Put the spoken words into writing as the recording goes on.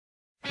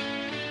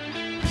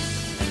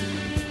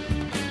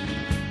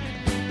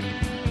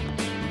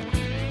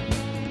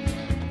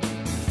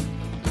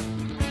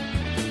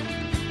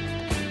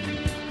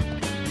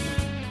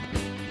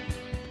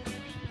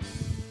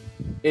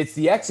It's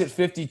the Exit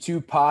 52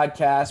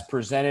 podcast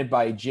presented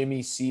by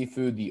Jimmy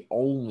Seafood, the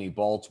only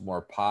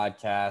Baltimore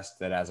podcast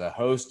that has a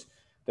host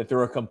that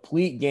threw a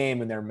complete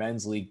game in their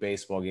men's league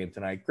baseball game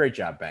tonight. Great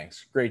job,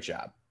 Banks. Great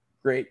job.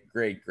 Great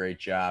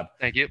job.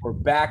 Thank you. We're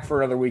back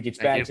for another week. It's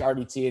Thank Banks,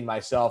 RDT, and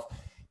myself,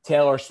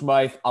 Taylor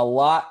Smythe. A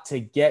lot to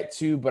get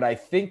to, but I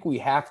think we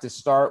have to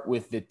start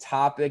with the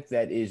topic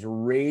that is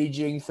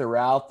raging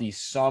throughout the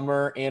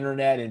summer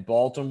internet in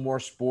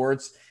Baltimore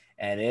sports,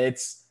 and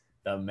it's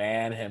the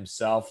man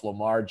himself,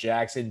 Lamar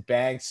Jackson.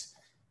 Banks,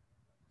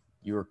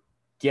 you were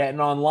getting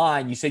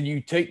online. You said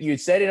you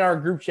said in our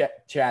group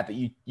chat that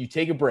you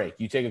take a break.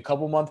 You take a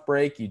couple-month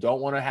break. You don't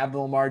want to have the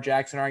Lamar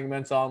Jackson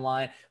arguments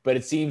online, but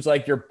it seems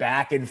like you're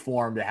back in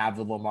form to have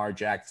the Lamar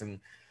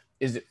Jackson.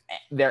 Is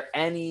there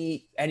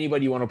anybody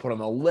you want to put on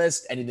the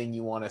list? Anything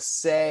you want to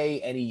say?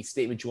 Any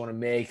statement you want to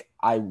make?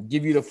 I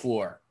give you the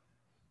floor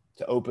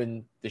to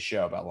open the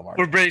show about Lamar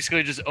We're Jackson.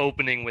 basically just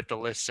opening with the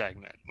list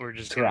segment. We're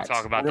just going to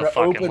talk about the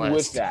fucking open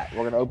list. With that.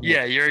 We're going to open.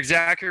 Yeah, you're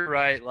exactly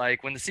right.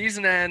 Like when the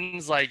season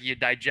ends, like you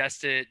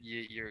digest it,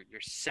 you're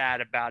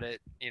sad about it.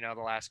 You know,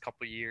 the last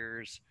couple of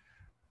years,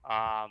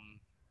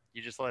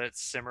 you just let it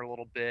simmer a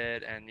little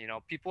bit, and you know,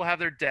 people have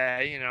their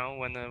day. You know,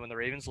 when the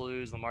Ravens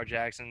lose, Lamar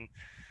Jackson,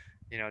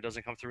 you know,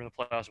 doesn't come through in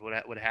the playoffs,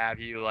 what have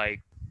you.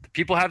 Like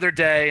people have their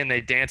day and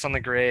they dance on the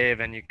grave,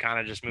 and you kind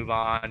of just move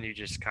on. You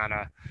just kind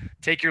of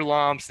take your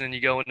lumps, and then you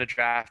go into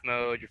draft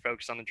mode. You're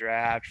focused on the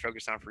draft, you're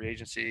focused on free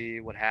agency,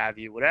 what have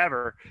you,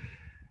 whatever.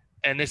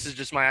 And this is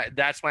just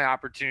that's my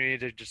opportunity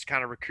to just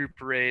kind of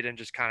recuperate and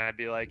just kind of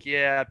be like,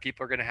 yeah,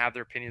 people are going to have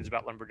their opinions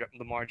about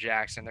Lamar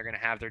Jackson. They're going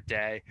to have their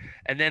day.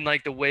 And then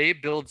like the way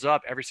it builds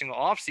up every single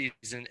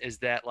offseason is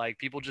that like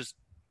people just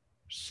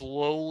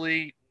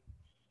slowly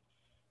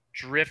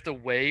drift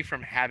away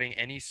from having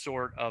any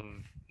sort of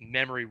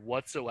memory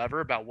whatsoever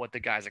about what the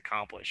guy's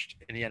accomplished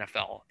in the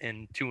NFL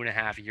in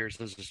 2.5 years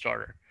as a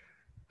starter.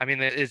 I mean,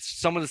 it's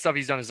some of the stuff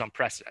he's done is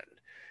unprecedented.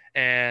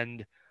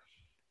 And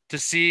to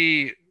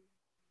see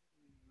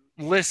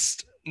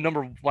list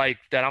number like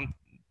that,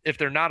 if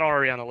they're not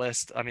already on the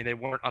list, I mean, they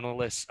weren't on the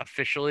list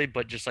officially,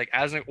 but just like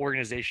as an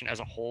organization as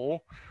a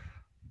whole,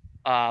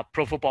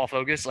 Pro Football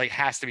Focus like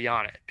has to be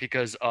on it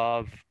because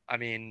of, I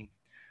mean,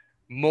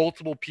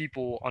 multiple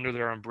people under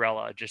their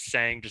umbrella just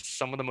saying just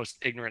some of the most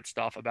ignorant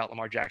stuff about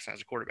Lamar Jackson as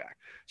a quarterback.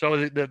 So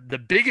the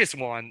biggest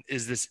one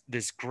is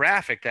this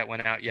graphic that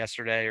went out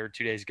yesterday or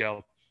 2 days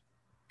ago,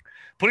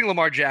 putting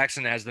Lamar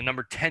Jackson as the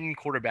number 10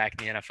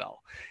 quarterback in the NFL,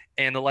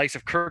 and the likes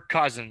of Kirk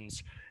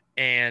Cousins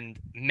and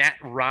Matt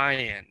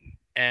Ryan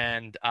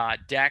and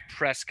Dak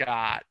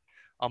Prescott,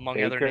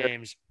 among other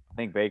names. I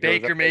think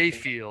Baker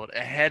Mayfield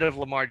ahead of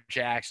Lamar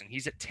Jackson.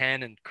 He's at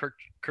 10 and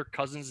Kirk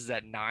Cousins is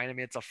at 9. I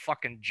mean, it's a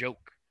fucking joke.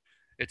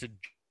 It's a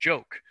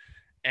joke.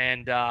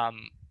 And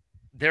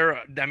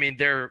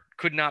there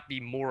could not be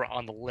more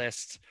on the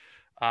list.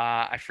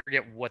 I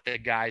forget what the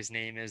guy's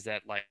name is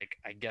that, like,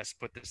 I guess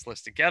put this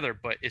list together,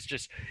 but it's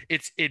just,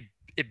 it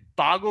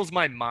boggles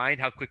my mind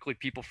how quickly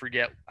people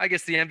forget, I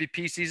guess, the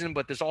MVP season,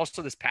 but there's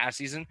also this past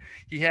season.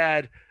 He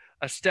had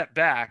a step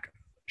back,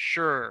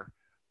 sure,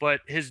 but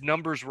his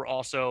numbers were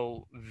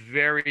also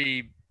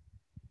very,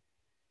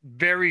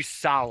 very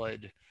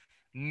solid,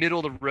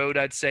 middle of the road,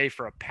 I'd say,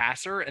 for a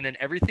passer. And then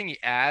everything he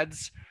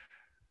adds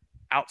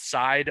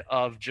outside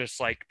of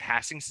just like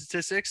passing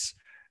statistics,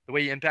 the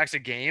way he impacts a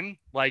game,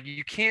 like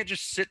you can't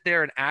just sit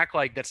there and act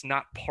like that's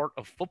not part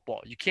of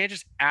football. You can't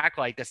just act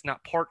like that's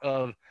not part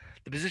of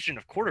the position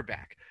of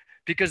quarterback,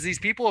 because these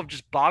people have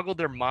just boggled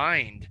their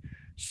mind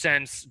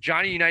since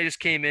Johnny Unitas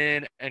came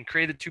in and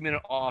created the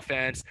 2-minute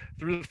offense,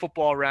 threw the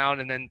football around,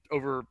 and then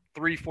over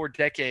 3-4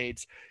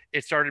 decades,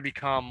 it started to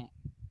become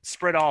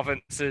spread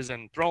offenses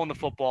and throwing the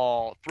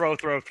football,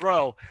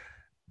 throw.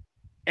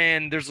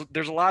 And there's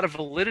a lot of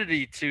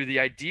validity to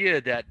the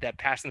idea that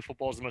passing the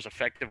football is the most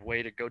effective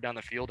way to go down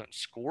the field and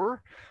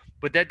score.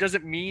 But that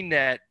doesn't mean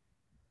that,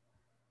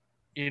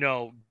 you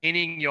know,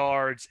 gaining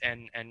yards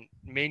and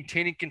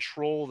maintaining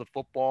control of the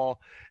football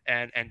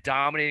and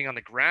dominating on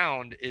the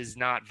ground is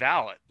not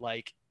valid.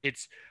 Like,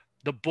 it's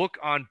the book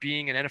on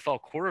being an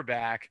NFL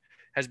quarterback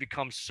has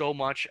become so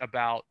much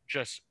about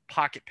just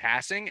pocket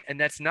passing, and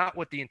that's not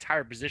what the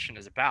entire position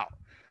is about.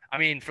 I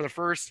mean, for the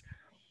first,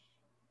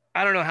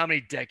 I don't know how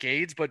many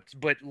decades, but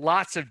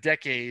lots of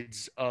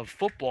decades of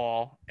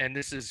football, and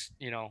this is,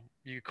 you know,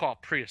 you call it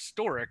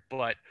prehistoric,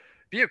 but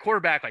be a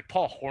quarterback like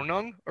Paul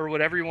Hornung or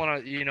whatever you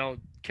want to, you know,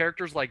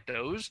 characters like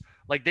those,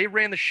 like they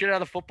ran the shit out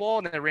of the football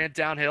and then they ran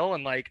downhill,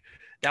 and like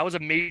that was a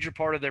major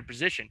part of their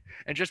position.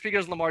 And just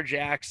because Lamar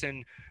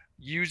Jackson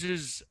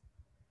uses,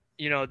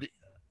 you know,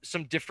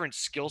 some different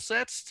skill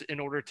sets in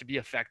order to be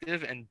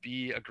effective and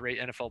be a great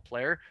NFL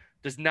player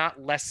does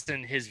not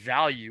lessen his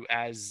value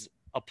as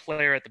a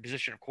player at the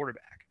position of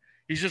quarterback.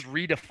 He's just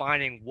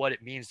redefining what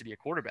it means to be a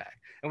quarterback.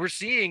 And we're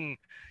seeing,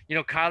 you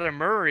know, Kyler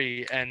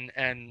Murray and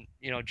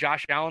you know,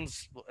 Josh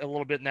Allen's a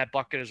little bit in that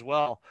bucket as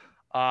well.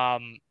 You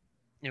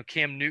know,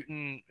 Cam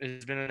Newton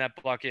has been in that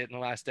bucket in the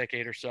last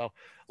decade or so.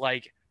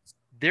 Like,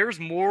 there's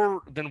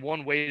more than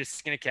one way to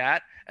skin a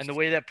cat, and the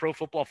way that Pro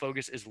Football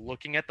Focus is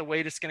looking at the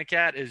way to skin a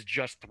cat is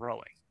just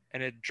throwing,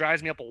 and it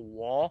drives me up a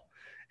wall.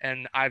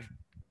 And I've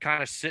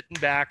kind of sitting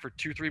back for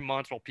 2-3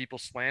 months while people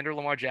slander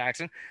Lamar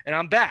Jackson, and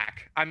I'm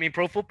back. I mean,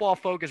 Pro Football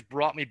Focus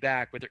brought me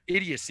back with their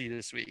idiocy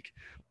this week,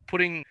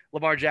 putting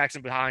Lamar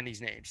Jackson behind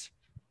these names.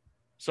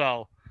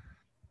 So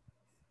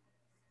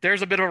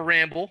there's a bit of a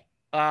ramble.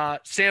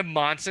 Sam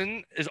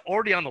Monson is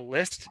already on the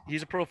list.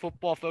 He's a Pro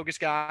Football Focus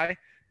guy.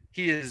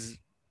 He has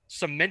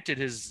cemented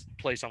his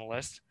place on the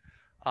list.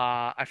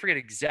 I forget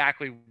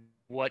exactly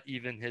what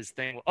even his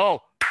thing was. Oh,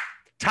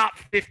 top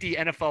 50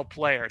 NFL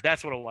player.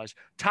 That's what it was.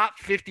 Top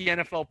 50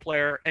 NFL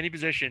player, any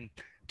position.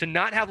 To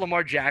not have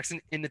Lamar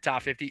Jackson in the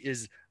top 50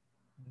 is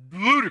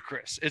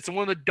ludicrous. It's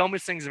one of the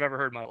dumbest things I've ever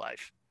heard in my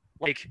life.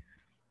 Like,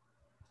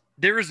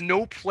 there is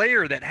no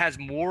player that has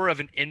more of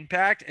an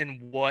impact in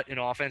what an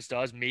offense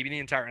does, maybe in the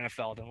entire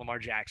NFL, than Lamar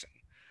Jackson.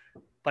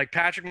 Like,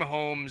 Patrick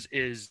Mahomes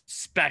is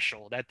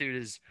special. That dude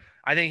is,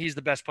 I think he's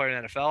the best player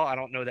in the NFL. I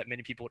don't know that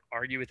many people would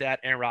argue with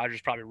that. Aaron Rodgers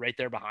is probably right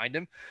there behind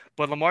him.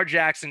 But Lamar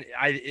Jackson,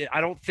 I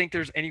don't think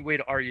there's any way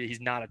to argue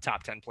he's not a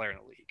top 10 player in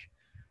the league.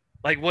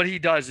 Like, what he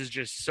does is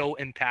just so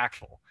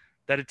impactful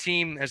that a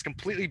team has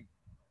completely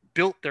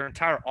built their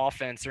entire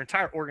offense, their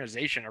entire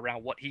organization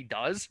around what he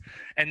does.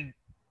 And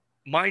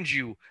mind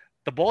you,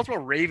 the Baltimore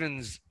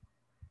Ravens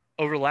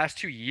over the last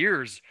 2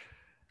 years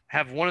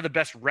have one of the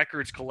best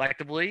records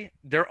collectively.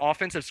 Their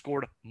offense has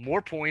scored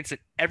more points than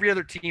every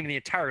other team in the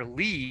entire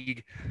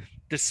league,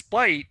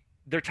 despite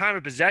their time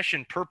of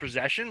possession per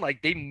possession.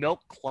 Like, they milk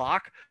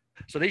clock.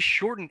 So they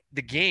shortened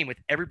the game with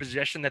every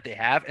possession that they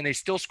have, and they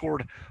still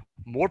scored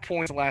more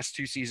points in the last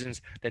 2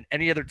 seasons than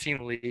any other team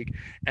in the league.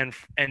 And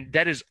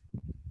that is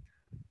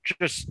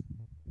just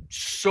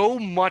so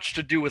much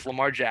to do with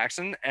Lamar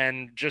Jackson,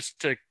 and just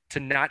to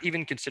not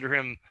even consider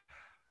him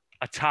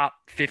a top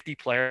 50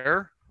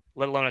 player,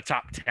 let alone a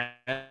top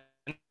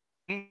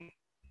 10,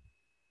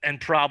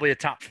 and probably a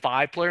top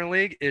 5 player in the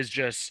league, is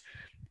just,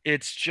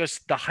 it's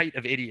just the height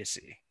of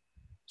idiocy.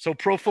 So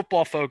Pro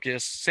Football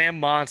Focus, Sam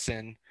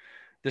Monson,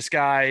 this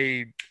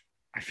guy,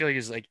 I feel like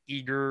he's like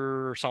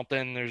Eager or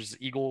something. There's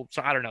Eagle.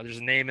 So I don't know. There's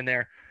a name in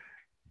there.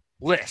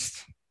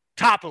 List.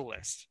 Top of the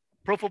list.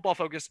 Pro Football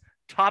Focus,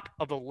 top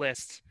of the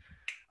list.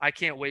 I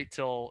can't wait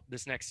till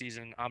this next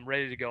season. I'm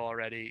ready to go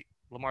already.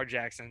 Lamar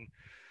Jackson.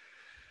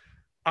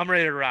 I'm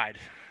ready to ride.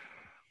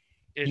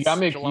 It's You got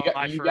me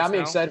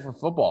now. excited for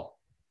football.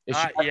 It's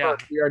July yeah.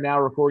 1st. We are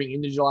now recording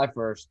into July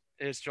 1st.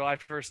 It's July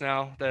 1st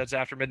now. That's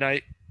after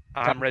midnight.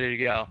 I'm ready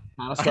to go.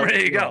 I'm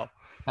ready to go.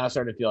 Kind of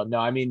starting to feel it. No,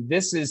 I mean,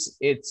 it's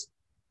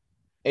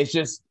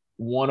just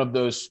one of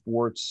those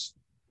sports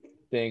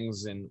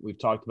things, and we've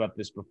talked about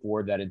this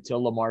before, that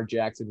until Lamar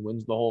Jackson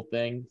wins the whole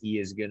thing, he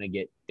is going to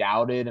get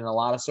doubted in a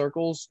lot of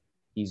circles.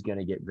 He's going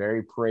to get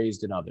very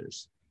praised in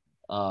others.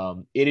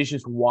 It is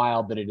just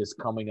wild that it is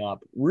coming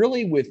up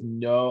really with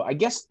no, I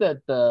guess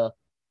that the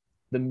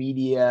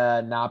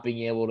media not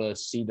being able to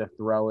see the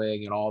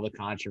throwing and all the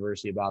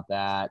controversy about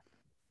that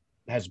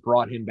has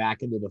brought him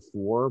back into the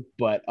fore.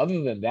 But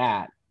other than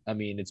that, I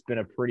mean, it's been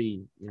a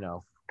pretty,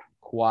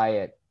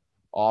 quiet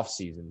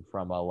offseason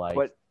from a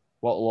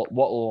what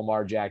will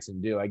Lamar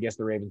Jackson do? I guess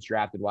the Ravens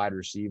drafted wide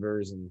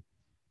receivers and,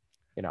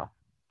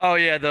 Oh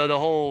yeah, the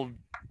whole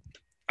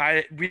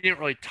we didn't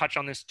really touch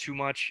on this too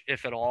much,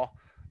 if at all,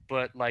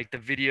 but like the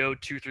video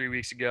 2-3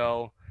 weeks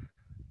ago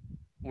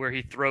where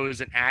he throws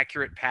an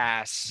accurate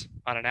pass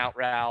on an out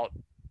route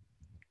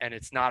and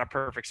it's not a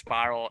perfect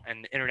spiral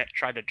and the internet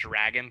tried to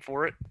drag him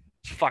for it.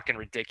 It's fucking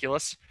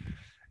ridiculous.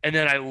 And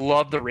then I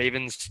love the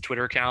Ravens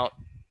Twitter account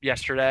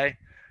yesterday,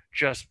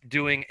 just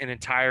doing an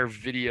entire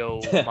video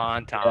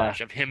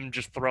montage of him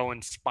just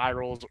throwing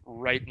spirals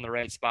right in the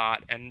right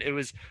spot. And it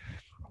was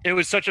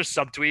such a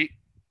subtweet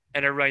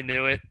and everybody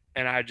knew it.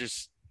 And I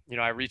just,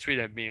 I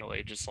retweeted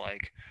immediately, just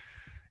like,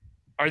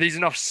 are these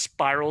enough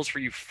spirals for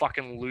you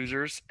fucking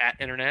losers at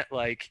internet?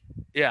 Like,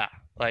 yeah,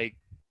 like,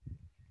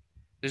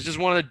 it's just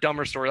one of the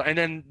dumber stories. And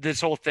then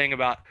this whole thing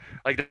about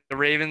like the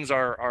Ravens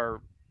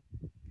are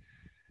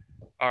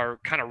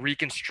kind of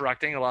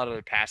reconstructing a lot of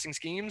their passing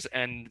schemes,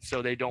 and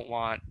so they don't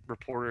want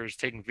reporters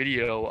taking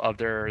video of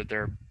their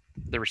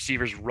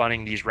receivers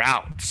running these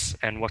routes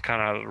and what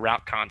kind of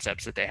route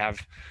concepts that they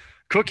have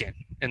cooking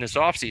in this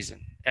offseason.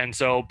 And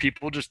so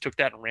people just took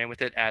that and ran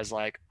with it as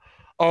like,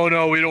 oh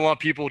no, we don't want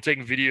people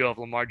taking video of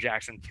Lamar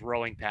Jackson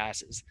throwing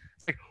passes.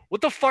 Like, what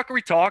the fuck are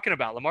we talking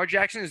about? Lamar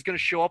Jackson is going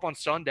to show up on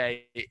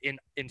Sunday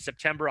in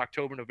September,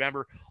 October,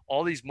 November,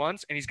 all these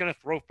months, and he's going to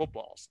throw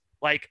footballs.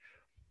 Like,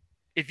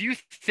 if you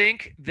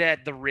think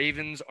that the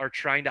Ravens are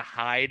trying to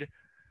hide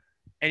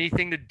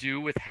anything to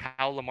do with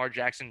how Lamar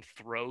Jackson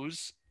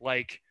throws,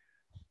 like,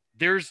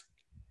 there's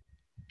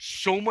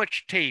so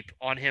much tape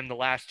on him the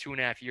last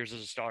 2.5 years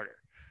as a starter.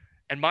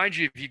 And mind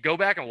you, if you go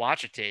back and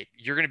watch a tape,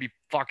 you're going to be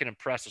fucking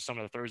impressed with some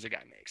of the throws the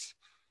guy makes.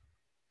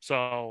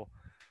 So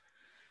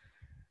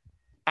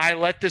I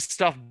let this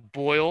stuff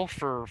boil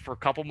for a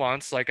couple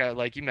months,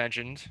 like you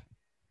mentioned.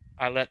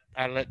 I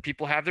let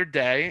people have their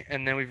day,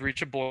 and then we've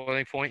reached a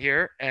boiling point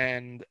here,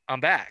 and I'm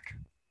back.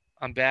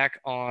 I'm back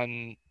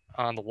on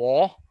the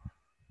wall,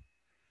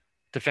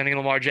 defending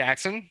Lamar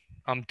Jackson.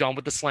 I'm done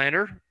with the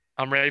slander.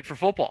 I'm ready for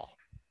football.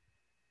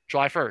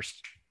 July 1st.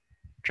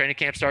 Training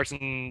camp starts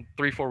in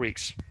 3-4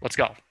 weeks. Let's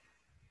go.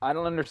 I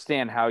don't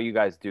understand how you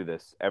guys do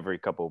this every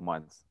couple of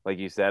months. Like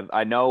you said,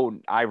 I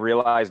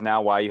realize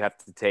now why you have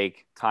to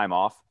take time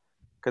off,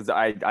 because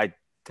I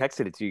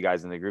texted it to you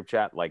guys in the group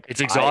chat. Like,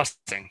 it's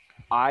exhausting.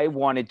 I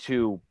wanted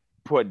to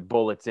put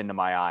bullets into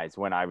my eyes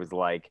when I was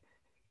like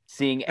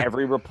seeing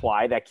every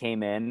reply that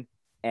came in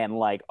and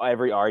like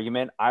every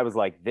argument. I was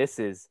like, this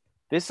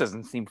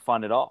doesn't seem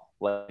fun at all.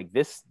 Like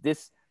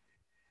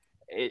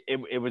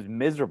it was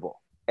miserable.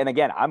 And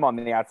again, I'm on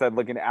the outside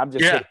looking. I'm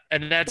just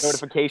and that's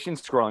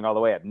notifications scrolling all the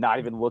way up, not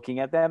even looking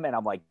at them. And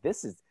I'm like,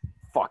 this is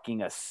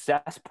fucking a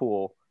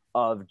cesspool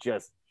of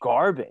just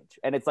garbage.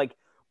 And it's like,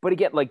 but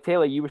again, like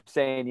Taylor, you were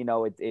saying, you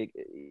know,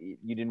 you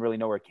didn't really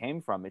know where it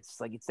came from.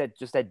 It's like it's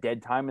that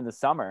dead time in the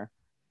summer.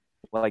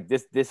 Like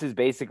this is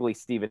basically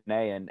Stephen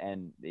A.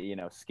 and you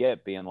know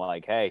Skip being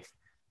like, hey,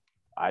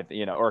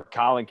 or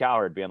Colin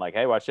Cowherd being like,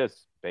 hey, watch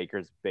this.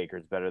 Baker's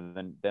better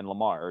than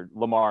Lamar, or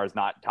Lamar is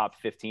not top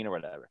 15 or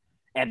whatever.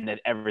 And then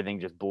everything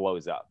just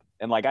blows up.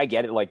 And like, I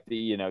get it. Like,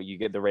 you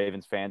get the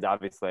Ravens fans.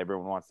 Obviously,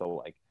 everyone wants to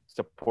like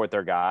support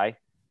their guy.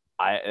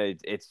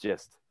 It's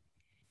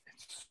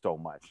so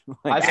much.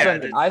 Like,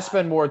 I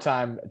spend more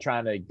time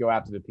trying to go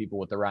after the people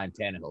with the Ryan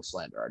Tannehill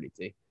slander, RDT.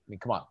 I mean,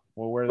 come on.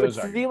 Well, where are those?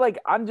 But see, like,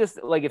 I'm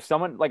just like, if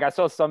someone, like, I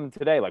saw some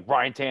today, like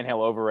Ryan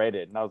Tannehill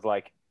overrated, and I was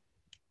like,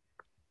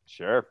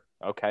 sure,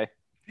 okay.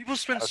 People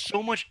spend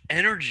so much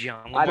energy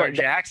on Lamar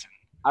Jackson.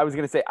 I was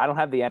gonna say I don't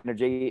have the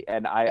energy,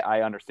 and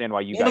I understand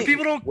why you guys. But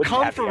people don't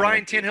come for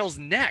Ryan Tannehill's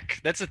neck.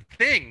 That's a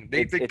thing.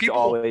 People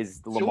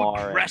always Lamar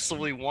so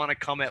aggressively want to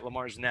come at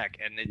Lamar's neck,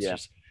 and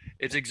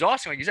it's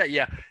exhausting. Like you said,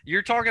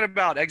 you're talking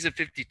about Exit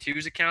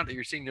 52's account that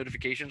you're seeing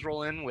notifications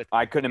roll in with.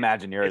 I couldn't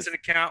imagine yours. It's an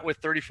account with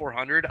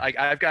 3,400.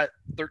 I've got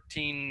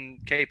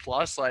 13K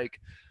plus. Like,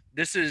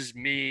 this is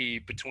me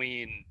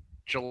between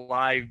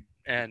July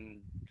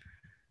and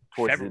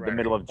towards February. The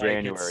middle of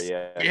January.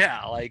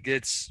 Yeah, like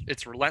it's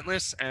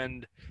relentless,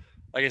 and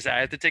like I said,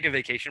 I have to take a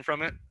vacation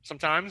from it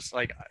sometimes.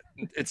 Like,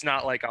 it's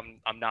not like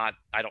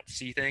I don't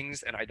see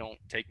things and I don't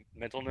take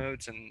mental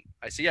notes, and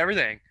I see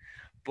everything,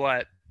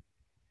 but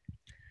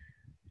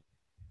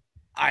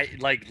I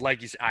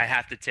like you said, I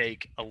have to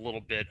take a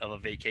little bit of a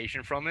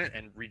vacation from it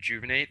and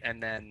rejuvenate,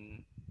 and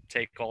then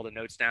take all the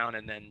notes down,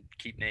 and then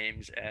keep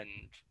names, and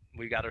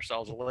we got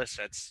ourselves a list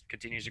that's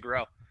continues to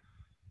grow.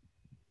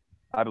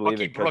 I believe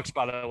Bucky it. Brooks,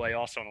 by the way,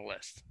 also on the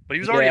list, but he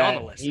was already on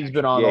the list. He's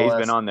been on the list.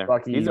 He's been on there.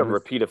 He's a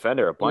repeat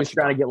offender. He was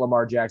trying to get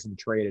Lamar Jackson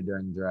traded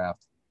during the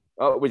draft.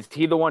 Oh, was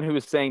he the one who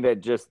was saying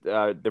that just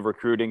the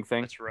recruiting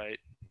thing? That's right.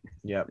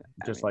 Yep,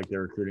 like the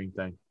recruiting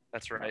thing.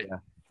 That's right. Yeah,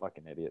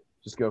 fucking idiot.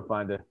 Just go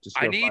find it.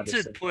 I need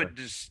to put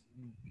this.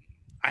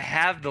 I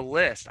have the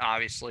list,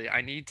 obviously. I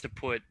need to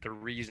put the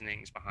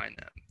reasonings behind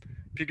them,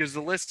 because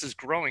the list is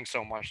growing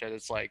so much that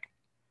it's like,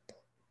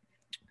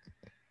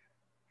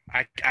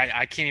 I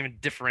can't even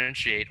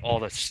differentiate all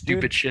the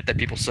stupid shit that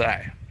people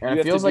say. And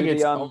it feels like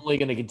it's only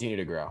going to continue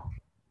to grow.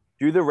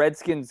 Do the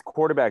Redskins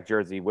quarterback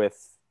jersey with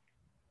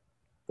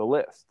the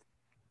list.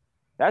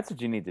 That's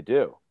what you need to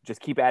do.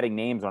 Just keep adding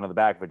names onto the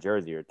back of a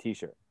jersey or a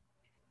T-shirt.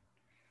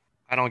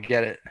 I don't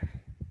get it.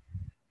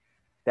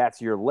 That's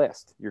your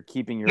list. You're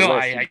keeping your list. No,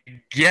 I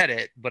get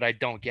it, but I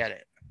don't get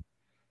it.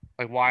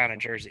 Like, why on a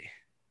jersey?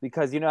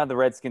 Because you know how the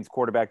Redskins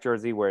quarterback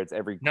jersey where it's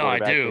every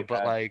quarterback. No, I do,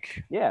 but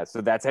like, yeah, so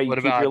that's how you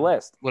keep your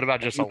list. What about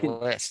just a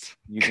list?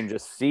 You can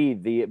just see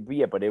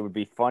but it would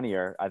be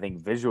funnier, I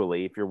think,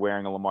 visually if you're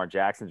wearing a Lamar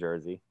Jackson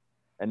jersey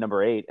at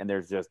number 8 and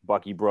there's just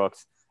Bucky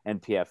Brooks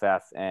and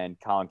PFF and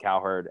Colin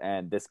Cowherd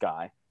and this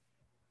guy.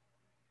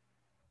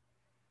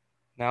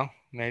 No,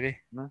 maybe.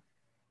 No,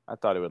 I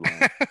thought it would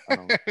land.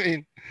 I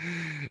mean,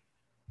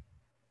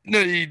 no,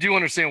 you do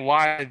understand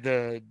why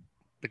the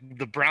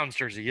Browns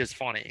jersey is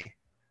funny.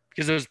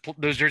 Because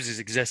those jerseys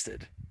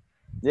existed.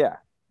 Yeah.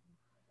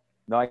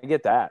 No, I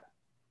get that.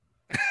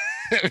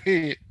 I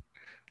mean,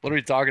 what are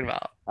we talking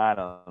about? I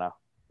don't know.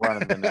 We're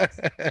on to the next.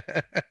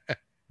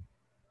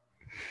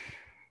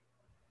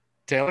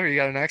 Taylor, you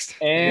got a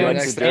next?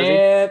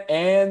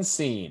 And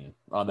scene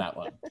on that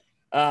one.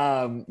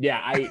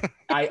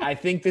 I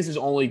think this is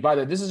only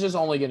this is just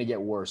only going to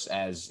get worse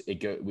as we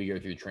go through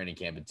the training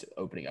camp and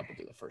opening up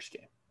into the first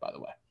game, by the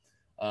way.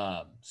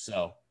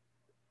 So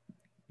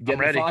get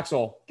in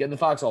the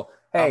foxhole.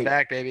 Hey, I'm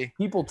back, baby.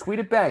 People, tweet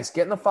at Banks.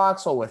 Get in the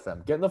foxhole with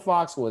them.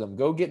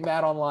 Go get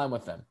Matt online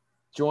with them.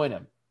 Join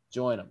him.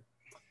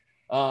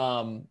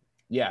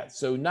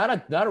 So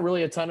not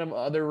really a ton of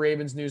other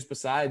Ravens news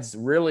besides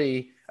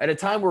really at a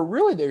time where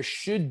really there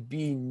should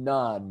be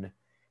none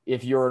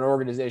if you're an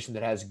organization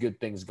that has good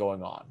things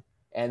going on.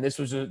 And this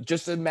was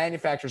just a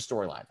manufactured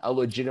storyline, a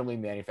legitimately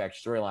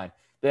manufactured storyline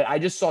that I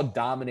just saw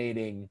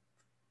dominating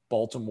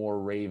Baltimore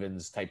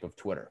Ravens type of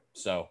Twitter.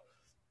 So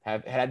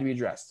had to be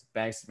addressed.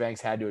 Banks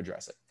had to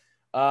address it.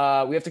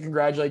 We have to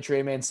congratulate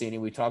Trey Mancini.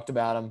 We talked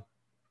about him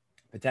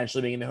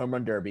potentially being in the home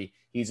run derby.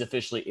 He's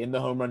officially in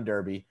the home run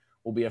derby.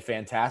 will be a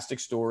fantastic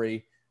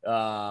story.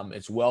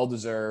 It's well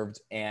deserved,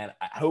 and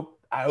I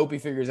hope he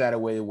figures out a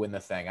way to win the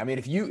thing. I mean,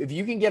 if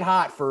you can get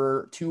hot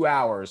for 2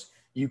 hours,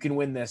 you can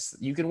win this.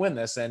 You can win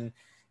this, and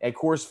at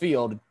Coors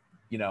Field,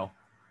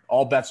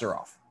 all bets are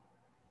off.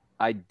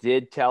 I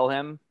did tell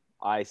him.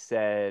 I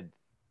said,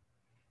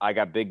 I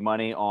got big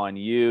money on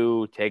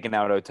you taking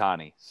out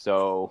Ohtani.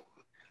 So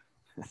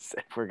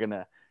we're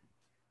gonna.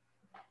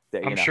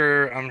 I'm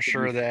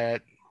sure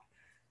that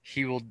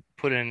he will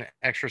put in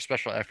extra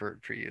special effort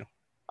for you.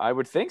 I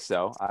would think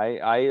so. I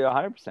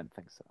 100%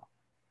 think so.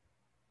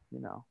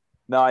 No,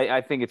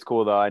 I think it's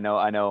cool though. I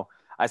know.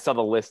 I saw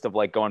the list of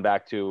like going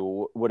back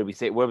to what did we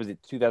say? What was it?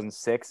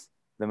 2006.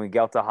 The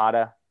Miguel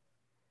Tejada.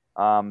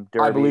 Derby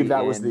I believe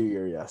that was the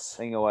year. Yes, I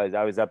think it was.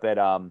 I was up at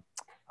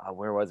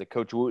where was it?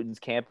 Coach Wooten's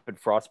camp in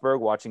Frostburg,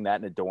 watching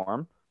that in a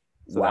dorm.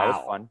 So that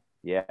was fun.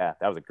 Yeah,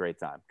 that was a great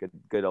time.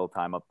 Good old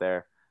time up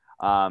there.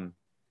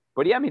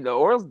 But yeah, I mean the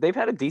Orioles, they've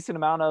had a decent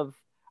amount of.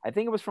 I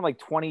think it was from like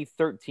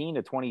 2013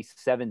 to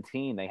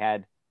 2017. They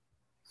had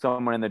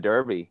someone in the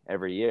Derby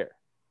every year.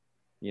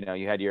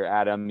 You had your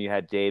Adam, you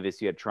had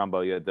Davis, you had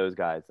Trumbo, you had those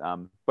guys.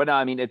 But no,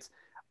 I mean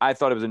I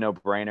thought it was a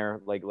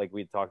no-brainer, like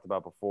we talked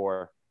about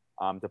before,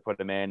 to put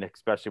him in,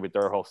 especially with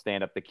their whole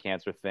stand up the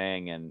cancer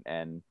thing,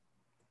 and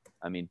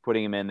I mean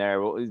putting him in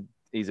there. Well,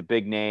 he's a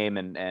big name,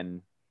 and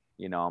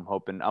I'm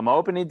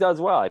hoping he does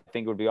well. I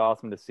think it would be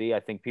awesome to see. I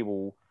think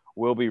people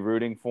will be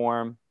rooting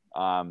for him.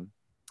 I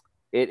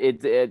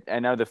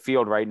know the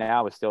field right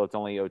now it's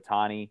only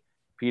Ohtani,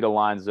 Pete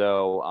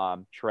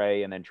Alonso,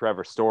 Trey, and then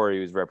Trevor Story,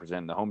 who's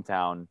representing the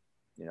hometown,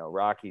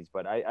 Rockies.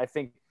 But I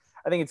think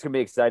it's gonna be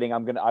exciting.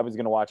 I was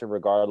gonna watch it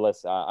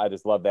regardless. I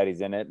just love that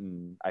he's in it,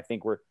 and I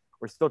think we're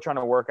still trying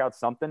to work out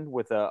something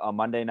with a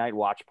Monday night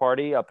watch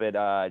party up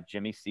at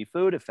Jimmy's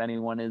Seafood, if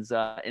anyone is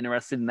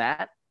interested in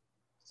that.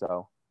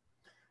 So,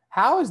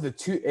 how is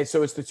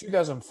so it's the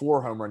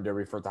 2004 home run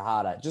derby for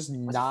Tejada, just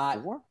not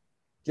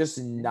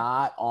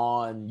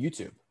on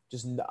YouTube.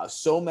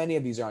 So many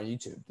of these are on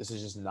YouTube. This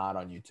is just not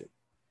on YouTube.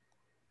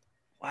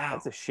 Wow,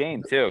 that's a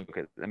shame too,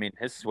 because I mean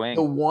his swing.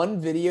 The one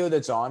video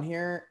that's on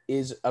here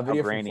is a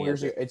video from 4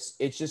 years ago.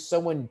 It's just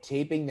someone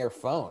taping their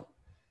phone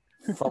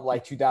from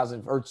like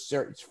 2000 or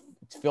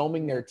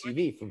filming their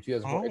TV from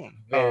 2004. It's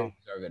a very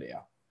bizarre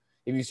video.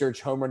 If you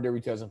search home run derby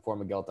 2004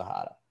 Miguel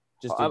Tejada,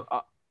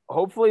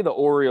 hopefully the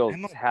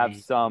Orioles have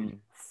some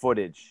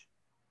footage.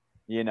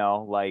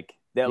 Like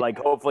that. Like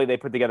hopefully they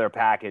put together a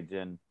package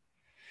and.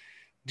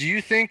 Do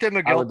you think that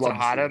Miguel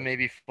Tejada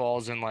maybe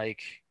falls in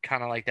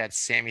kind of like that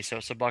Sammy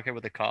Sosa bucket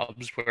with the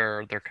Cubs,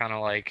 where they're kind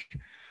of like,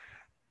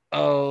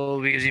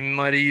 oh, because he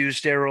might have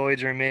used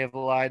steroids or he may have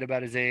lied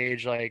about his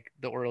age, like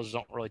the Orioles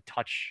don't really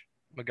touch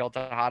Miguel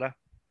Tejada?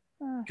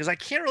 Because I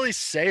can't really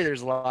say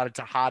there's a lot of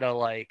Tejada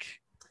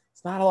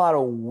it's not a lot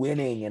of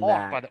winning in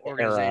that by the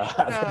organization.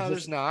 No,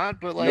 there's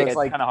not. But it's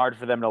kind of hard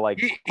for them to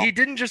He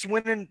didn't just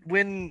win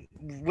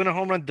a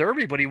home run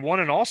derby, but he won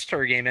an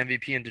All-Star game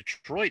MVP in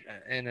Detroit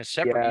in a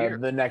separate year.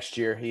 The next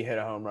year he hit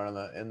a home run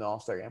in the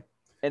All-Star game.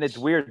 And it's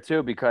weird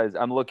too because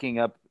I'm looking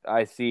up.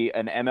 I see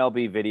an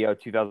MLB video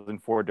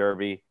 2004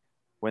 derby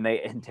when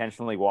they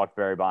intentionally walked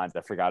Barry Bonds.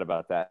 I forgot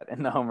about that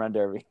in the home run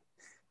derby.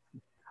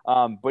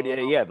 But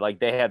yeah,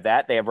 like they have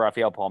that. They have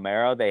Rafael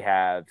Palmeiro. They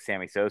have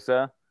Sammy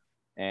Sosa,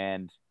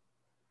 and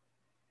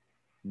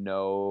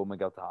no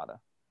Miguel Tejada.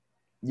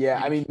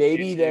 Yeah, I mean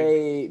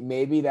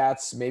maybe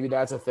that's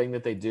a thing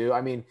that they do.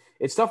 I mean,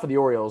 it's tough for the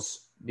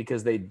Orioles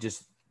because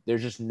there's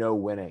just no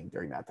winning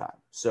during that time.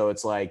 So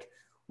it's like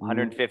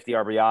 150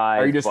 RBI.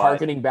 Are you just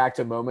hearkening back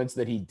to moments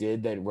that he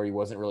did where he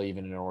wasn't really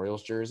even in an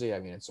Orioles jersey? I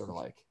mean, it's sort of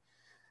like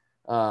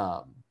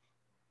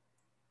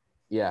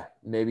yeah,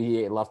 maybe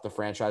he left the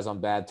franchise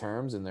on bad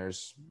terms, and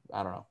there's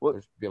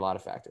be a lot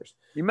of factors.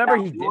 You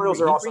remember the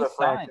Orioles are also the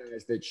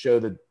franchise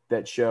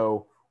that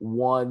show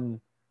one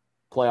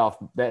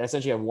playoff, that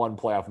essentially have one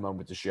playoff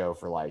moment to show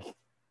for like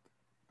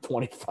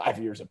 25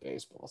 years of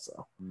baseball.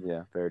 So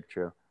yeah, very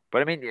true.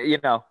 But I mean,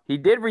 he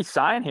did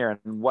resign here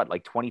in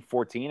like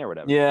 2014 or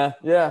whatever. Yeah.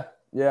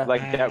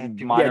 Like that.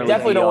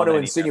 Definitely don't want to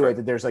insinuate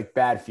that there's like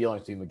bad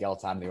feelings between Miguel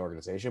Tejada and the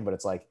organization, but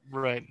it's like,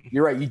 right.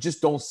 You're right. You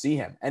just don't see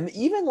him. And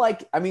even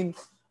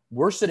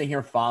we're sitting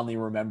here fondly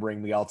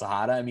remembering Miguel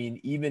Tejada. I mean,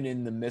 even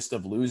in the midst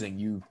of losing,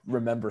 you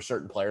remember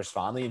certain players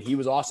fondly, and he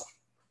was awesome.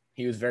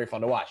 He was very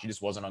fun to watch. He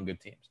just wasn't on good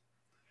teams.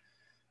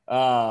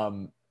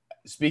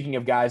 Speaking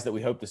of guys that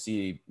we hope to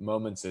see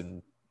moments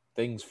and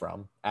things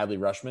from, Adley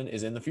Rutschman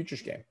is in the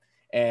Futures game.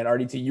 And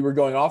RDT, you were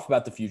going off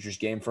about the Futures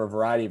game for a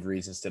variety of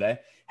reasons today.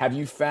 Have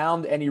you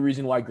found any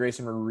reason why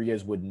Grayson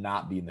Rodriguez would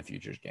not be in the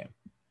Futures game?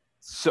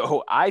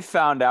 So I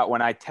found out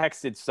when I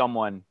texted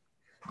someone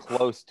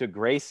close to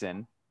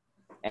Grayson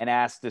and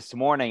asked this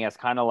morning as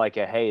kind of like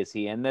hey, is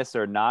he in this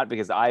or not?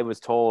 Because I was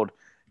told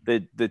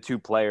the two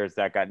players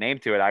that got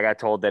named to it, I got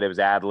told that it was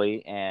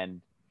Adley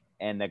and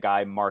the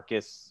guy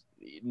Marcus.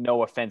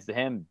 No offense to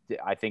him,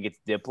 I think it's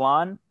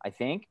Diplon. I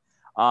think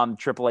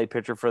AAA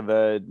pitcher for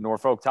the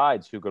Norfolk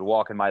Tides, who could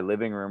walk in my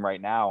living room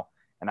right now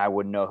and I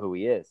wouldn't know who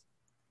he is.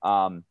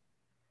 And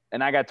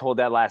I got told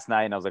that last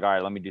night, and I was like, all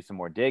right, let me do some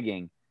more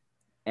digging.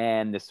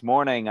 And this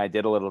morning I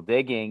did a little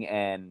digging,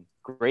 and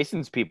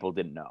Grayson's people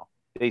didn't know.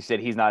 They said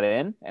he's not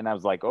in, and I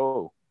was like,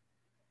 oh,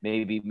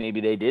 maybe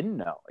they didn't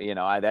know.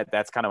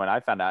 That's kind of when I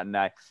found out, and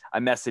I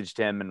messaged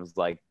him and was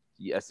like,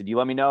 I said, you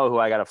let me know who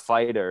I got to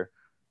fight or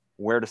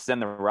where to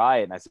send the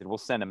riot, and I said we'll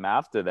send him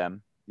after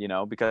them,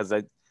 because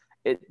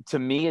to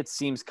me it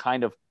seems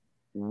kind of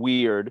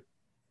weird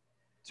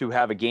to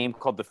have a game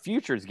called the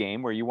Futures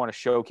game where you want to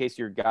showcase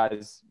your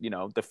guys,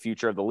 the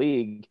future of the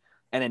league,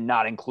 and then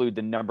not include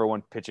the number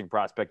one pitching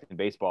prospect in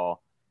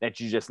baseball that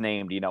you just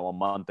named, a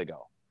month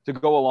ago, to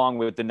go along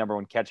with the number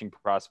one catching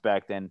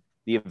prospect and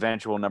the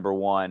eventual number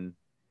one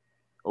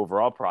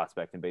overall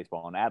prospect in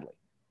baseball in Adley.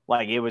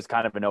 Like, it was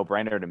kind of a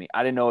no-brainer to me.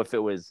 I didn't know if it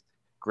was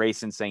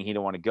Grayson saying he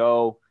didn't want to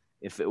go,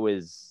 if it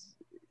was,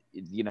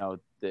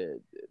 the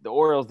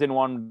Orioles didn't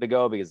want him to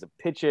go because of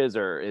pitches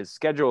or his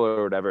schedule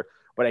or whatever.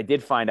 But I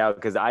did find out,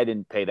 because I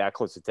didn't pay that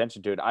close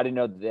attention to it. I didn't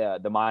know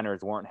the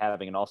minors weren't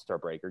having an all-star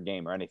break or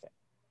game or anything.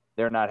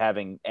 They're not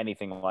having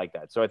anything like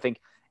that. So I think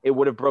it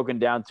would have broken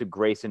down to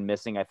Grayson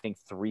missing, I think,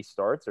 3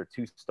 starts or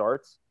 2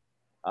 starts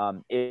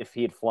if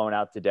he had flown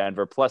out to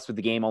Denver. Plus, with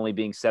the game only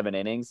being 7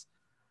 innings,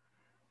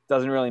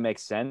 doesn't really make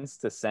sense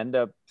to send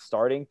a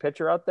starting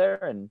pitcher out there,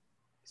 and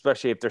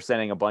especially if they're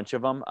sending a bunch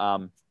of them.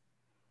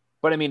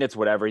 But I mean, it's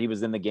whatever. He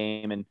was in the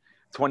game in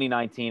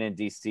 2019 in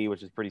DC,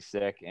 which is pretty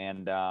sick.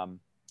 And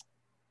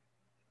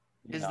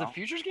is the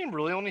Futures game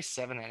really only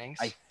 7 innings?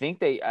 I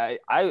think I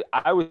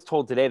was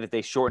told today that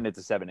they shortened it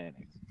to 7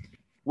 innings.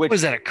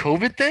 Was that a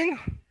COVID thing?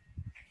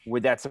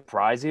 Would that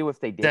surprise you if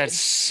they did? That's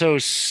so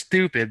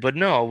stupid, but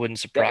no, it wouldn't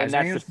surprise me.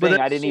 And that's the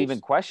thing. I didn't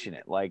even question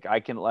it. Like, I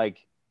can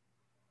like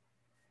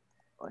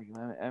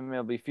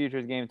MLB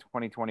Futures game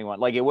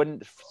 2021. Like, it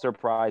wouldn't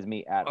surprise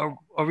me at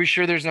all. Are we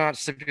sure there's not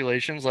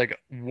stipulations like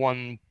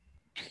 1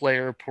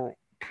 player per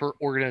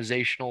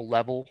organizational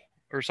level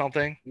or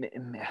something?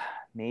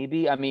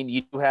 Maybe. I mean,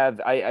 you have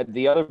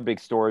the other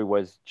big story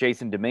was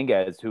Jason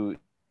Dominguez,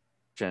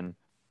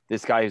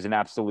 this guy who's an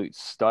absolute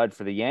stud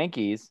for the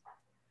Yankees,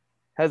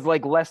 has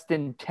like less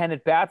than 10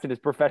 at bats in his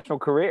professional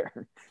career.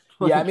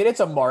 Yeah, I mean,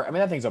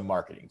 that thing's a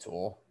marketing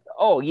tool.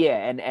 Oh yeah,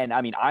 and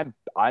I mean, I'm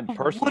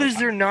personally. What is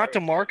there not to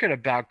market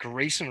about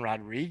Grayson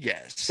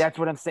Rodriguez? That's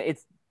what I'm saying.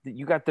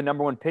 You got the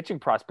number one pitching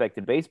prospect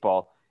in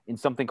baseball in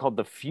something called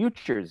the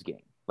Futures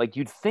game. Like,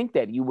 you'd think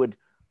that you would,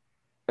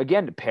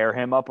 again, to pair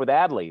him up with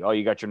Adley. Oh,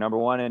 you got your number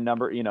one and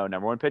number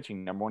one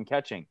pitching, number one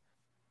catching.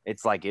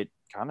 It's like, it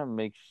kind of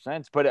makes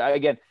sense. But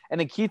again, and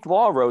then Keith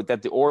Law wrote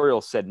that the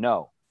Orioles said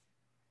no.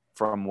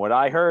 From what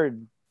I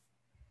heard,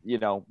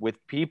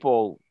 with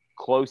people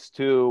close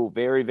to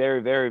very,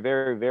 very, very,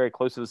 very, very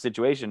close to the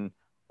situation,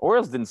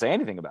 Orioles didn't say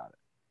anything about it.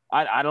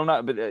 I don't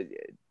know, but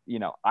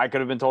I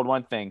could have been told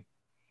one thing.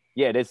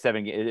 Yeah, it is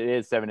 7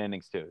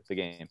 innings too. It's a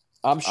game.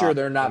 I'm sure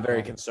they're not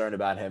very concerned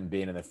about him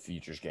being in the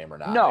Futures game or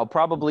not. No,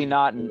 probably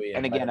not.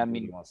 And again, I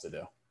mean, he wants to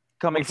do.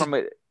 Coming from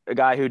a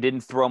guy who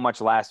didn't throw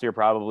much last year,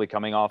 probably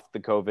coming off the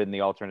COVID and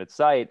the alternate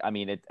site. I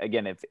mean,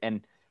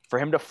 for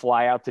him to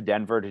fly out to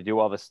Denver to do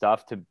all the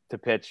stuff to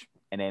pitch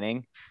an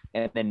inning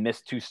and then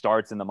miss 2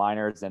 starts in the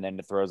minors, and then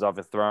it throws off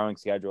his throwing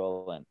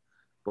schedule and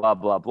blah,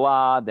 blah,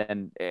 blah.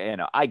 Then,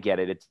 I get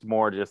it. It's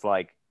more just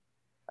like,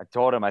 I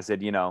told him, I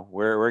said,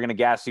 we're going to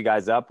gas you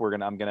guys up.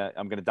 I'm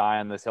going to die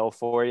on this hill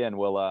for you. And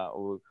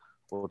we'll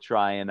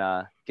try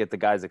and get the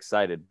guys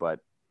excited, but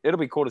it'll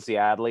be cool to see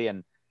Adley.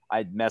 And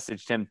I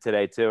messaged him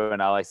today too.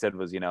 And all I said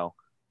was, I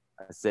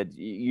said,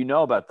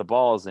 about the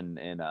balls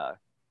in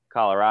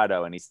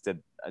Colorado. And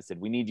I said,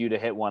 we need you to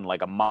hit one,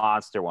 like a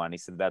monster one. He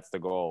said, that's the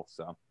goal.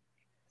 So I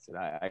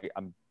said,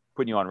 I'm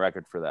putting you on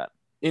record for that.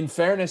 In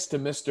fairness to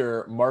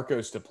Mr.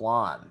 Marcos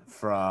Deplan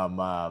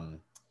from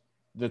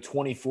the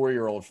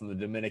 24-year-old from the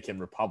Dominican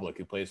Republic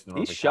who plays for the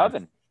Norfolk He's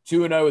shoving.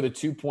 2-0 with a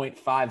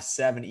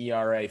 2.57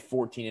 ERA,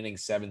 14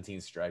 innings, 17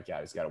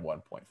 strikeouts. He's got a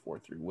 1.43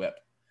 whip.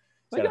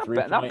 He's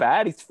got not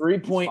bad. He's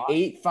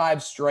 3.85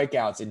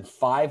 strikeouts in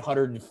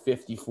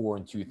 554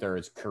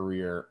 2/3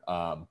 career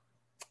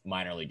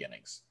minor league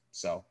innings.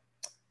 So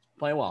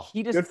playing well.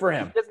 Good for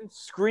him. He doesn't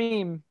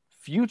scream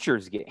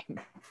Futures game.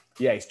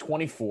 Yeah, he's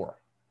 24.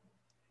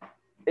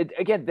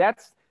 Again,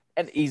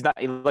 and he's not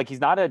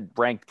a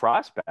ranked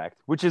prospect,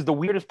 which is the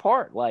weirdest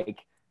part.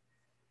 Like,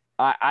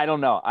 I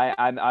don't know.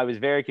 I was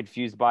very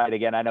confused by it.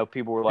 Again, I know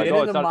people were like,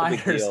 "Oh, it's not a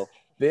big deal."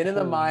 Been in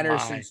the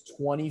minors since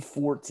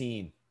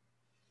 2014.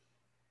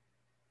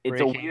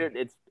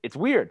 It's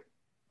weird.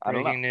 I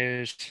don't know. Breaking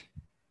news.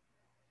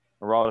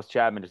 Aroldis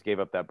Chapman just gave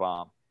up that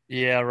bomb.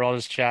 Yeah,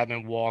 Aroldis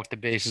Chapman walked the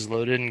bases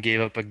loaded and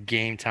gave up a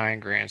game-tying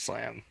grand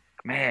slam.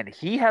 Man,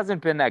 he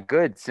hasn't been that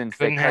good since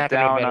they cut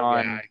down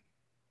on.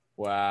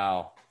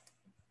 Wow.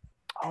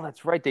 Oh,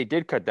 that's right. They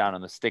did cut down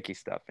on the sticky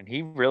stuff, and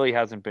he really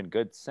hasn't been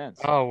good since.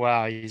 Oh,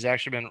 wow. He's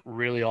actually been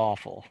really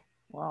awful.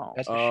 Wow.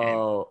 That's a shame.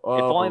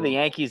 If only the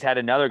Yankees had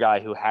another guy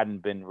who hadn't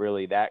been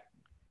really that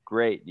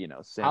great,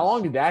 since. How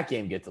long did that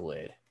game get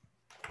delayed?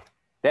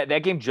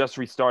 That game just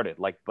restarted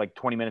like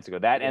 20 minutes ago.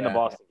 That and the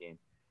Boston game.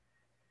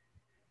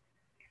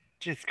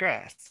 Jesus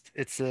Christ.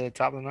 It's the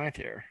top of the 9th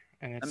here.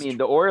 And I mean,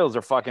 the Orioles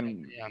are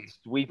fucking Yeah.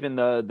 sweeping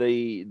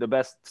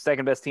the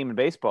second best team in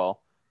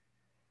baseball,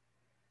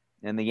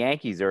 and the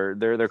Yankees are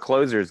their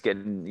closers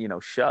getting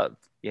shoved.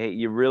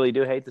 You really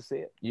do hate to see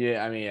it.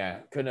 Yeah, I mean,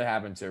 couldn't have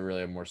happened to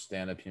really a more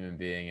stand-up human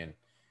being, and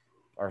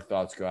our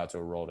thoughts go out to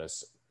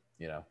Aroldis,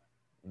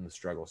 in the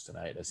struggles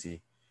tonight as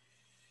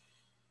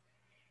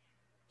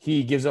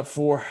he gives up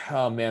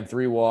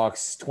 3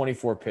 walks,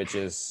 24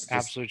 pitches.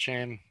 Absolute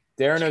shame.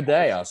 Darren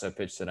O'Day also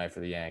pitched tonight for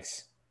the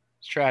Yanks.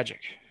 It's tragic.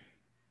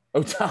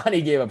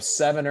 Otani gave up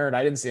 7 earned.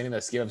 I didn't see any of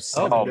this. Gave up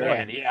 7 Oh earned.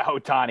 man, yeah,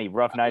 Otani,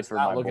 rough night for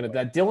my looking boy.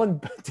 at that.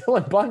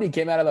 Dylan Bundy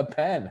came out of the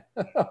pen.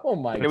 Oh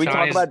my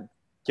god.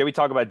 Can we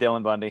talk about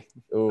Dylan Bundy?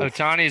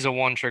 Otani's a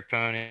one-trick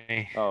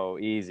pony. Oh,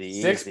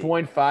 easy.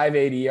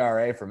 6.58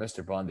 ERA for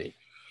Mr. Bundy.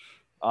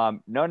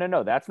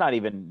 No. That's not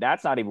even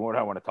what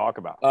I want to talk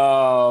about.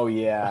 Oh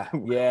yeah.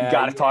 You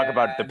got to talk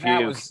about the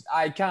puke.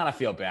 I kind of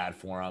feel bad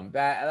for him.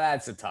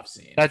 That's a tough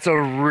scene. That's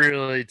a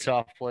really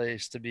tough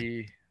place to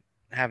be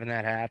having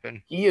that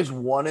happen. He is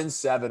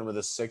 1-7 with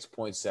a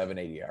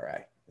 6.78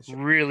 ERA.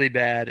 Really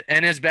bad.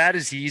 And as bad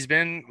as he's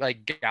been,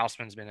 like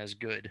Gausman's been as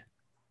good.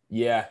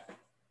 Yeah.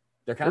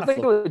 They're kind There's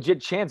like a legit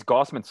chance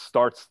Gausman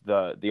starts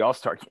the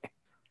All-Star game.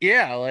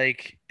 Yeah,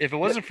 like if it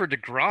wasn't for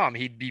DeGrom,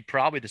 he'd be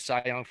probably the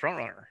Cy Young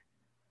frontrunner.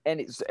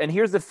 And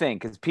here's the thing,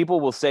 because people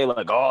will say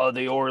like, "Oh,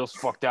 the Orioles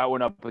fucked that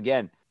one up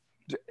again."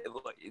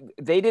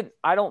 They did.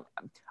 I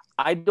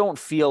don't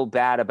feel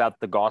bad about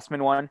the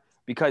Gausman one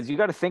because you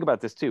got to think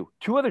about this too.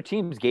 2 other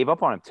teams gave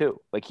up on him too.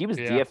 Like he was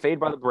DFA'd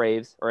by the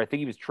Braves, or I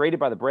think he was traded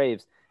by the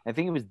Braves. I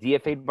think he was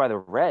DFA'd by the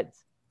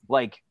Reds.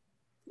 Like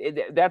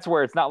that's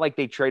where it's not like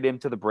they traded him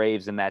to the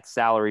Braves in that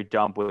salary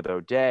dump with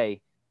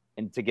O'Day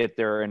and to get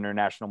their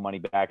international money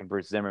back and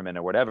Bruce Zimmerman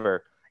or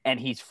whatever. And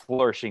he's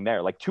flourishing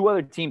there. Like 2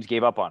 other teams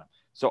gave up on him.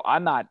 So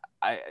I'm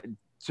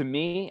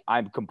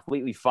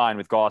completely fine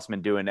with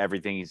Gausman doing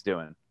everything he's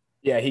doing.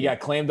 Yeah, he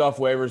got claimed off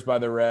waivers by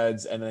the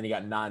Reds, and then he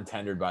got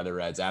non-tendered by the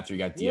Reds after he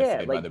got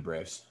DFA'd by the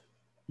Braves.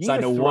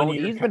 Signed a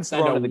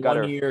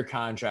 1-year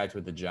contract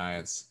with the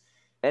Giants.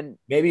 And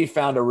maybe he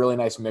found a really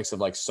nice mix of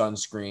like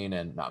sunscreen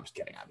and no, I'm just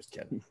kidding.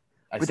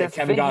 I said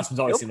Kevin Gausman's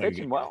always seen like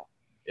well.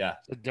 Yeah.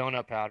 The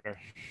donut powder.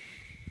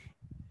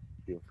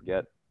 You'll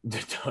forget. The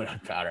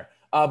donut powder.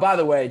 By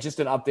the way, just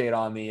an update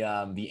on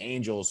the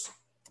Angels.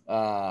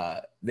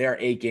 They're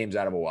 8 games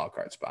out of a wild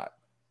card spot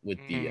with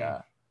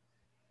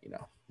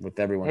with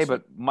everyone. Hey,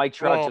 but Mike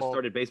Trout just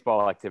started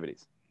baseball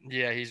activities.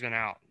 Yeah, he's been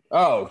out.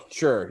 Oh,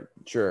 sure.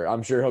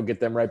 I'm sure he'll get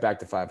them right back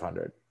to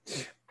 500.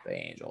 The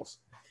Angels.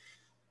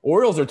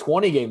 Orioles are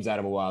 20 games out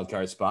of a wild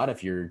card spot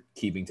if you're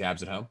keeping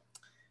tabs at home.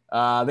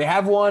 They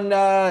have won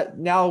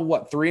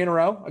now, 3 in a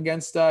row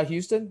against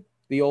Houston?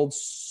 The old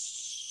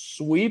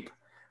sweep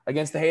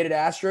against the hated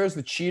Astros,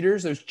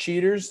 those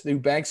cheaters who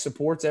Banks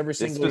supports every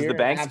single year. This was the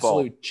Banks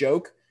Absolute Bowl.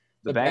 Joke.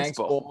 The Banks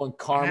Bowl. And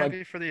karma. I'm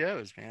happy for the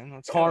O's, man.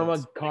 Karma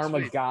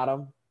got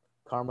him.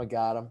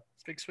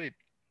 It's a big sweep.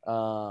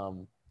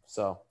 So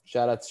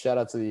shout out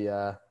to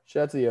the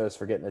O's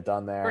for getting it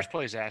done there. First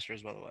place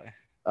Astros, by the way.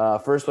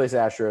 First place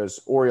Astros,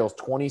 Orioles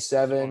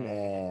 27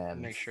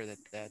 and make sure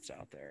that's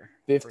out there.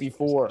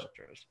 54.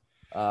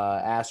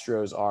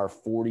 Astros are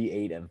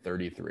 48 and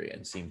 33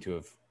 and seem to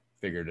have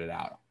figured it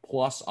out.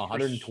 Plus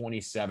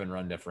 127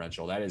 run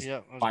differential. That is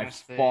by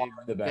far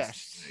the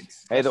best.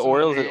 Hey, the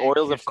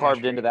Orioles have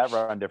carved into that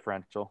run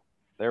differential.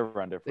 Their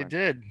run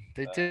differential.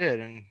 They did,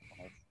 and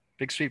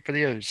big sweep for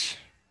the O's.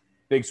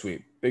 Big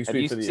sweep for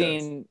the O's. Have you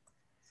seen?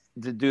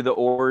 Do the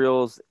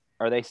Orioles?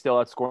 Are they still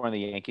outscoring the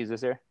Yankees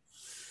this year?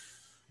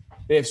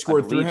 They have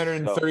scored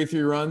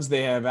 333 runs.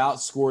 They have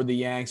outscored the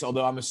Yanks,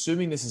 although I'm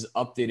assuming this is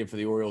updated for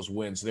the Orioles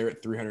win. So they're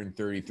at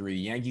 333. The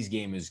Yankees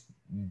game is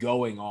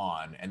going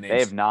on, and they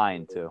have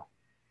 9 too.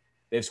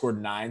 They've scored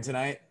 9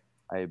 tonight,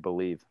 I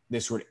believe. They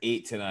scored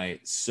 8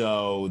 tonight,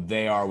 so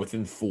they are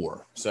within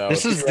 4. So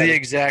this is the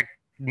exact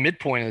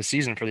midpoint of the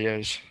season for the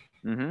O's.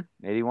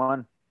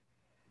 81.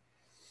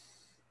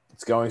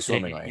 It's going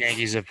swimmingly.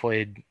 Yankees have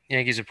played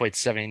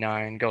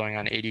 79, going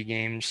on 80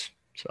 games.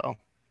 So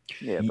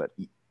yeah, but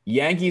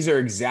Yankees are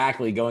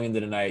exactly going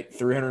into tonight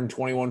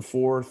 321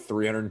 for,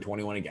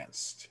 321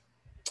 against.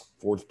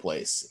 4th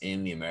place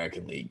in the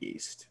American League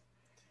East.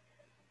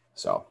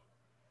 So,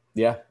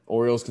 yeah,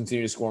 Orioles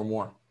continue to score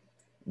more.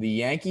 The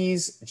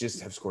Yankees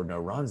just have scored no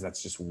runs.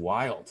 That's just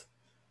wild.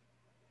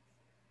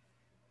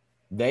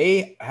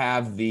 They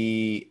have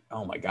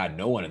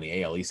no one in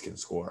the AL East can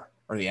score,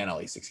 or the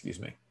NL East, excuse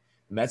me.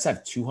 The Mets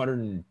have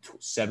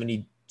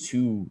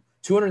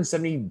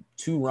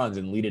 272 runs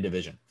and lead a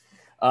division.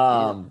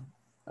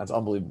 That's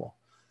unbelievable.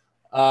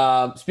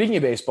 Speaking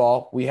of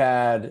baseball, we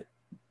had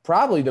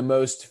probably the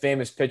most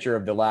famous pitcher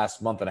of the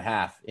last month and a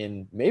half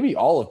in maybe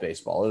all of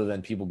baseball, other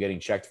than people getting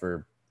checked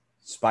for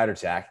spider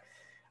tack.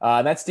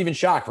 That's Stephen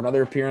Schoch for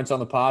another appearance on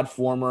the pod,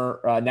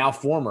 now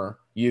former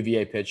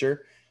UVA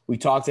pitcher. We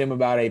talked to him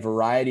about a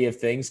variety of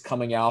things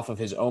coming off of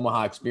his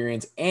Omaha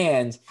experience,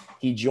 and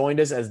he joined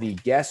us as the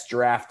guest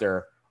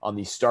drafter on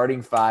the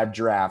Starting 5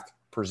 draft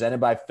presented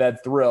by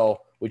Fed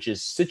Thrill, which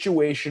is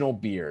situational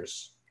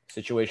beers.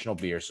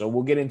 So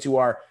we'll get into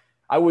our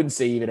I wouldn't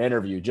say even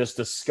interview, just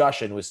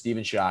discussion with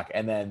Stephen Schoch,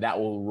 and then that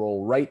will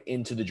roll right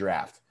into the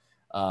draft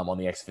on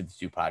the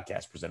X52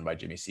 podcast presented by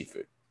Jimmy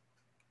Seafood.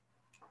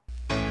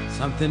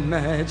 Something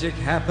magic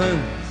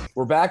happens.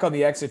 We're back on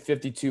the Exit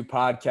 52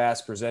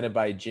 podcast presented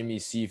by Jimmy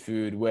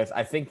Seafood with,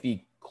 I think,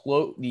 the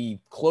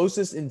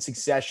closest in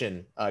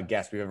succession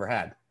guest we've ever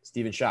had,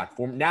 Stephen Schoch,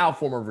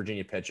 former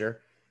Virginia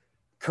pitcher,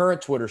 current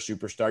Twitter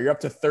superstar. You're up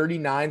to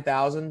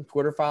 39,000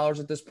 Twitter followers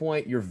at this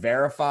point. You're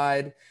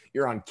verified.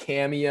 You're on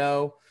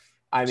Cameo.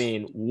 I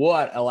mean,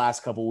 what a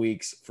last couple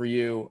weeks for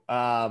you.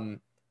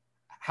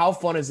 How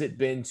fun has it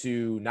been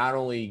to not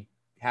only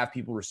have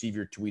people receive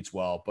your tweets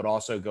well, but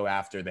also go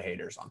after the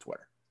haters on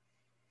Twitter?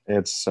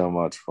 It's so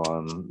much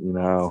fun. You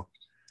know,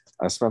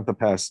 I spent the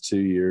past 2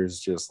 years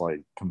just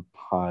like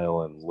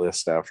compiling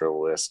list after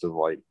list of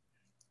like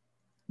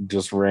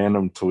just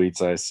random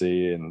tweets I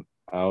see. And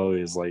I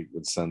always like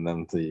would send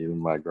them to even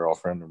my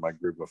girlfriend or my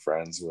group of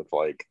friends with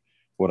like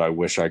what I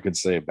wish I could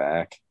say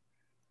back.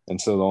 And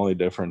so the only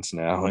difference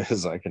now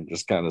is I can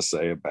just kind of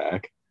say it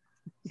back.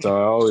 So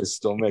I always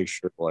still make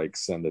sure to like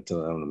send it to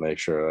them to make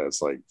sure that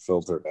it's like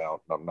filtered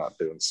out and I'm not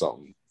doing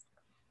something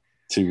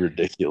too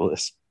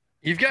ridiculous.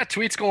 You've got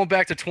tweets going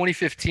back to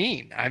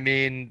 2015. I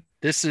mean,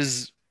 this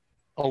is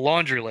a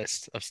laundry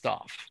list of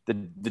stuff. The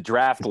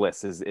draft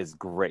list is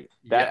great.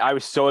 I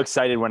was so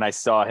excited when I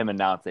saw him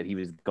announce that he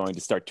was going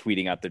to start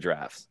tweeting out the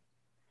drafts.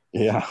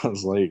 Yeah, I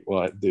was like, well,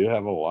 I do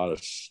have a lot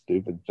of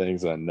stupid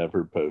things I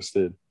never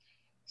posted.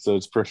 So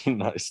it's pretty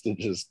nice to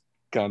just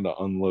kind of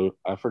unload.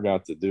 I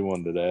forgot to do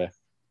one today.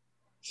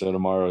 So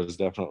tomorrow is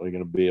definitely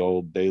going to be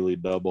old daily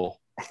double.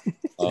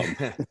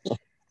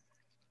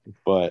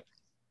 But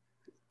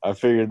I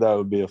figured that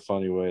would be a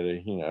funny way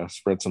to, you know,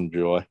 spread some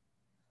joy.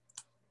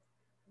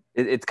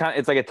 It's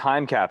like a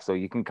time capsule.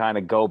 You can kind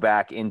of go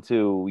back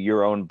into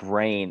your own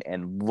brain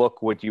and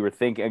look what you were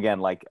thinking again,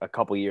 like a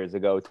couple years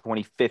ago,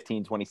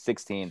 2015,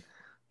 2016.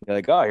 You're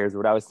like, oh, here's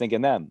what I was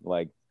thinking then.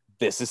 Like,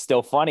 this is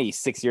still funny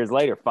 6 years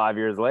later, 5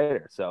 years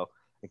later. So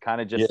it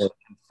kind of just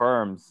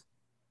confirms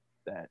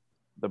that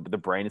the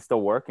brain is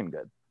still working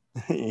good.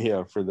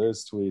 Yeah, for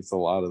those tweets, a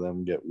lot of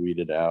them get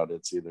weeded out.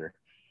 It's either,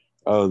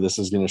 oh, this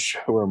is going to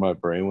show where my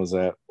brain was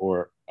at,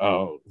 or,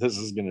 oh, this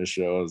is going to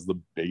show as the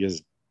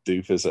biggest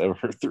doofus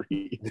ever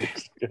 3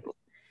 years ago.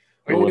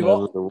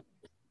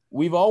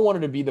 We've all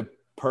wanted to be the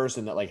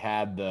person that like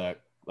had the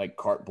like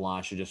carte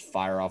blanche to just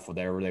fire off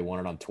whatever they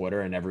wanted on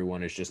Twitter, and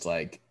everyone is just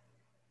like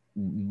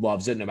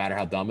loves it no matter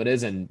how dumb it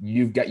is. And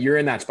you're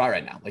in that spot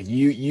right now. Like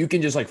you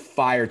can just like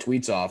fire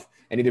tweets off,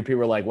 and either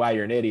people are like, wow,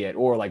 you're an idiot,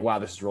 or like, wow,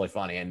 this is really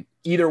funny. And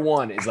either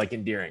one is like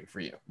endearing for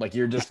you. Like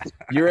you're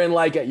in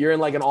like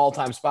an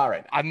all-time spot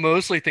right now. I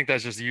mostly think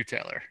that's just you,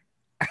 Taylor.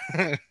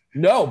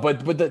 No,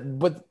 but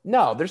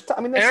no, there's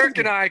Eric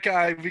and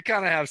I we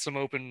kind of have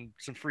some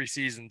free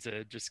season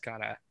to just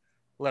kind of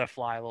let it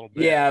fly a little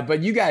bit. Yeah, but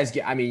you guys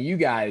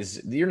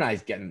you're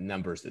not getting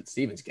numbers that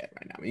Steven's getting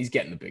right now. I mean, he's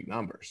getting the big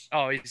numbers.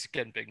 Oh, he's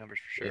getting big numbers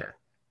for sure.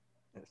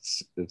 Yeah.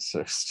 It's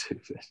so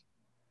stupid.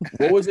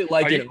 What was it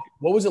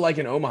like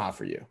in Omaha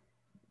for you?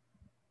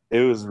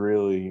 It was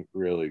really,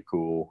 really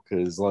cool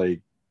because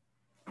like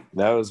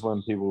that was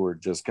when people were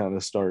just kind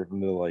of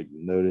starting to like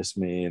notice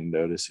me and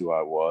notice who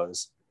I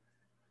was.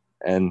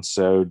 And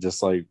so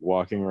just like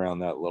walking around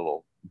that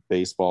little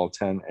baseball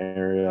tent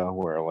area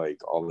where like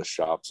all the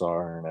shops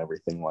are and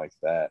everything like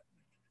that,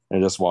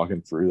 and just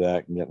walking through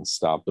that and getting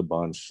stopped a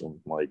bunch and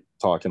like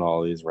talking to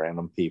all these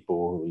random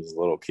people, these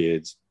little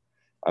kids,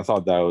 I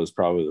thought that was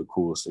probably the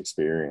coolest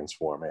experience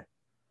for me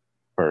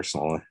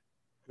personally.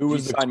 Who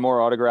was sign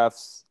more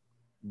autographs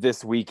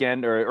this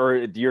weekend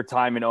or your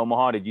time in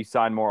Omaha? Did you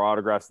sign more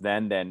autographs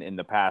then than in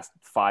the past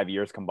 5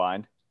 years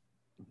combined?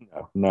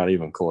 No, not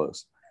even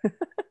close.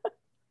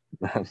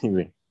 Not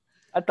even.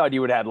 I thought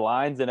you would have had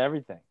lines and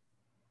everything.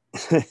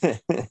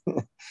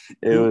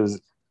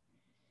 Who's the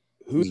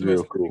real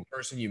most cool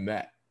person you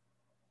met?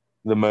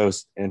 The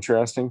most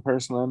interesting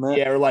person I met?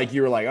 Yeah, or like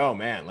you were like, oh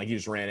man, like you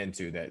just ran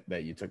into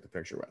that you took the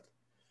picture with.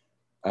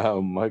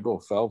 Oh, Michael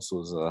Phelps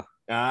was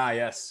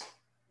yes.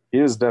 He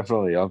was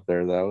definitely up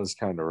there. That was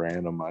kind of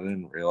random. I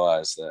didn't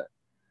realize that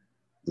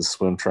the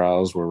swim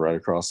trials were right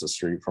across the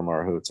street from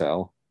our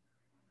hotel.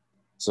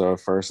 So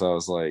at first I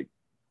was like,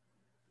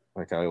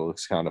 that guy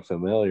looks kind of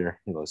familiar.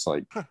 He looks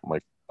like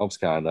Mike Phelps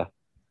kind of.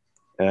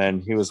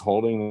 And he was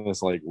holding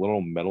this like little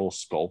metal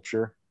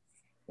sculpture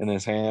in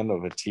his hand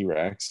of a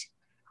T-Rex.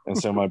 And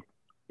so my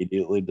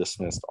immediately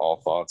dismissed all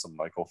thoughts of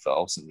Michael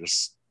Phelps and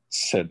just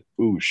said,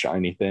 ooh,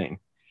 shiny thing.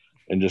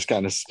 And just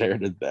kind of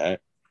stared at that.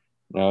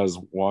 And I was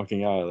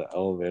walking out of the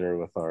elevator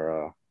with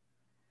our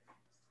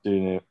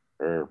student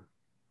or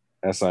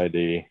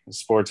SID,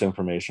 sports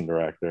information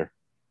director.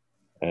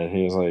 And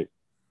he was like,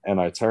 and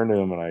I turned to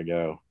him and I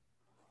go,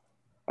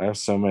 I have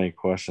so many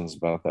questions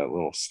about that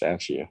little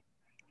statue.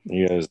 And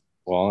he goes,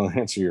 well, I'll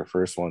answer your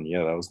first one.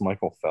 Yeah, that was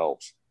Michael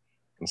Phelps.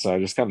 And so I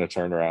just kind of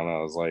turned around and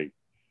I was like,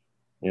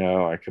 you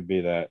know, I could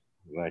be that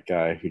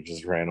guy who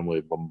just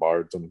randomly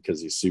bombards him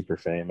because he's super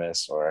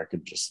famous, or I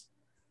could just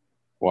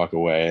walk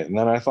away. And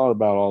then I thought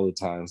about all the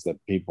times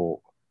that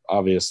people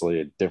obviously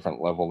a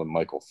different level than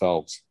Michael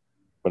Phelps,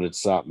 but it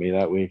stopped me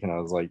that week, and I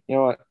was like, you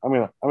know what,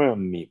 I'm gonna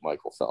meet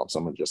Michael Phelps.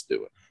 I'm gonna just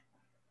do it.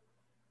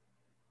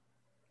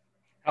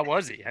 How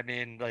was he? I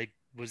mean, like,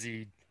 was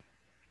he?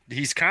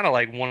 He's kind of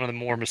like one of the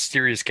more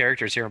mysterious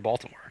characters here in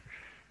Baltimore.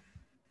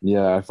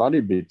 Yeah, I thought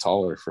he'd be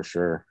taller for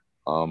sure.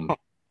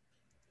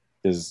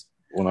 Because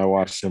when I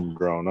watched him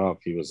growing up,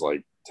 he was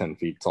like 10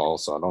 feet tall,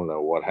 so I don't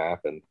know what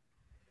happened.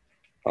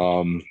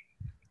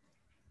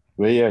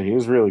 But yeah, he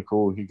was really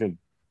cool.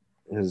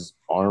 His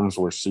arms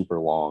were super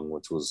long,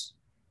 which was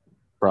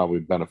probably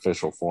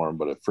beneficial for him,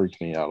 but it freaked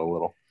me out a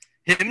little.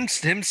 Him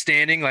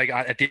standing like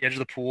at the edge of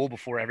the pool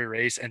before every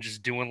race and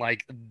just doing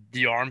like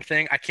the arm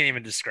thing. I can't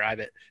even describe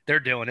it. They're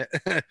doing it.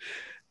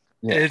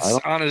 Yeah, It's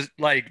on his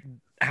like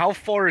how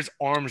far his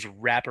arms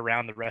wrap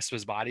around the rest of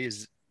his body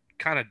is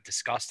kind of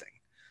disgusting.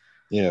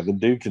 Yeah, the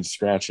dude could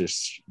scratch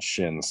his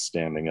shins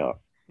standing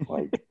up.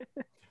 Like,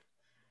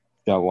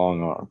 got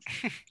long arms.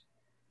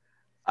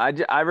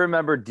 I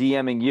remember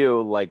DMing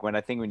you like when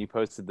you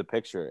posted the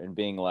picture and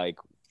being like,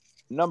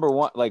 number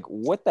one, like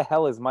what the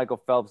hell is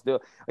Michael Phelps doing?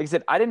 Like I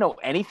said, I didn't know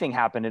anything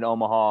happened in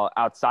Omaha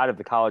outside of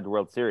the College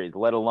World Series,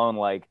 let alone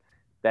like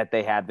that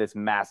they had this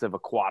massive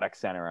aquatic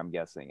center, I'm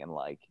guessing. And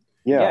like,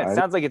 it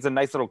sounds like it's a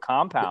nice little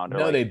compound.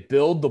 No, they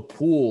build the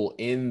pool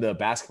in the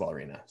basketball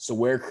arena. So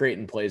where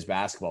Creighton plays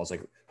basketball is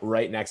like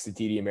right next to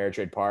TD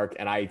Ameritrade Park.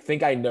 And I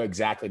think I know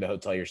exactly the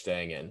hotel you're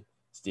staying in,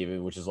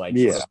 Steven, which is like,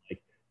 sort of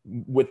like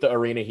with the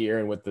arena here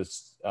and with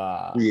this,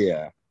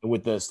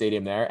 with the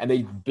stadium there, and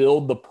they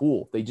build the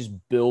pool. They just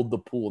build the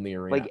pool in the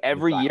arena. Like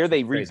every year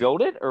they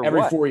rebuild it, or every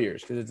what? 4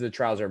 years, because it's the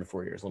trials every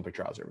 4 years, Olympic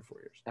trials every 4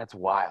 years. That's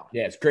wild.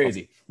 Yeah, it's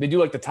crazy. They do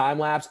like the time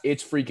lapse.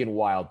 It's freaking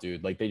wild,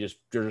 dude. Like they're just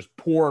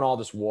pouring all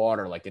this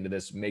water like into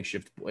this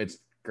makeshift. It's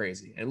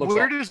crazy. And it looks.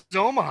 Where does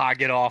Omaha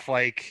get off?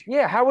 Like,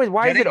 yeah,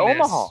 why is it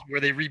Omaha where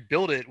they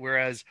rebuild it?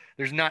 Whereas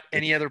there's not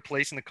any other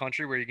place in the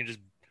country where you can just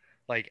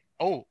like,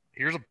 oh,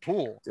 here's a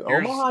pool. Dude,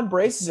 Omaha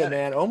embraces it,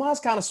 man. Omaha's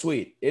kind of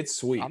sweet. It's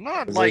sweet. I'm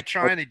not like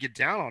trying to get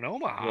down on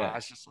Omaha. Yeah.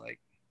 It's just like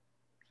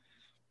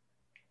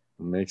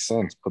it makes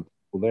sense. Put the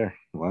pool there.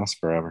 It lasts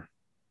forever.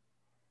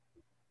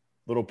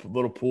 Little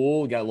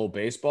pool, got a little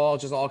baseball.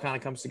 It just all kind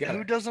of comes together.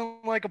 Who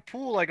doesn't like a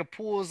pool? Like a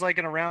pool is like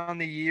an around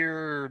the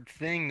year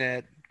thing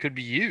that could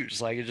be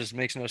used. Like it just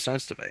makes no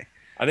sense to me.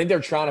 I think they're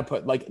trying to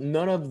put like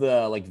none of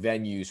the like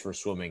venues for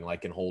swimming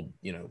like can hold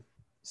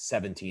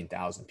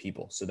 17,000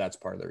 people. So that's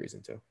part of the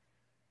reason too.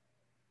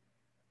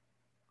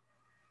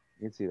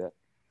 You can see that.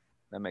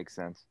 That makes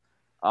sense.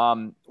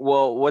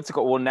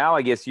 Well, now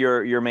I guess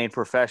your main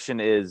profession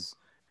is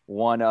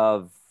one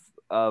of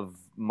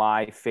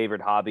my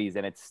favorite hobbies,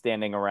 and it's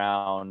standing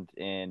around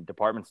in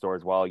department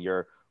stores while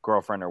your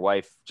girlfriend or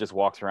wife just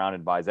walks around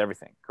and buys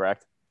everything.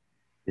 Correct?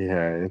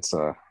 Yeah, it's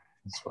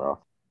rough.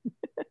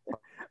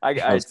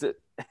 It's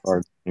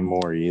hard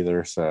anymore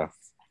either. So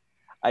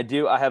I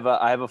do. I have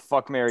a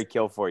fuck, marry,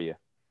 kill for you.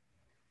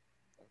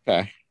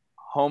 Okay.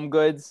 Home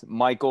Goods,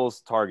 Michael's,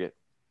 Target.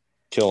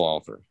 Kill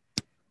offer.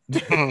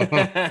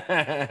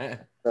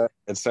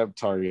 Except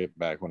Target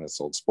back when it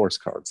sold sports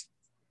cards.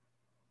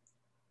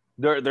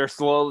 They're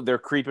slow. They're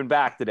creeping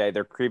back today.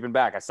 They're creeping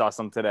back. I saw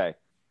some today.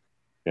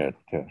 Good.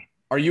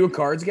 Are you a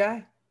cards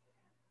guy?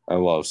 I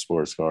love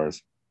sports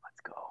cards.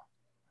 Let's go.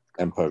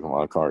 And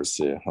Pokemon cards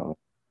too.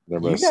 They're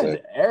both You guys,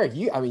 sick. Eric,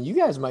 you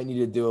guys might need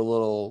to do a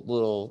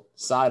little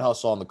side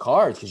hustle on the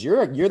cards because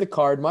you're the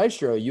card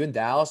maestro. You and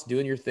Dallas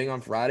doing your thing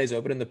on Fridays,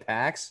 opening the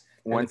packs.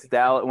 Once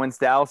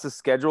Dallas's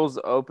schedules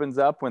opens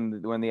up,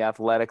 when the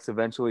Athletics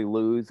eventually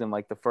lose in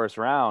like the first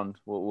round,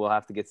 we'll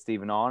have to get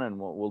Steven on, and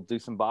we'll do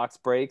some box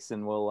breaks,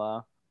 and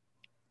we'll.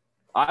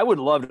 I would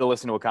love to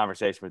listen to a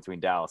conversation between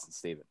Dallas and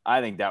Steven.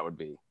 I think that would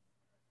be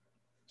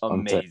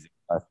amazing.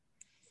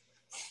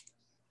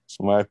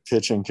 So my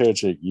pitching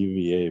coach at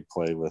UVA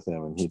played with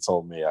him, and he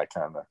told me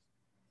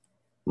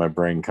my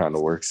brain kind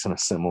of works in a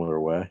similar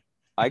way.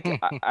 I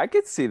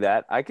could see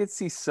that. I could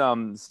see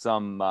some.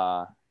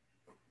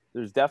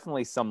 There's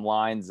definitely some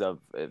lines of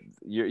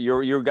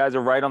you guys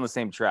are right on the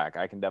same track.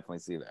 I can definitely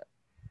see that.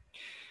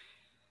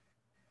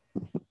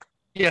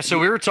 Yeah, so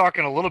we were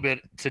talking a little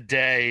bit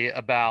today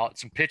about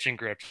some pitching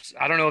grips.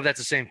 I don't know if that's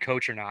the same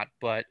coach or not,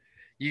 but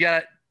you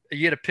had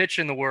a pitch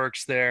in the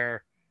works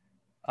there.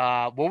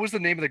 What was the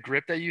name of the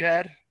grip that you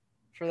had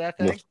for that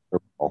thing? The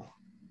Thunderball.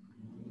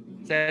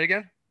 Say that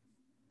again.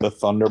 The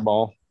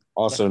Thunderball,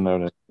 also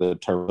known as the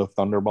Turbo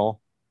Thunderball.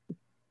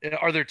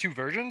 Are there two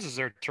versions? Is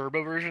there a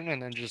turbo version and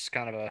then just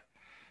kind of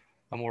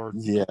a more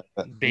basic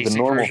the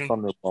normal version?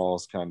 Thunderball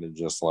is kind of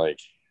just like,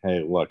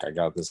 hey, look, I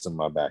got this in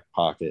my back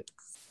pocket.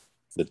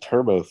 The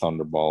Turbo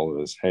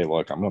Thunderball is, hey,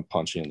 look, I'm going to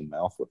punch you in the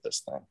mouth with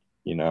this thing,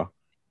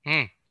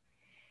 Do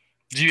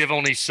you have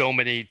only so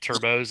many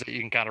turbos that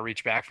you can kind of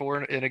reach back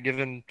for in a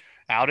given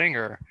outing,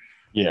 or?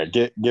 Yeah,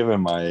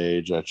 given my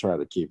age, I try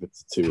to keep it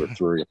to 2 or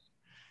 3.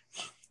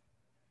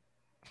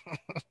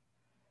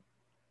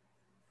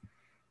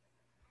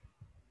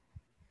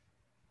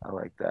 I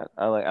like that.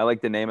 I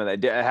like the name of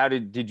that. How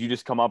did you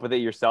just come up with it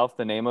yourself?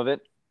 The name of it,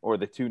 or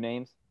the two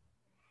names?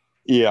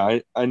 Yeah,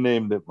 I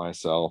named it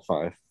myself.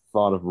 I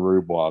thought of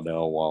Rube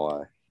Waddell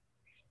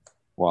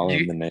while in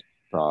You- the name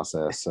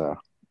process. So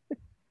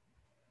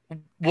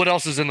What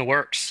else is in the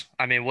works?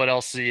 I mean, what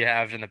else do you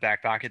have in the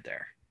back pocket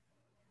there?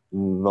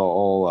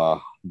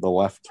 the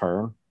left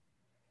turn.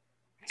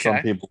 Some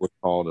Okay. people would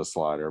call it a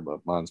slider,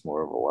 but mine's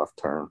more of a left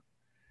turn.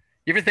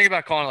 You ever think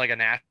about calling it like a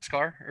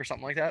NASCAR or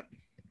something like that?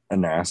 A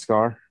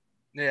NASCAR.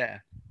 Yeah.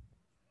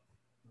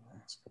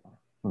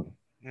 Hmm.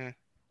 Yeah.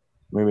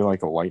 Maybe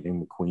like a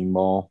Lightning McQueen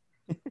ball.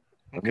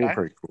 That'd be Okay.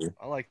 pretty cool.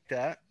 I like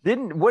that.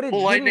 Well,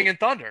 Lightning and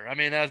thunder. I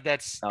mean,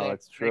 that's Oh,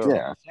 that's true. makes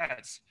Yeah.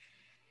 sense.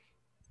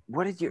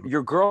 What did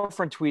your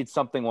girlfriend tweet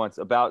something once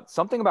about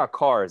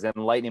cars and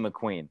Lightning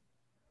McQueen?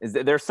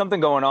 There's something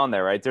going on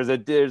there, right? There's a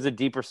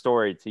deeper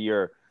story to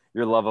your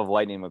love of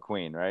Lightning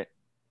McQueen, right?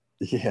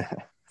 Yeah.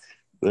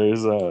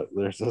 There's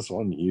this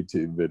one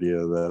YouTube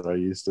video that I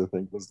used to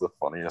think was the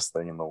funniest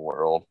thing in the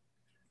world.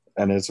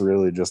 And it's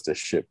really just a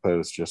shit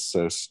post, just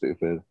so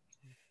stupid.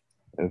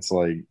 It's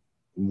like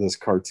this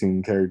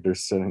cartoon character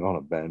sitting on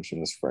a bench and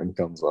his friend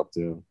comes up to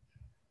him.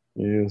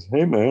 He goes,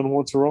 "Hey man,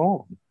 what's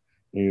wrong?"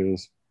 He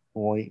goes,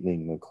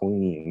 "Lightning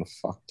McQueen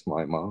fucked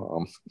my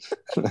mom."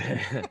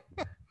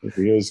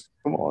 He goes,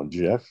 "Come on,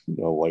 Jeff. You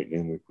know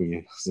Lightning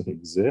McQueen doesn't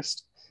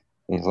exist."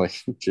 And he's like,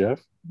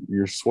 "Jeff,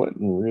 you're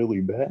sweating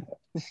really bad."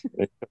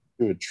 They come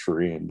to a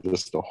tree and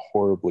just a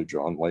horribly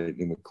drawn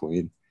Lightning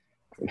McQueen.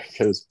 And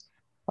he goes,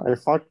 "I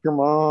fucked your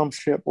mom,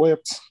 shit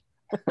lips."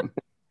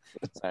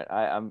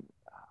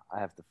 I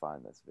have to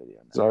find this video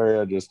now. Sorry,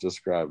 I just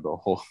described a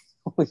whole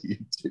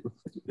YouTube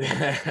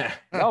video.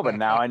 No, but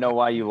now I know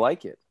why you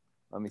like it.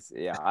 Let me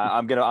see. Yeah,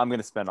 I'm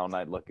gonna spend all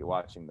night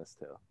watching this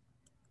too.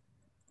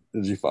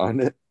 Did you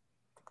find it?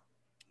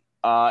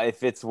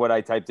 If it's what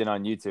I typed in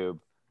on YouTube.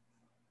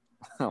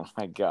 Oh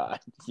my god.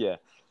 Yeah.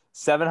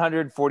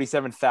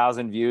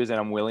 747,000 views, and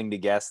I'm willing to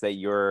guess that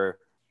you're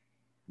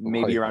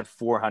maybe around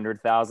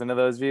 400,000 of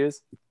those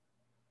views.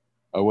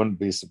 I wouldn't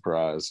be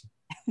surprised.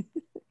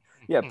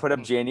 Yeah, put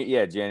up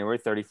January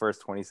 31st,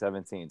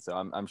 2017. So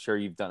I'm sure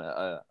you've done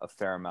a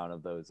fair amount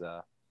of those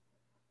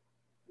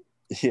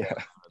Yeah.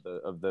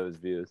 of those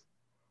views.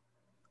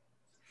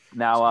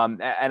 Now,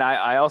 and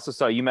I also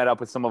saw you met up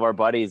with some of our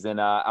buddies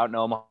out in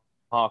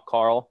Omaha,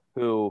 Carl,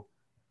 who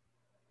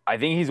I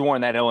think he's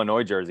worn that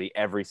Illinois jersey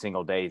every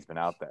single day he's been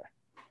out there.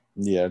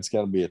 Yeah, it's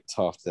got to be a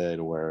tough day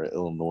to wear an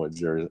Illinois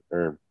jersey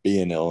or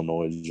be an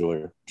Illinois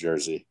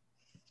jersey.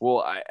 Well,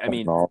 I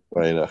mean, all the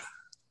way to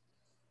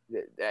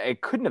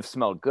it couldn't have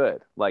smelled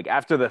good. Like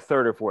after the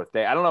third or fourth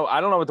day, I don't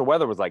know what the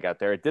weather was like out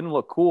there. It didn't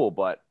look cool,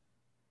 but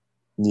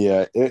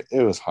yeah, it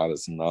was hot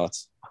as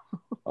nuts.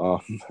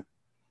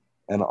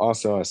 And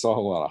also I saw a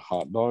lot of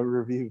hot dog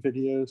review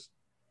videos,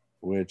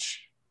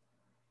 which,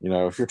 you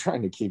know, if you're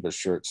trying to keep a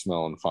shirt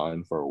smelling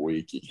fine for a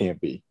week, you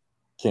can't be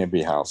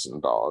housing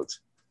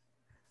dogs.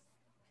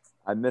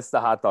 I missed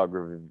the hot dog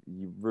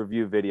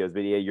review videos,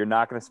 but yeah, you're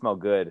not going to smell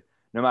good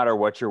no matter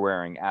what you're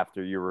wearing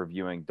after you're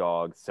reviewing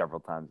dogs several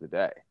times a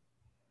day.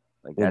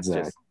 Like that's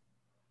Exactly. just.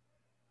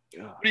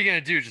 What are you gonna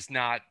do? Just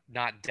not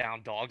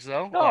down dogs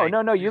though?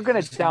 No. You're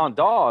going to down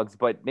dogs,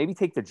 but maybe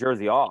take the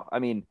jersey off. I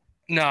mean,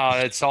 No,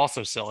 it's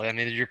also silly. I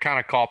mean, you're kind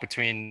of caught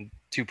between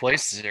two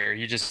places here.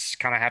 You just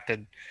kind of have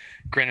to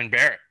grin and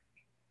bear it.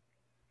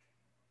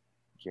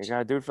 you got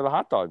to do it for the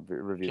hot dog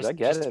reviews. I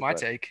get just it. my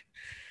but- take.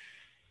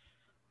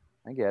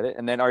 I get it.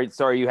 And then, are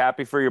you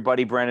happy for your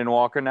buddy Brandon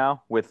Walker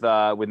now with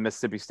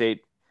Mississippi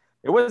State?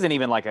 It wasn't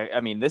even like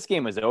this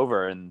game was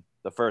over in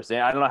the first.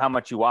 I don't know how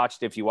much you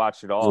watched, if you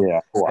watched it all. Yeah,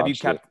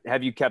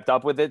 Have you kept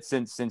up with it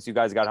since you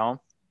guys got home?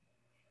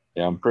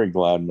 Yeah, I'm pretty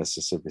glad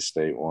Mississippi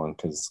State won,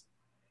 because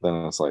then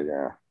it's like,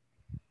 yeah,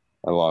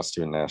 I lost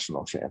to a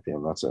national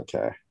champion. That's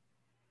okay.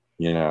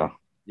 You know.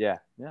 Yeah.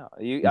 I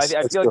feel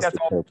like that's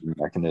all. coping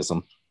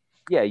mechanism.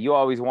 Yeah, you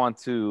always want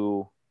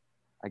to,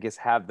 I guess,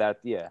 have that.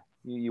 Yeah,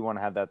 you want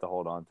to have that to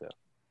hold on to.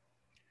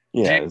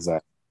 Yeah, Do-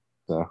 exactly.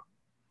 So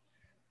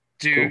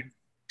Do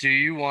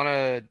you want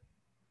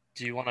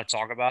to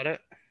talk about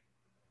it?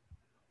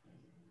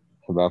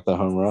 about the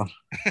home run,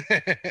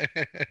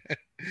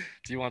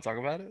 Do you want to talk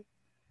about it?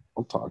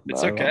 I'll talk about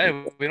It's it.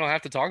 okay. We don't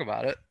have to talk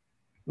about it.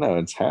 No,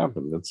 it's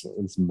happened.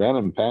 It's been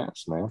in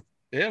past, man.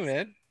 Yeah,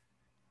 man.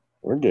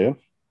 We're good.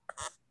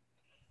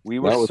 We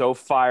were That was- so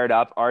fired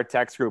up. Our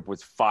text group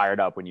was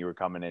fired up when you were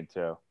coming in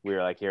too. We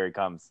were like, "Here he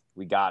comes.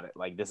 We got it.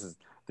 Like this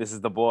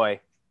is the boy."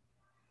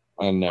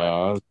 I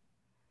know.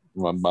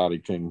 My body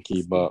couldn't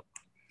keep up.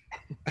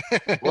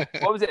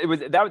 What was it? It was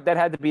that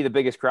had to be the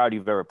biggest crowd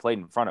you've ever played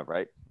in front of,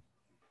 right?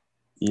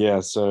 Yeah,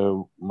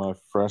 so my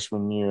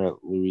freshman year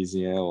at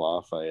Louisiana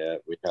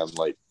Lafayette, we had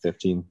like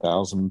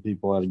 15,000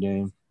 people at a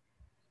game,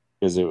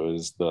 because it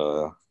was they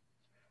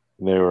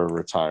were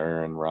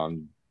retiring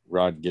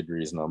Rod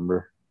Guidry's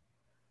number.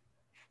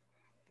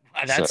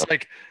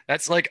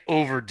 That's like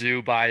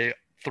overdue by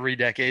 3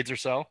 decades or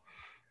so.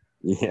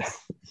 Yeah,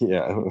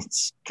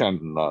 it's kind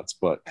of nuts,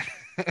 but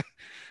it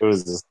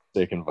was a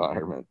sick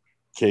environment.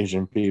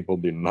 Cajun people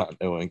do not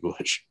know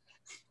English.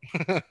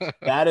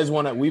 That is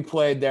one that we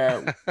played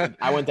there.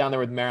 I went down there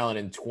with Maryland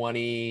in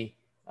 20,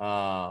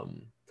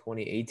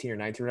 2018 or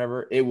 19 or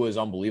whatever. It was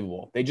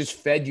unbelievable. They just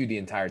fed you the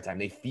entire time.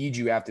 They feed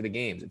you after the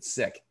games. It's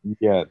sick.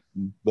 Yeah,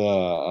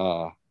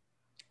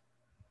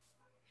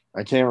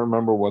 I can't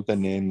remember what they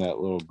named that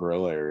little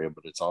grill area,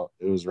 but it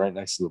was right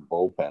next to the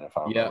bullpen, if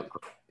I remember.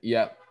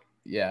 Yep.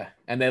 Yeah.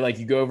 And they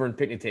you go over and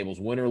picnic tables,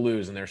 win or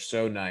lose, and they're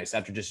so nice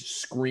after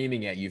just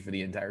screaming at you for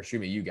the entire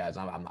screaming at you guys.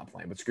 I'm not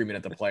playing, but screaming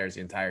at the players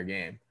the entire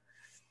game.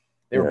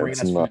 They were bringing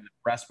us food in the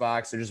press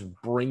box. They're just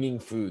bringing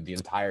food the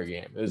entire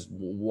game. It was a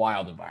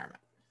wild environment.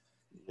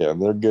 Yeah,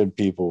 they're good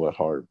people at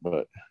heart,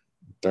 but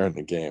during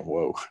the game,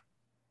 whoa,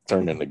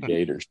 turned into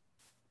gators.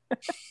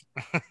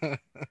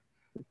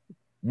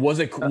 Was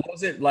it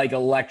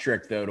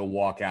electric though to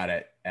walk out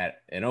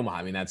in Omaha?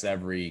 I mean, that's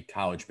every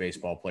college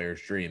baseball player's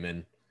dream,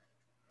 and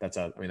that's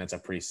a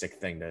pretty sick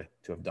thing to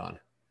have done.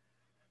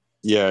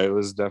 Yeah, it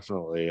was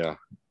definitely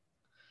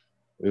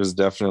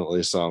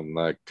something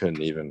I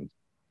couldn't even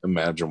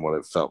imagine what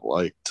it felt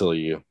like till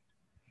you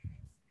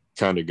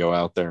kind of go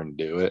out there and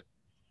do it.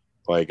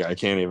 I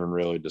can't even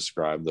really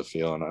describe the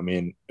feeling. I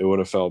mean, it would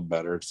have felt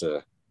better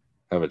to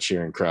have a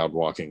cheering crowd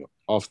walking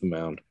off the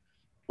mound,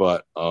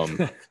 but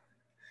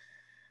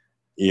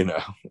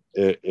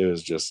it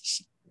was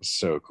just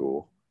so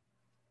cool.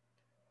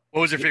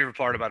 What was your favorite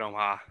part about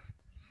Omaha?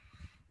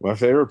 My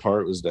favorite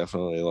part was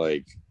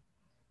definitely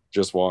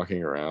just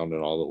walking around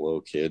and all the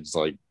little kids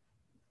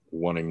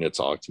wanting to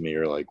talk to me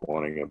or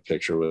wanting a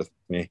picture with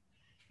me,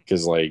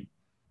 because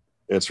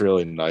it's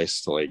really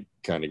nice to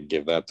kind of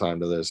give that time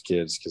to those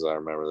kids, because I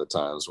remember the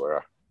times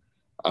where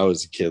I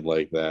was a kid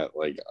like that,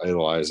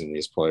 idolizing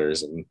these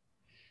players, and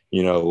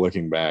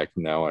looking back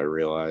now I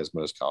realize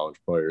most college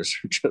players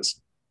are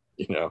just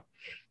they're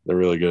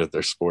really good at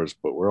their sports,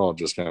 but we're all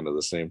just kind of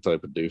the same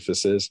type of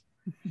doofuses.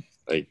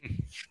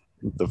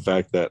 The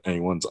fact that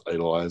anyone's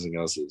idolizing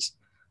us is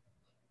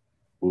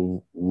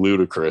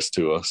ludicrous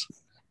to us.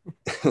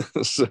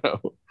 So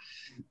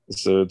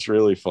it's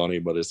really funny,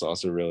 but it's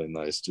also really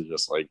nice to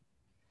just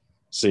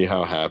see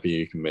how happy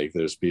you can make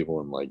those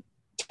people in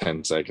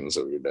 10 seconds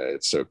of your day.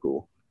 It's so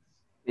cool.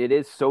 It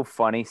is so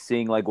funny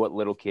seeing what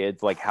little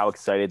kids, how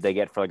excited they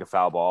get for a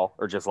foul ball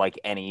or just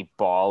any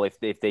ball if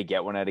they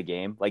get one at a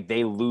game.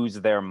 They lose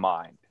their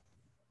mind.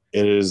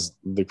 It is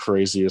the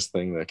craziest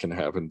thing that can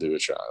happen to a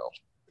child.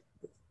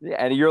 Yeah,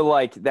 and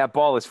you're that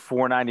ball is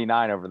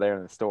 $4.99 over there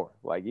in the store.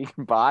 You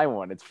can buy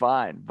one, it's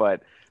fine.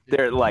 But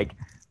they're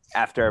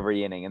after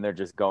every inning and they're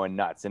just going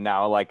nuts. And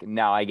now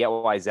I get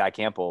why Zach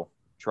Campbell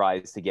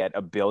tries to get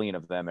 1 billion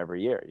of them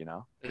every year,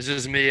 This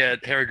is me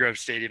at Harry Grove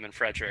Stadium in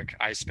Frederick.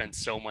 I spent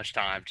so much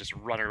time just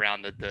running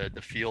around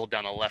the field,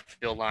 down the left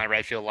field line,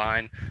 right field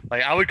line.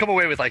 I would come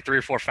away with 3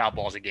 or 4 foul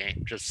balls a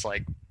game, just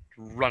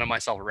running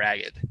myself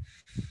ragged.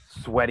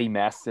 Sweaty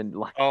mess and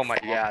oh my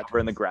god,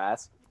 in the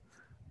grass,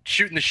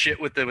 shooting the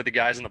shit with the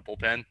guys in the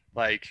bullpen.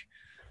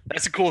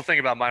 That's the cool thing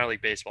about minor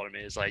league baseball to me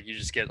is you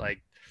just get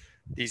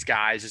these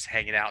guys just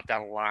hanging out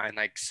down the line,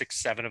 6,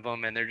 7 of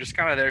them, and they're just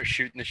kind of there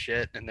shooting the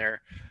shit, and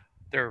they're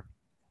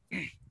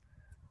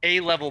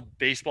A-level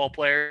baseball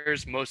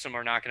players. Most of them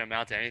are not going to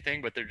amount to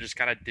anything, but they're just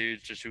kind of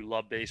dudes just who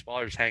love baseball,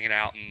 or just hanging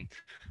out. And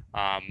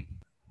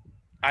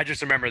I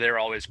just remember they were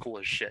always cool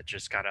as shit,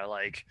 just kind of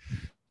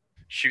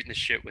shooting the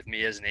shit with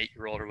me as an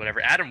 8-year-old or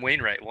whatever. Adam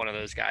Wainwright, one of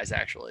those guys,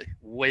 actually,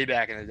 way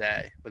back in the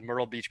day with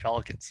Myrtle Beach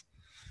Pelicans.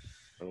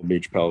 Myrtle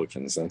Beach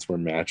Pelicans, that's where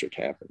magic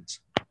happens.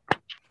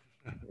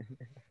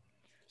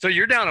 So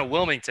you're down at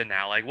Wilmington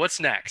now. What's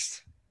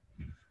next?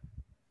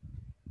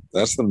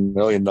 That's the $1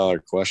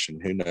 million question.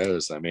 Who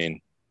knows? I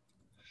mean,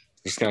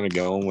 just kind of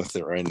going with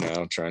it right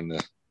now, trying to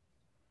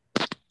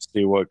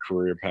see what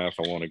career path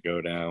I want to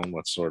go down,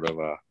 what sort of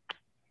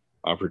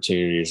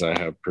opportunities I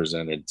have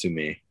presented to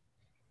me.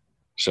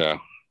 So,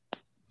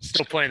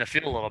 still playing the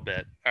field a little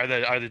bit. Are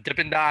the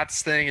Dippin'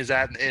 Dots thing, is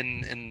that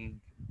in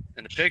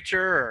the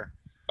picture, or?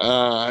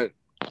 I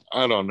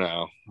don't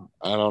know.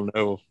 I don't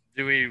know.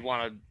 Do we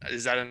want to?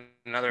 Is that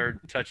another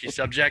touchy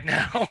subject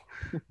now?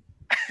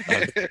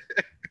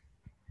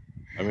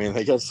 I mean,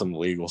 they got some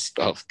legal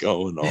stuff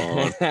going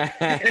on.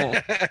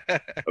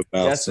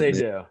 Yes, they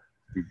do.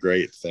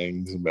 Great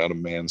things about a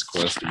man's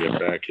quest to get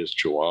back his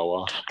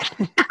chihuahua.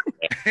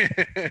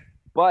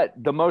 But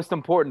the most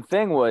important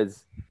thing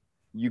was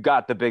you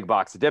got the big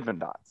box of Dippin'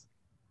 Dots.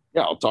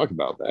 Yeah, I'll talk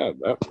about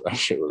that. That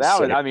shit was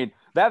sick. I mean,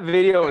 that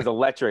video was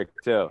electric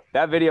too.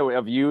 That video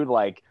of you,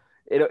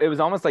 it was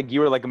almost like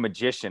you were a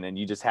magician and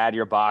you just had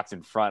your box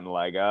in front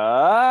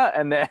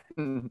and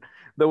then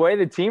the way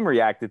the team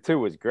reacted too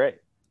was great.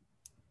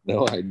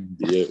 No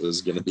idea it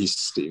was going to be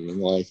steaming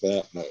like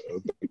that. And I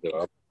opened it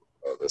up.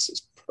 Oh, this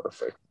is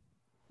perfect.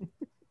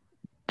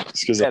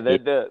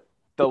 The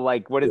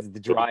what is it, the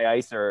dry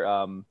ice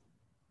or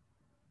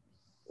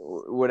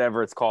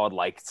whatever it's called,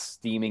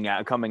 steaming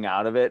out, coming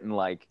out of it, and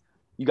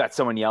you got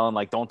someone yelling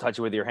don't touch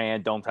it with your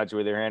hand, don't touch it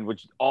with your hand,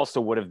 which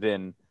also would have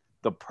been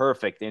the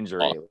perfect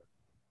injury.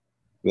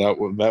 That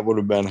would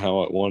have been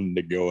how it wanted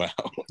to go out.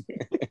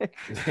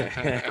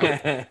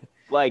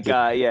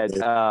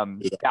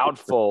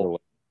 Doubtful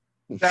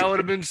That would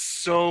have been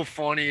so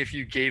funny if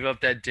you gave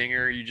up that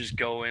dinger. You just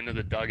go into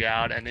the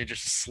dugout and they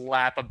just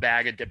slap a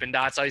bag of Dippin'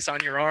 Dots ice on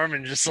your arm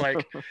and just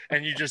like,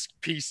 and you just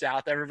peace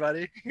out to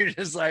everybody. You're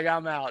just like,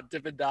 I'm out.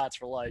 Dippin' Dots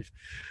for life.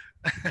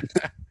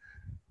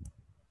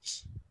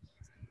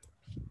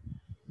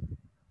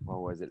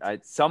 What was it?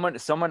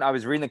 Someone. I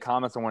was reading the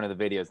comments on one of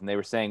the videos, and they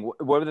were saying,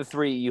 "What were the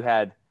three you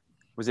had?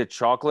 Was it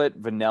chocolate,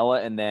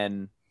 vanilla, and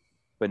then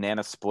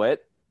banana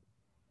split?"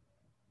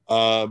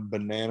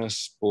 Banana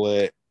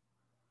split,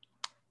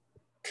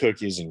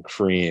 cookies and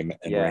cream,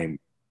 and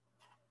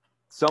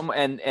rainbow.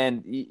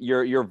 And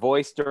your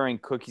voice during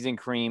cookies and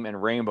cream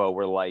and rainbow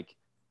were like,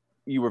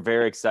 you were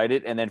very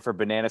excited, and then for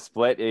banana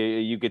split,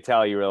 you could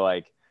tell you were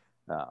like,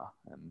 oh.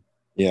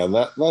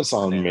 Yeah, that's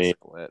on me.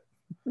 Split.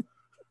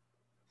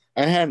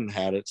 I hadn't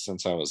had it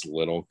since I was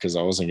little because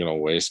I wasn't going to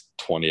waste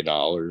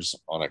 $20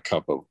 on a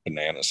cup of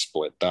banana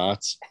split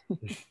dots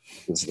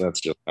because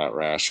that's just not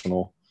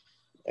rational.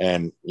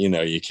 And,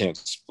 you can't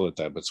split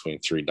that between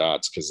 3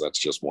 dots because that's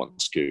just one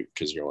scoop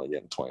because you're only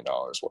getting $20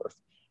 worth.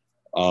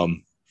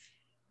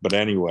 But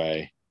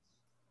anyway,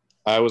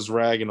 I was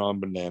ragging on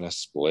banana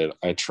split.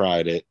 I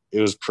tried it.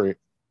 It was pretty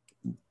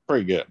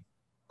good.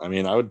 I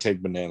mean, I would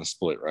take banana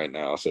split right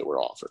now if it were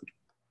offered.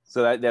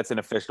 So that's an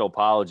official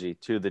apology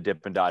to the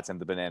Dippin' Dots and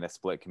the banana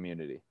split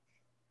community.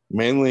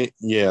 Mainly,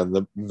 yeah,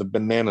 the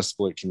banana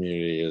split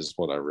community is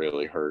what I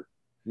really hurt.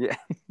 Yeah.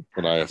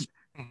 But I have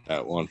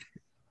that one.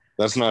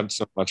 That's not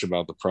so much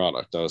about the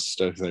product. I was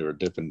stoked they were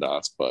Dippin'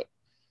 Dots, but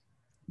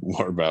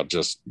more about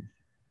just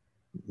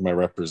my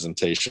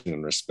representation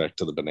and respect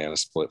to the banana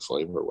split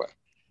flavor way.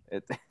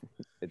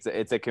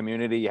 It's a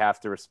community you have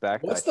to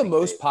respect. What's the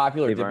most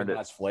popular Dippin'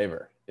 Dots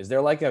flavor? Is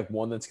there like a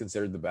one that's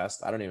considered the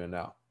best? I don't even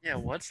know. Yeah,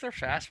 what's their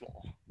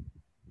fastball?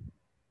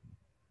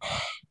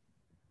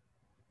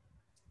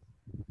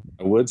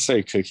 I would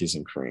say cookies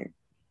and cream.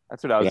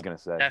 That's what I was going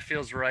to say. That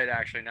feels right,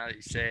 actually, now that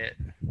you say it.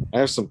 I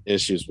have some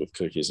issues with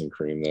cookies and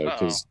cream, though,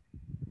 because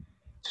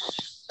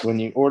when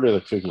you order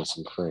the cookies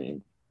and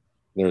cream,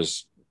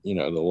 there's, the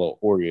little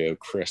Oreo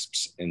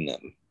crisps in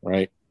them,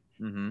 right?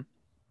 Mm-hmm.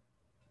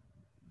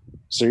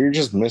 So you're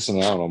just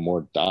missing out on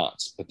more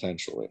dots,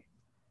 potentially.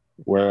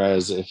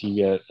 Whereas if you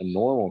get a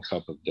normal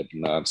cup of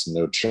Dippin' Dots,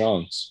 no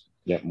chunks,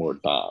 you get more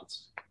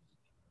dots.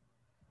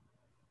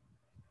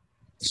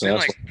 It's been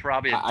like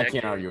probably a decade I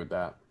can't argue with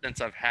that.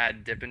 Since I've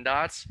had Dippin'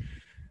 Dots.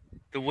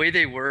 The way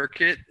they work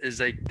it is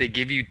they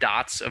give you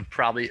dots of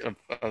probably of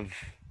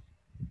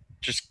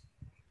just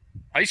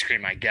ice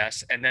cream, I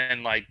guess, and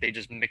then like they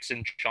just mix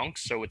in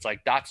chunks, so it's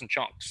like dots and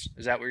chunks.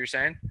 Is that what you're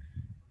saying?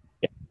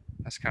 Yeah.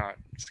 It's kind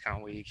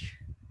of weak.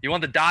 You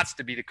want the dots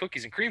to be the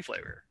cookies and cream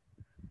flavor.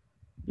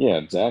 Yeah,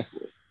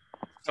 exactly.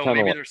 So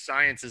maybe their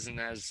science isn't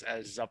as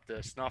up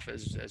to snuff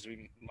as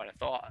we might have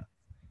thought.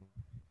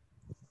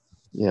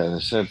 Yeah, they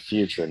said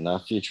future,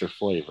 not future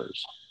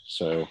flavors.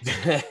 So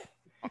they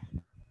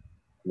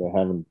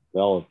haven't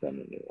developed them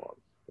anymore.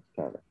 It's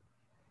kind of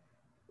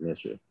an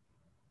issue.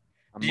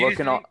 I'm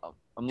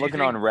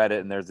looking on Reddit,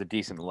 and there's a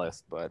decent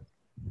list, but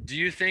do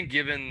you think,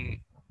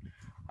 given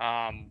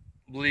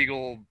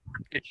legal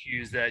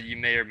issues that you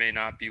may or may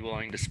not be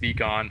willing to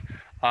speak on,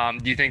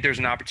 do you think there's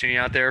an opportunity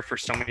out there for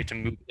somebody to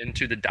move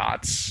into the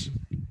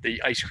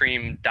ice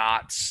cream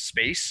dots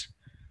space?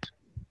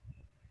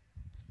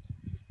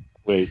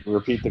 Wait,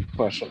 repeat the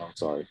question. I'm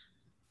sorry.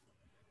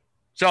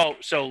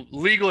 So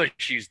legal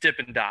issues,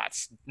 Dippin'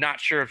 Dots. Not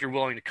sure if you're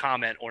willing to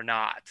comment or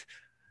not.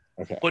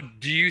 Okay. But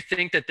do you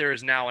think that there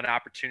is now an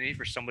opportunity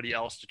for somebody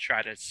else to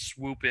try to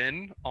swoop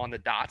in on the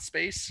dot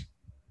space?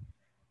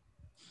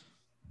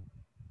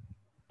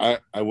 I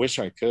wish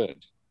I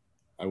could.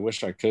 I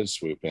wish I could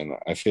swoop in.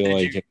 I feel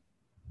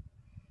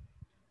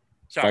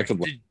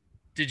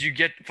did you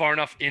get far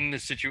enough in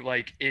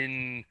the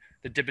in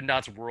the Dippin'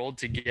 Dots world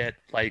to get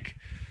like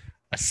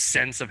a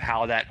sense of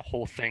how that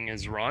whole thing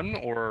is run?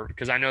 Or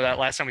because I know that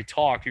last time we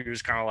talked, you were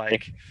just kind of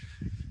like,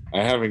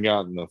 I haven't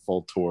gotten the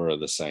full tour of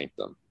the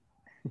sanctum.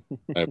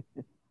 All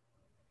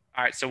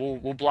right, so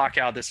we'll block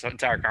out this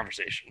entire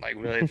conversation. Like,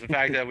 really, the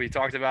fact that we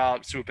talked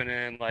about swooping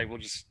in, like, we'll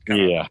just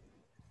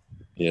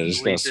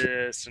just delete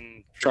this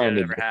and forget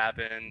it ever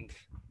happened.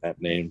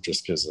 That name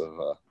just because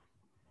of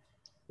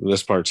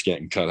this part's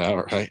getting cut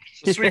out, right?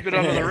 We'll sweep it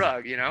under the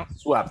rug,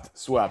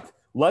 Swept.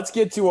 Let's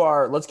get to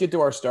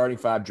our starting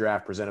 5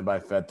 draft presented by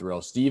Fed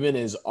Thrill. Steven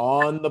is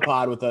on the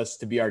pod with us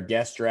to be our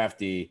guest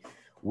draftee.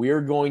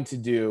 We're going to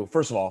do,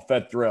 first of all,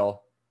 Fed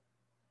Thrill.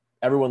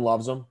 Everyone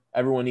loves them.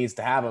 Everyone needs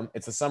to have them.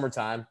 It's the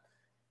summertime.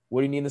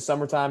 What do you need in the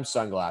summertime?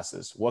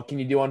 Sunglasses. What can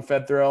you do on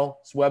Fed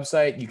Thrill's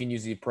website? You can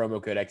use the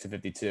promo code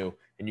Exit52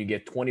 and you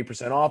get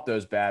 20% off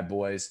those bad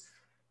boys.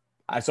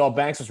 I saw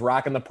Banks was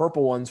rocking the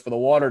purple ones for the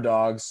Water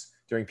Dogs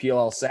during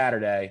PLL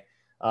Saturday.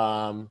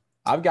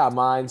 I've got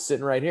mine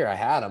sitting right here. I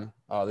had them.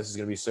 Oh, this is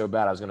going to be so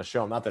bad. I was going to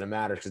show them. Not that it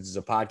matters because it's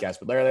a podcast,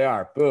 but there they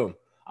are. Boom.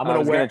 I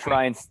was going to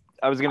try and steal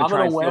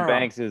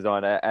Banks's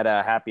at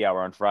a happy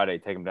hour on Friday.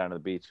 Take him down to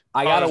the beach.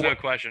 No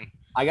question.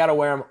 I got to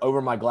wear them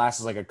over my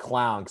glasses like a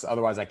clown because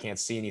otherwise I can't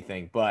see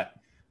anything. But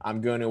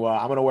I'm going to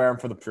wear them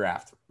for the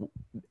draft.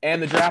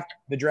 And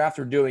the draft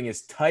we're doing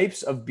is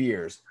types of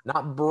beers,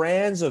 not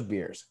brands of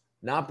beers,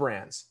 not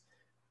brands,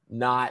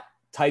 not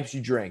types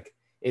you drink.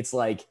 It's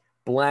like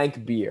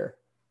blank beer,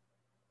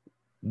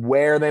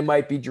 where they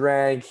might be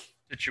drank.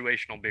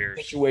 Situational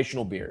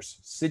beers.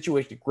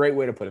 Great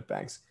way to put it,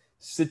 Banks.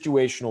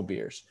 Situational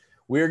beers.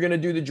 We're going to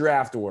do the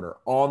draft order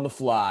on the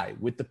fly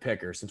with the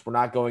picker. Since we're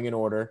not going in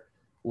order,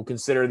 we'll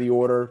consider the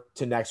order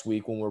to next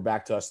week when we're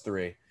back to us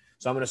three.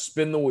 So I'm going to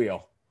spin the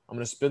wheel.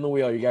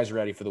 Are you guys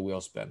ready for the wheel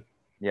spin?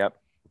 Yep.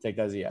 Take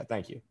that as a yeah.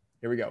 Thank you.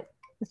 Here we go.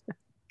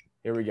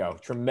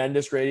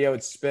 Tremendous radio.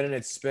 It's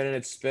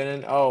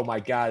spinning. Oh my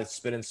God, it's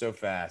spinning so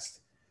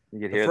fast. You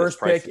can hear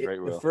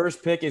the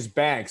first pick is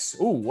Banks.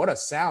 Ooh, what a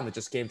sound that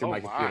just came through my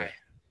computer. My.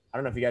 I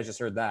don't know if you guys just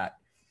heard that.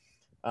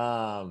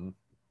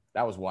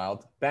 That was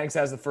wild. Banks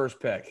has the first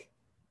pick.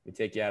 Let me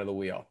take you out of the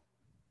wheel.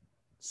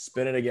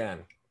 Spin it again.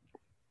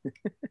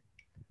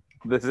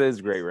 This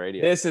is great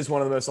radio. This is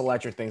one of the most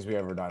electric things we've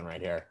ever done right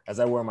here as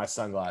I wear my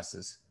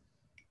sunglasses.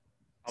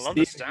 I love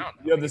the sound.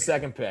 You have the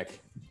second pick.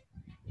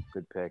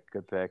 Good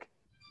pick.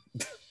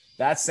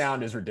 That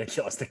sound is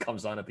ridiculous that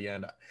comes on at the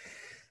end.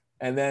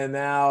 And then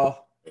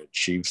now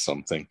achieve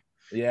something.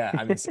 Yeah,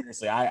 I mean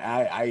seriously,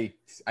 I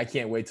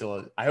can't wait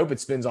till I hope it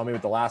spins on me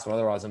with the last one.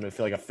 Otherwise, I'm gonna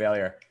feel like a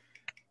failure.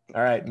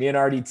 All right, me and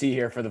RDT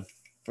here for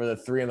the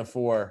 3 and the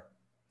 4,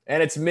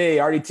 and it's me.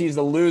 RDT's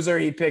the loser.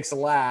 He picks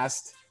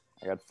last.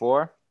 I got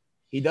 4.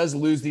 He does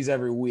lose these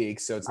every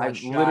week, so it's not.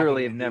 I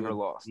literally have never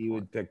lost. He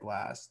would pick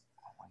last.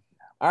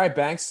 All right,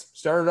 Banks,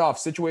 start it off.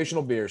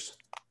 Situational beers.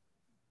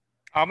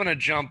 I'm going to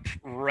jump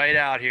right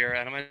out here,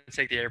 and I'm going to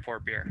take the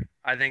airport beer.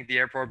 I think the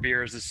airport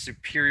beer is a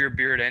superior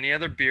beer to any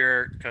other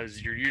beer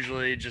because you're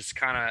usually just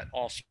kind of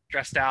all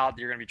stressed out.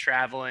 You're going to be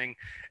traveling,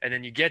 and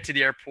then you get to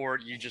the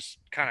airport, you just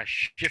kind of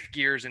shift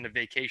gears into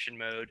vacation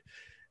mode,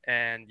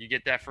 and you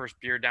get that first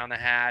beer down the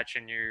hatch,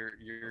 and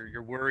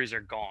your worries are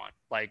gone.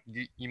 Like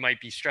you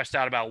might be stressed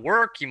out about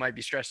work, you might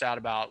be stressed out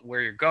about where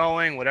you're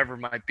going, whatever it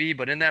might be,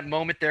 but in that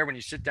moment there, when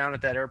you sit down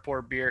at that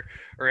airport beer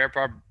or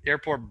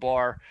airport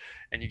bar,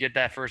 and you get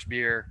that first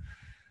beer,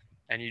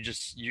 and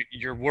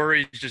your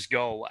worries just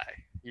go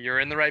away. You're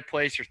in the right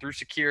place. You're through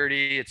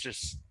security. It's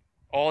just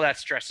all that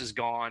stress is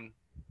gone.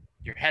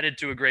 You're headed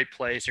to a great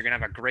place. You're going to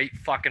have a great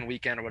fucking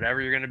weekend or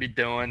whatever you're going to be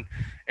doing.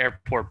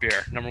 Airport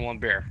beer, number 1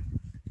 beer.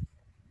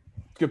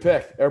 Good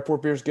pick.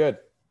 Airport beer's good.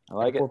 I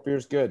like Airport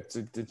beer's good.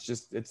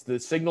 It's the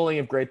signaling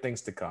of great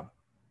things to come.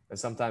 And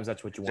sometimes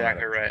that's what you want.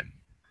 Exactly right.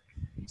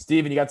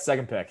 Steven, you got the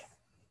second pick.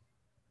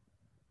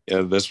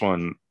 Yeah, this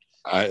one,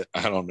 I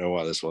don't know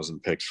why this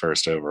wasn't picked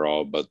first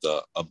overall, but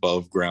the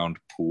above ground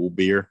pool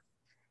beer.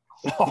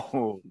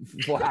 Oh,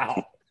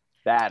 wow.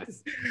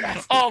 That's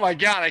oh my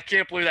God, I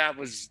can't believe that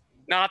was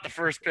not the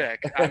first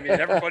pick. I mean,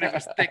 everybody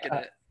was thinking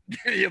it.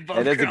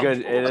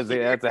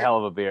 That's a hell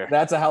of a beer.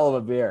 That's a hell of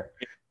a beer.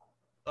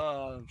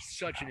 Oh,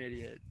 such an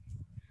idiot.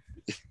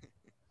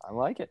 I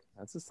like it.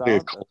 That's a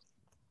solid.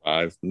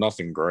 5,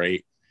 nothing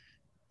great.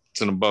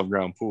 It's an above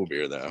ground pool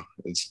beer though.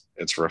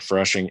 It's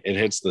refreshing. It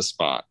hits the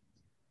spot.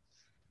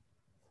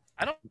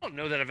 I don't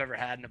know that I've ever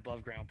had an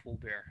above ground pool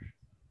beer.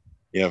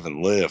 You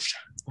haven't lived.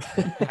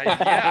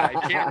 I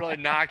can't really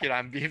knock it.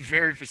 I'm being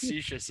very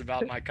facetious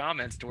about my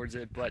comments towards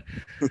it, but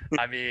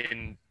I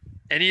mean,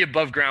 any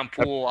above ground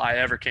pool I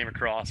ever came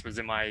across was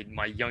in my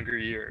younger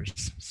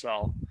years.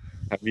 So,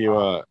 have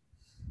you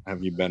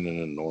been in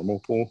a normal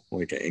pool,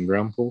 like an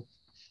in-ground pool?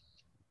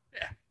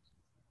 Yeah,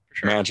 for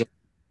sure.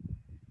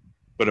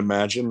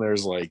 Imagine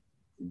there's like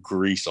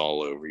grease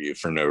all over you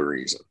for no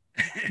reason.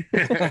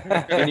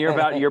 And you're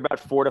about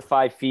 4 to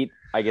 5 feet,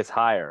 I guess,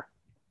 higher.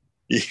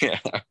 Yeah,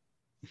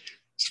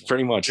 it's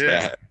pretty much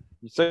that.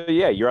 So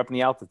yeah, you're up in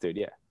the altitude.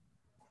 Yeah,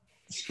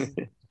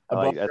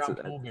 That's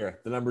the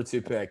number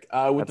 2 pick.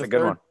 That's a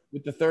good one.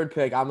 With the third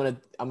pick, I'm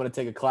gonna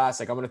take a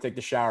classic. I'm gonna take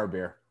the shower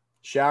beer.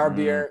 Shower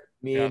beer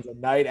means a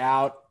night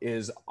out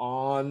is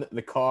on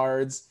the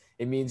cards.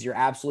 It means you're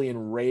absolutely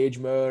in rage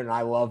mode, and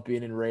I love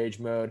being in rage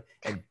mode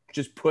and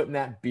just putting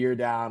that beer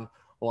down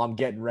while I'm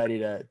getting ready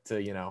to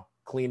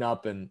clean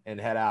up and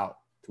head out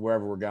to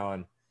wherever we're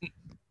going.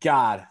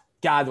 God,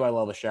 do I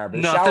love a shower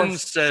beer. Shower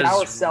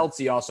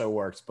seltzy also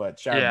works, but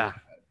shower beer.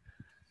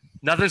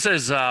 Nothing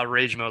says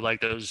rage mode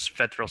like those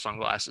Fed Thrill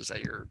sunglasses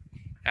that you're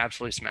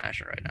absolutely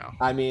smashing right now.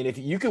 I mean, if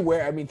you could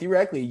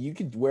theoretically, you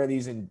could wear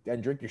these and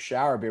drink your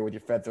shower beer with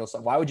your Fed Thrill.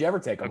 Why would you ever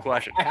take them? No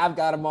question. I've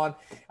got them on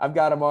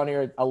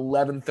here at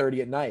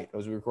 11:30 at night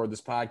as we record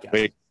this podcast.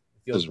 Wait,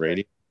 this is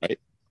radio, right?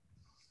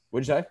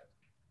 What'd you say?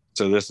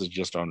 So this is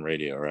just on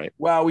radio, right?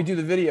 Well, we do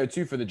the video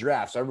too for the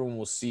draft, so everyone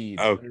will see.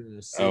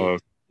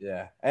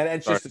 Yeah, and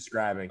it's just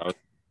describing.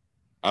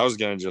 I was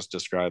going to just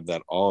describe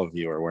that all of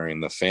you are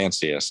wearing the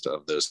fanciest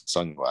of those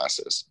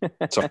sunglasses.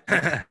 So,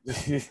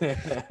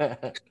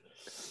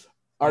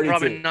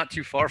 probably not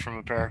too far from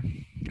a pair.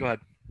 Go ahead.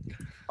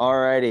 All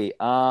righty.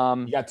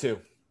 You got 2.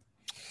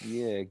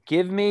 Yeah,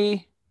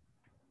 I'm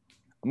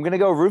going to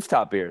go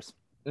rooftop beers.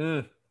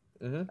 It's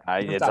It's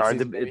Rooftop hard season,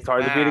 to baby. it's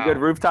hard to beat a good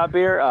Wow. rooftop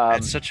beer.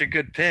 It's such a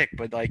good pick,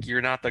 but like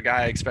you're not the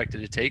guy I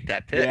expected to take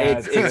that pick. Yeah.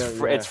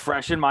 It's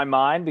fresh in my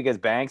mind because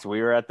Banks, we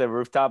were at the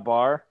rooftop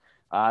bar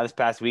this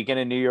past weekend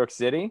in New York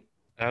City,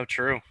 Oh,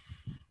 true.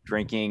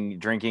 drinking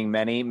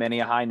many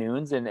high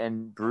noons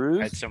and brews.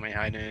 I had so many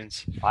high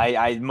noons.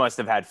 I must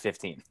have had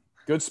 15.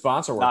 Good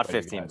sponsor work. Not by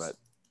you 15, guys.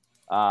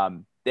 but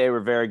they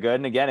were very good.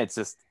 And again, it's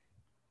just,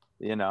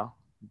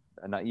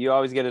 you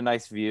always get a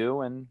nice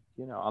view, and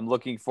I'm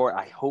looking for.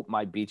 I hope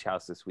my beach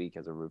house this week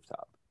has a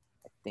rooftop.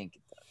 I think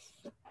it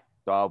does.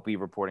 So I'll be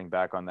reporting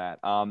back on that.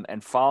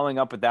 And following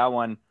up with that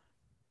one,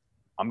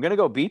 I'm gonna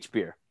go beach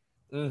beer.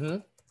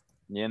 It's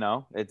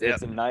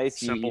a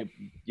nice.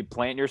 You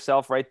plant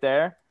yourself right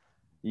there.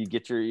 You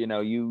get your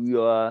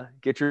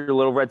get your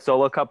little red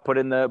Solo cup, put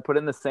in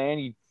the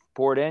sand. You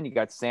pour it in. You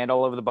got sand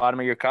all over the bottom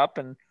of your cup,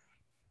 and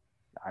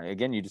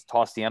again, you just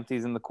toss the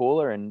empties in the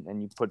cooler,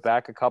 and you put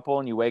back a couple,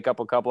 and you wake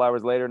up a couple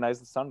hours later, nice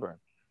and sunburned.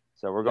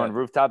 So we're going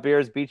rooftop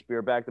beers, beach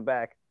beer, back to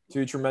back.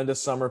 Two tremendous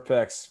summer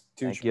picks.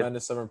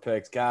 Summer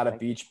picks. Got a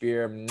beach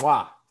beer.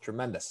 Mwah.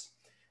 Tremendous.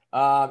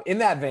 In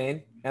that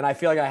vein, and I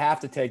feel like I have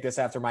to take this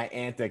after my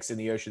antics in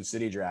the Ocean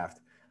City draft,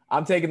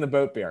 I'm taking the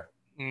boat beer.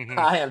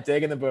 I am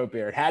taking the boat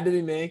beer. It had to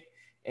be me,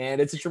 and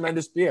it's a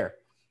tremendous beer.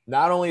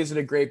 Not only is it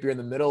a great beer in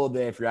the middle of the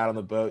day if you're out on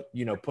the boat,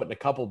 putting a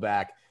couple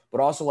back, but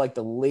also like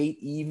the late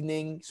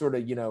evening sort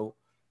of,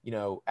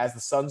 as the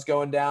sun's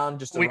going down.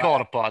 We call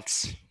it a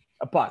putz.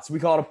 A putz. We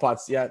call it a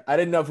putz. Yeah. I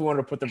didn't know if we wanted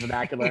to put the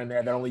vernacular in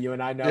there that only you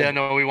and I know. Yeah,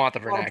 no, we want the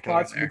vernacular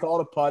in there. We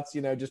call it a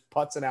putz, just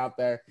putzing out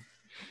there.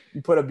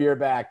 You put a beer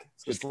back.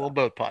 It's just a little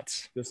boat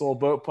putz. Just a little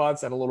boat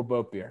putz and a little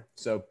boat beer.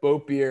 So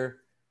boat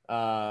beer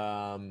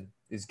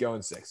is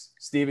going 6.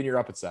 Steven, you're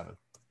up at 7.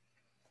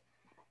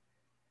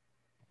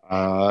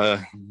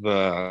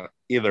 The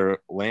either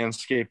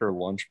landscaper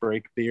lunch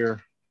break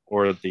beer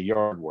or the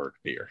yard work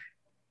beer.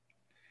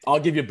 I'll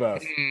give you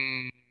both.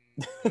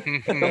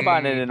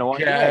 Combine it into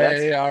one.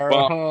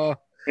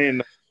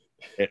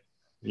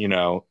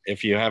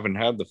 If you haven't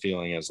had the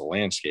feeling as a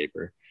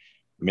landscaper,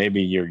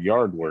 maybe your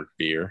yard work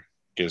beer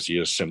gives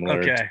you a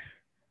similar. Okay.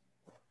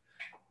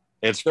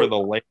 It's for the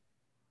lake,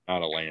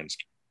 not a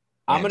landscape.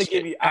 I'm gonna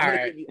give you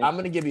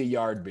a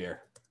yard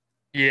beer.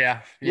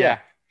 Yeah.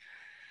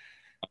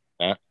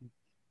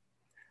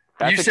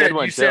 That's a good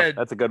one.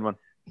 That's a good one.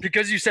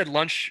 Because you said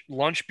lunch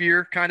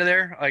beer kind of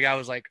there. Like I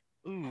was like,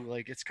 ooh,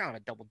 like it's kind of a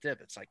double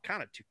dip. It's like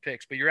kind of 2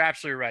 picks, but you're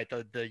absolutely right.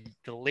 The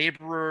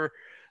laborer,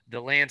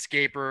 the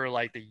landscaper,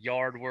 like the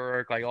yard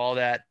work, like all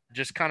that,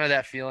 just kind of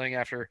that feeling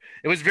after.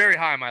 It was very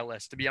high on my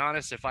list, to be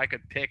honest. If I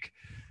could pick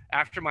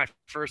after my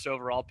first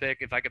overall pick,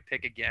 if I could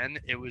pick again,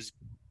 it was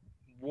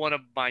one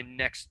of my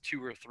next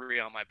 2 or 3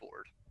 on my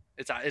board.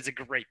 It's a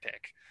great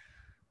pick.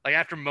 Like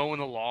after mowing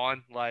the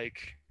lawn,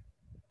 like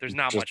there's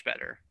not much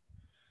better.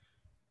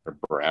 Or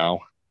brow.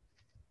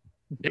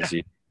 Yeah.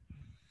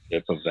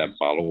 Dip of that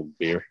bottle of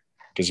beer,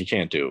 because you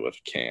can't do it with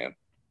a can.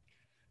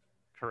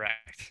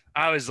 Correct.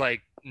 I was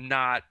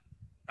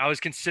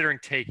considering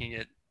taking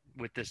it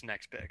with this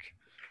next pick.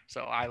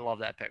 So I love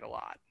that pick a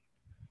lot.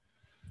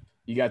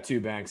 You got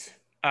 2, Banks.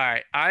 All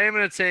right. I am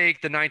going to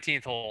take the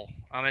 19th hole.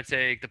 I'm going to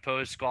take the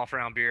post golf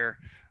round beer,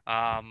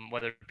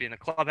 whether it be in the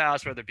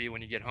clubhouse, whether it be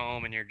when you get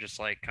home and you're just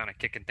like kind of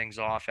kicking things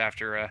off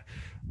after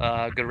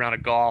a good round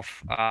of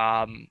golf.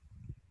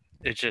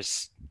 It's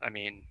just,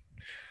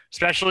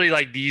 especially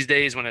like these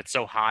days when it's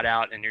so hot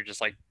out and you're just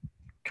like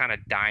kind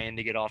of dying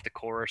to get off the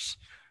course.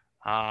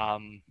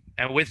 And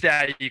with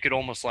that, you could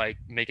almost like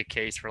make a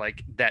case for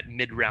like that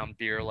mid-round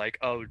beer, like,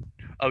 oh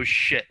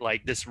shit,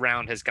 like this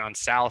round has gone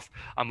south.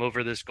 I'm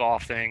over this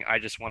golf thing. I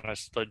just want to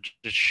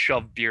just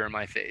shove beer in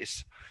my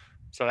face.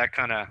 So that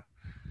kind of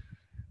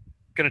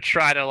going to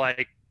try to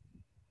like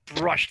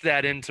brush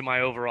that into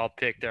my overall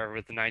pick there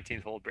with the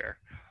 19th hole beer.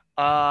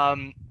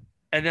 And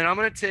then I'm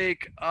going to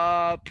take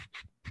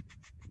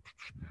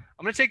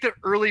the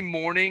early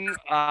morning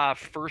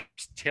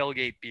first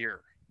tailgate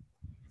beer.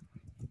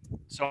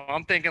 So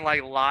I'm thinking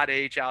like Lot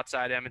H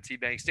outside M&T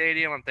Bank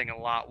Stadium. I'm thinking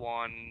Lot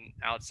 1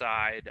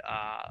 outside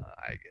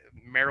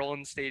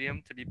Maryland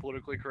Stadium, to be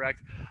politically correct.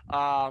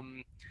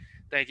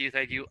 Thank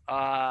you.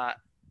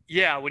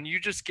 Yeah, when you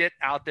just get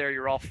out there,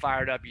 you're all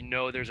fired up.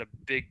 There's a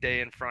big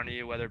day in front of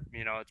you, whether,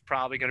 it's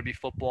probably going to be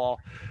football.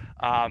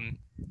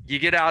 You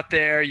get out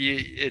there,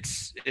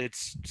 it's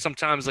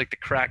sometimes like the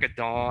crack of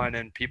dawn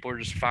and people are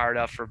just fired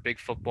up for a big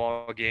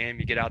football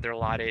game. You get out there,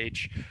 Lot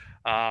H,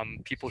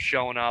 people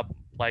showing up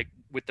like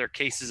with their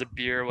cases of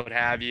beer, what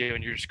have you,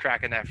 and you're just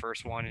cracking that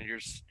first one and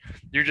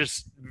you're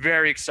just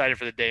very excited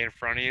for the day in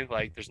front of you.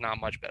 Like there's not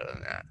much better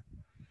than that.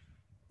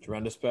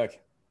 Tremendous pick.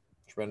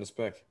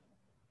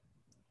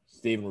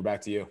 Steven, we're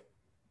back to you.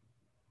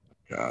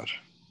 God.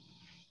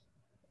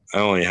 I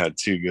only had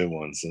 2 good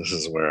ones. This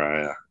is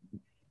where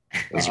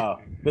this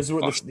is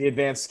where the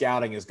advanced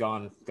scouting is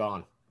gone.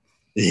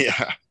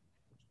 Yeah.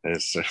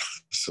 It's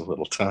a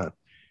little time.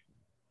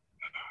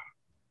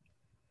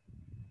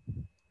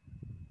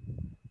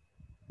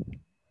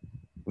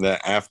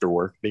 The after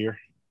work beer.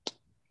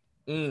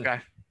 Okay.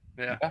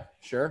 Yeah.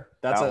 Sure.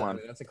 That's That one.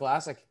 That's a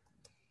classic.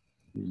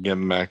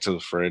 Getting back to the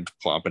fridge,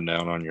 plopping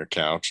down on your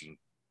couch and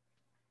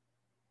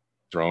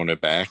throwing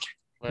it back.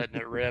 Letting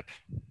it rip.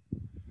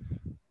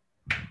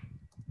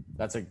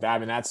 That's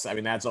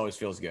always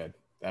feels good.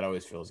 That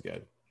always feels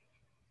good.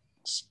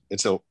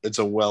 It's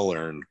a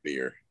well-earned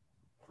beer.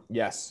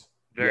 Yes.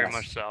 Very Yes.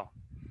 much so.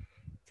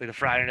 It's like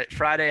the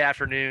Friday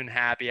afternoon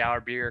happy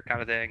hour beer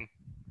kind of thing.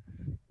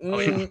 Oh,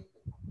 yeah.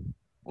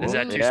 Is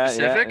that too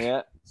specific?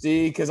 Yeah.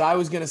 See, because I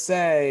was going to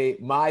say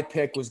my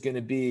pick was going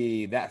to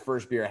be that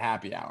first beer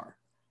happy hour,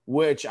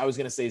 which I was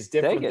going to say is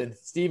different than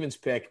Steven's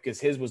pick because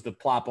his was the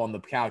plop on the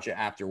couch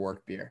after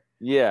work beer.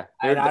 Yeah.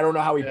 And I don't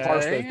know how he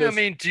parsed those. I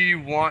mean, do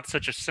you want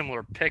such a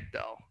similar pick,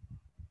 though?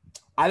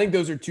 I think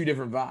those are two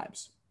different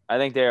vibes. I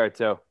think they are,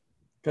 too.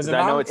 Because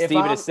I know what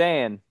Steven is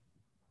saying.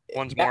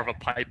 One's more of a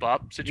pipe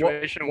up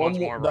situation, and one's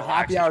more of a the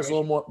happy hour is a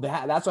situation. little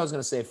more. That's what I was going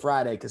to say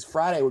Friday, because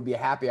Friday would be a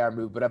happy hour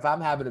move. But if I'm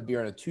having a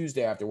beer on a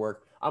Tuesday after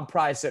work, I'm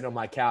probably sitting on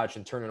my couch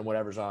and turning on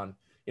whatever's on.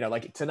 You know,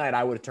 like tonight,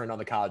 I would have turned on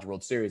the College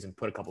World Series and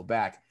put a couple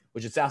back,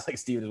 which it sounds like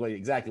Steven is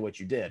exactly what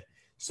you did.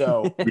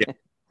 So,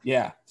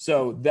 yeah.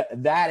 So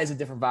that is a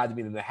different vibe to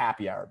me than the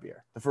happy hour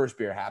beer, the first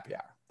beer happy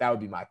hour. That would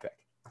be my pick.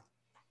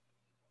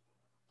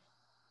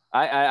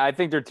 I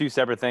think they're two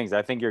separate things.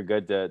 I think you're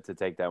good to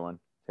take that one,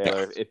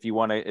 Taylor, if you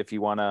want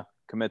to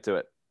commit to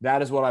it.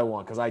 That is what I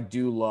want, because I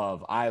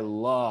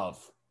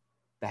love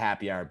the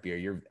happy hour beer.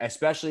 You're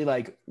especially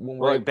like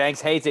when Banks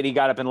hates it. He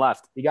got up and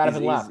left.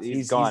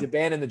 He's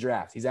abandoned the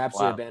draft. He's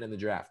absolutely abandoned the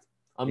draft.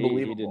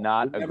 Unbelievable. He did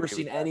not. We've never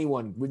seen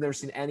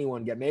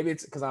anyone get. Maybe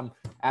it's because I'm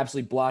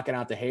absolutely blocking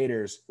out the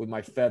haters with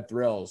my Fed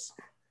Thrills.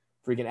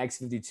 Freaking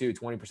X52,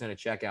 20% at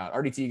checkout.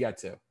 RDT, you got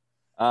two.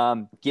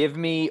 Give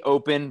me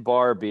open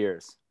bar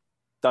beers.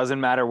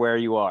 Doesn't matter where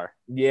you are.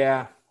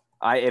 Yeah.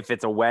 If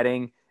it's a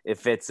wedding,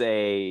 if it's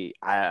a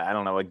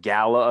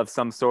gala of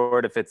some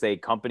sort, if it's a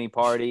company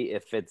party,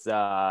 if it's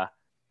you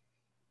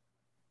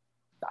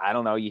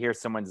hear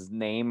someone's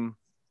name,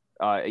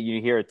 you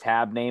hear a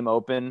tab name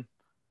open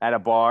at a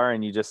bar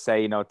and you just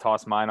say,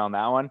 toss mine on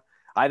that one.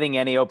 I think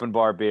any open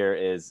bar beer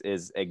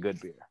is a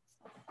good beer.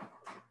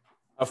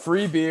 A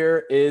free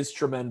beer is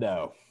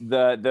tremendo.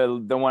 The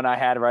one I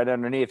had right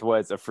underneath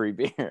was a free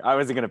beer. I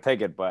wasn't going to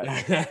pick it, but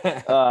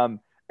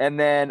and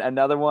then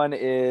another one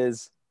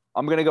is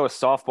I'm going to go with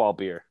softball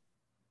beer.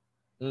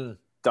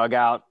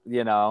 Dugout,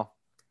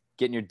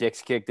 getting your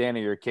dicks kicked in or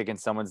you're kicking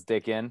someone's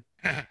dick in.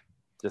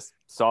 Just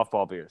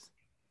softball beers.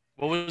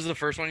 What was the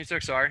first one you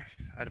took? Sorry,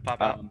 I had to pop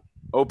out.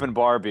 Open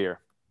bar beer.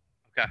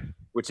 Okay.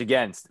 Which,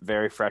 again, is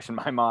very fresh in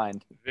my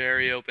mind.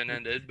 Very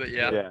open-ended, but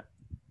yeah. Yeah.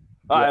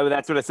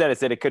 That's what I said. I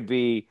said it could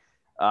be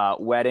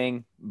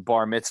wedding,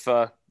 bar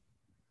mitzvah,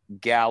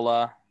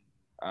 gala,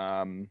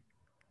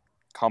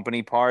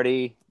 company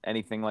party,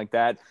 anything like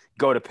that.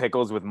 Go to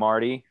Pickles with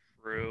Marty.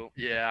 True.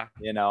 Yeah.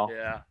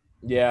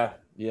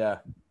 Yeah.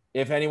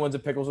 If anyone's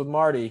at Pickles with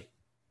Marty,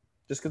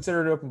 just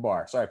consider it an open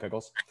bar. Sorry,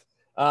 Pickles.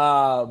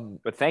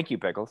 But thank you,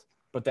 Pickles.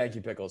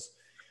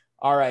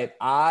 All right.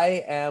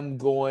 I am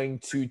going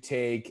to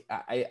take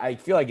I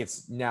feel like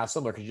it's now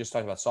similar because you just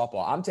talked about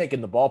softball. I'm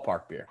taking the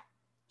ballpark beer.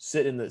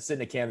 Sit in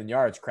the Camden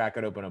Yards, crack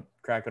it open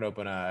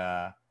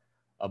a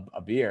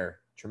beer.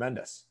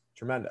 Tremendous.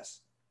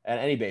 At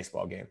any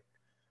baseball game.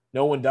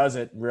 No one does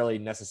it really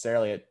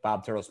necessarily at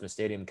Bob Turtle Smith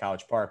Stadium in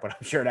College Park, but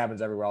I'm sure it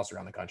happens everywhere else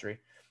around the country.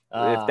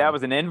 If that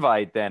was an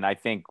invite, then I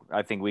think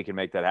we can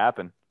make that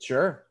happen.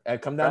 Sure.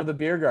 Come down to the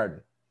beer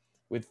garden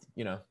with,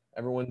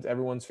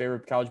 everyone's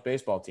favorite college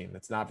baseball team.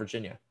 That's not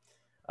Virginia.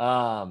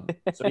 So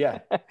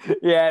yeah.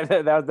 Yeah,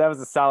 that was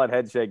a solid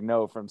head shake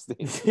no from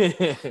Steve. So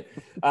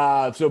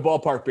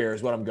ballpark beer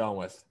is what I'm going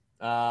with.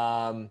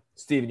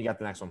 Steven, you got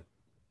the next one.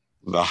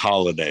 The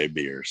holiday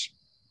beers.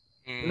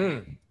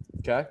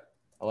 Okay.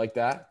 I like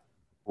that.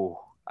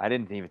 Oh, I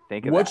didn't even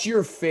think of What's that.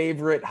 your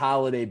favorite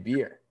holiday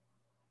beer?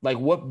 Like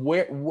what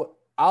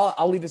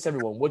I'll leave this to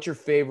everyone. What's your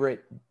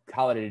favorite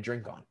holiday to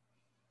drink on?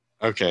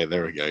 Okay,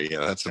 there we go.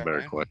 Yeah, that's a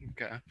better question.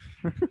 Okay.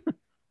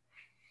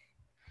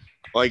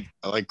 I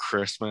like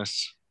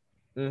Christmas,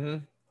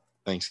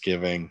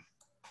 Thanksgiving,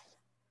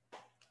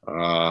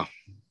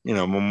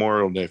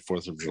 Memorial Day,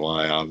 4th of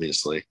July,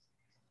 obviously.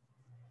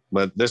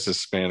 But this is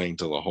spanning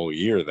to the whole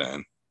year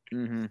then.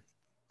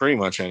 Pretty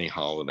much any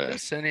holiday.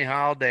 Just any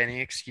holiday,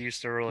 any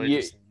excuse to really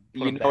just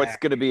put them it's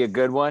going to be a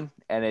good one,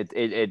 and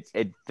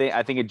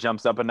I think it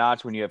jumps up a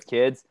notch when you have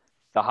kids.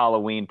 The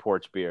Halloween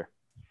porch beer.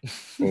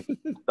 So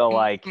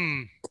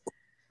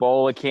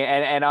bowl of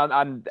candy, and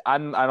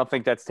I don't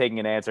think that's taking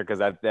an answer because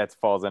that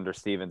falls under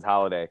Steven's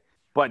holiday.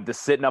 But the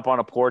sitting up on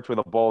a porch with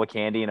a bowl of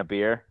candy and a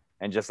beer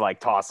and just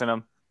tossing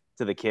them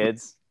to the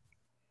kids.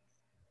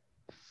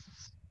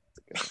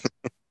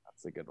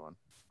 That's a good one.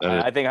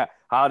 I think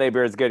holiday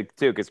beer is good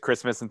too because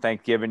Christmas and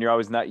Thanksgiving you're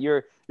always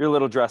you're a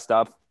little dressed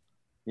up,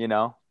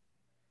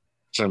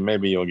 So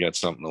maybe you'll get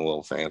something a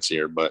little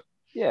fancier, but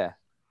yeah,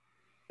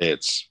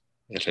 it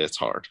hits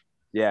hard.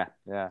 Yeah.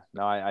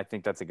 No, I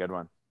think that's a good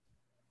one.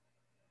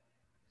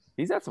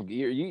 He's got some.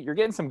 You're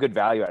getting some good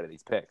value out of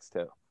these picks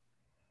too.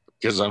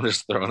 Because I'm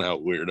just throwing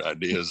out weird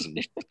ideas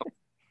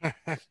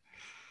and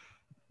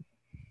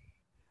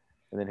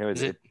And then who is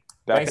Is it? it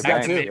Back Banks to got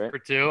Banks, two. me right? for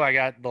two? I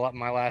got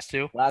my last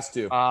two. Last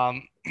two.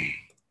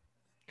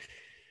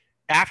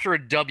 After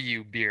a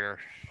W beer,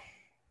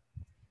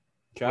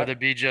 Okay. whether it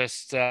be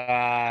just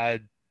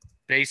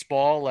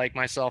baseball like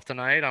myself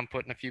tonight, I'm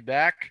putting a few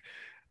back.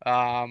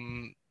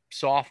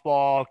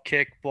 Softball,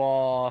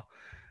 kickball,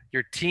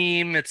 your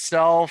team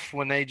itself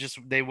when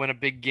they win a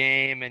big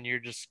game and you're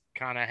just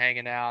kind of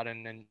hanging out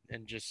and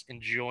just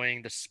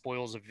enjoying the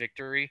spoils of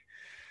victory.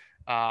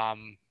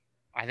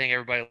 I think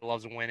everybody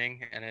loves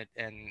winning, and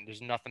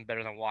there's nothing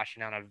better than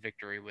washing down a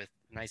victory with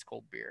nice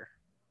cold beer.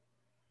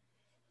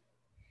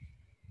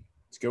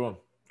 It's a good one.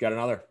 Got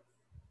another.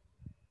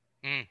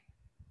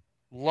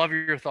 Love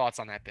your thoughts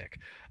on that pick.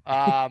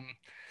 Yeah.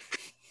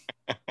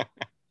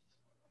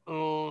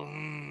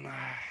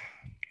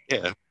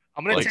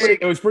 I'm gonna Like-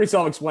 take. It was pretty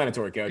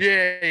self-explanatory, Coach.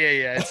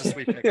 Yeah. It's a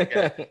sweet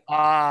pick.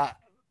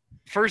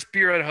 First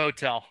beer at a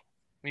hotel.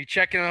 When you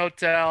check in a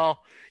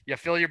hotel, you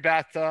fill your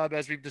bathtub,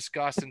 as we've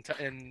discussed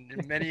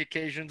in many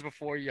occasions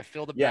before. You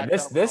fill the Yeah,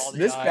 bathtub. this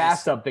ice,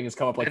 bathtub thing has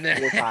come up like and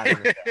then 4 times.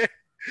 In the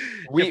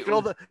show. you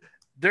fill the.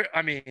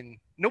 I mean,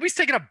 nobody's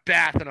taking a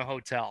bath in a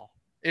hotel.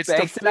 It's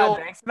Banks to fill.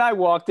 Banks and I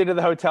walked into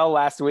the hotel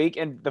last week,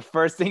 and the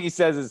first thing he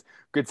says is,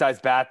 "Good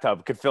sized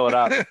bathtub, could fill it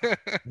up."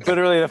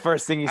 Literally, the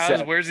first thing he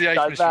said. Where's the ice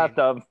 "Size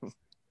machine?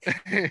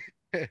 bathtub."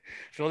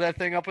 Fill that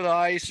thing up with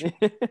ice.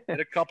 Get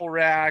a couple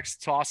racks,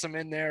 toss them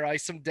in there,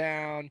 ice them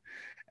down,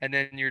 and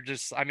then you're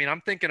just. I mean,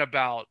 I'm thinking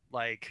about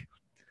like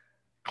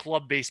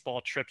club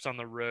baseball trips on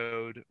the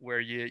road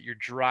where you're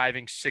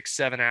driving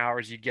 6-7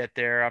 hours. You get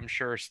there. I'm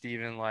sure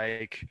Steven,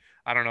 like,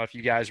 I don't know if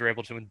you guys were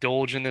able to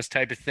indulge in this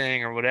type of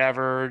thing or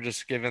whatever,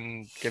 just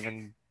given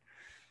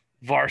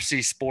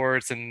varsity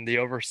sports and the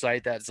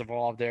oversight that's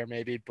involved there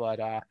maybe, but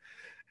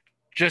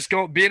just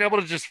being able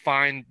to just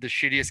find the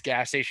shittiest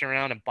gas station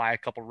around and buy a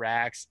couple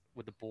racks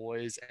with the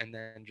boys and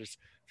then just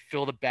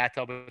fill the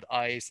bathtub with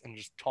ice and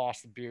just toss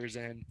the beers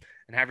in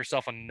and have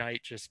yourself a night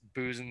just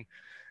boozing.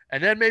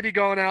 And then maybe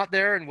going out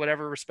there in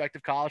whatever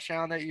respective college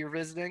town that you're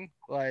visiting,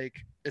 like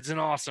it's an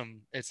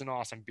awesome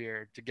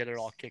beer to get it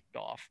all kicked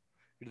off.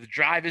 The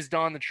drive is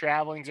done, the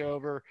traveling's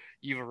over,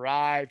 you've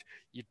arrived,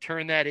 you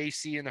turn that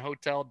AC in the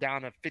hotel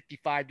down to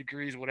 55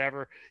 degrees,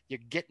 whatever, you're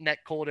getting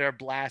that cold air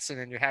blasting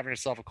and you're having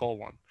yourself a cold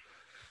one.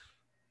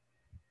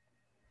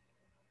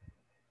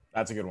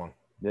 That's a good one.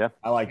 Yeah,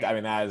 I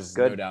mean, that is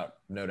good. no doubt.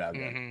 Good.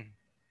 Mm-hmm.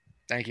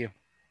 Thank you.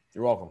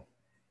 You're welcome.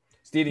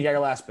 Steve, you got your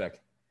last pick.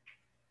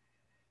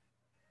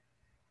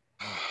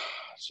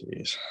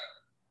 Jeez.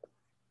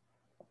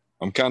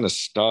 I'm kind of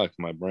stuck.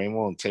 My brain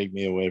won't take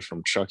me away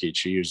from Chuck E.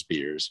 Cheese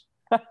beers.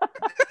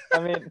 I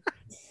mean,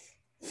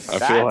 I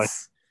feel like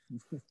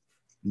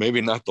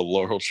maybe not the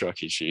Laurel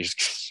Chuck E.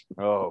 Cheese.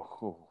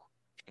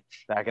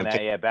 back in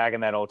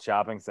that old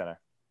shopping center.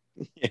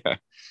 Yeah.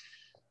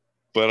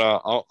 But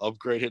I'll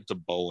upgrade it to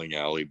bowling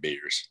alley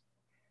beers.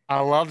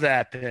 I love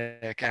that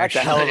pick. That's a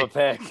hell of a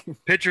pick.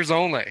 Pitchers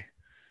only.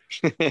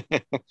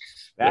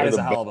 That is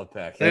a hell of a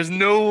pick. There's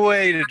no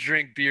way to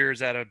drink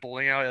beers at a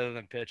bowling alley other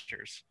than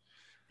pitchers.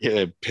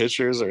 Yeah,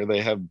 pitchers, or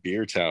they have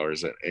beer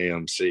towers at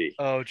AMC.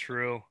 Oh,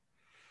 true.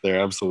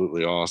 They're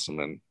absolutely awesome.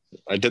 And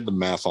I did the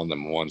math on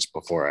them once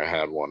before I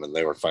had one, and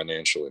they were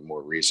financially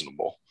more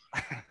reasonable.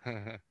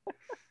 I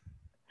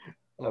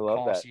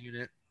love cost that.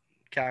 unit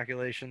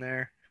calculation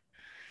there.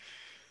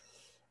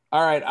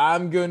 All right,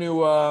 I'm going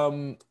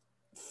to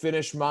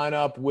finish mine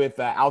up with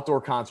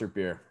outdoor concert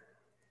beer.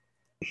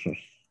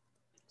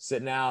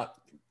 Sitting out,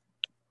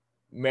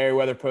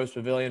 Merriweather Post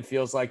Pavilion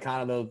feels like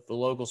kind of the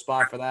local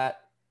spot for that.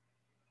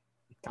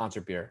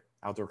 Concert beer,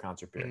 outdoor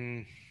concert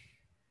beer.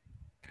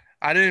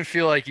 I didn't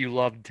feel like you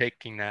loved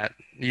taking that.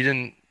 You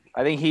didn't.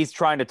 I think he's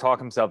trying to talk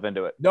himself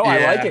into it. No, Yeah.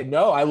 I like it.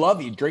 No, I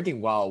love you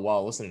drinking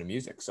while listening to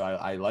music. So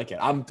I like it.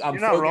 I'm You're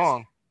not focused.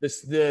 wrong.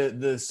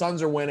 The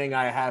Suns are winning.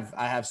 I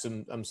have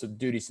some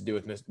duties to do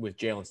with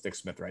Jalen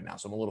Stick-Smith right now,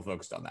 so I'm a little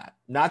focused on that.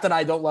 Not that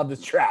I don't love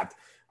this draft,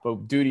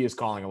 but duty is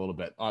calling a little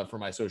bit for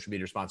my social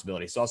media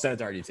responsibility. So I'll send it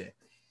to RDT.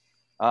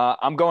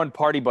 I'm going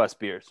party bus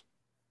beers.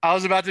 I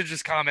was about to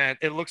just comment.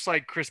 It looks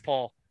like Chris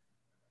Paul.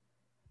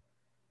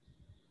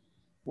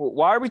 Well,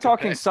 why are we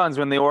talking Okay. Suns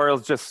when the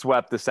Orioles just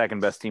swept the second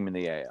best team in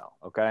the AL?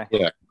 Okay.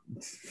 Yeah.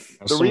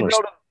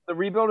 The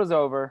rebuild is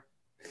over,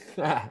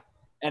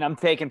 and I'm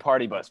taking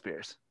party bus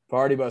beers.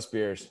 Party bus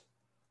beers.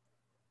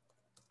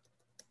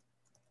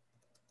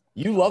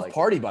 You love like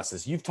party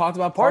buses. You've talked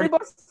about Party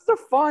buses are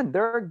fun.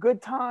 They're a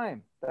good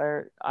time.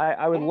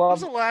 I would When love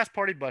was the last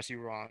party bus you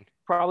were on?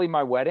 probably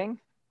my wedding.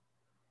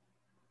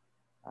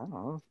 I don't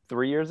know,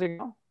 3 years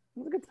ago. It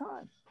was a good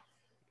time.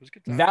 It was a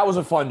good time. That was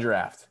a fun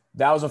draft.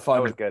 That was a fun.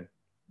 That was good.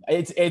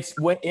 It's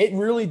when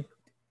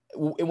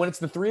it's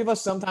the three of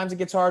us. Sometimes it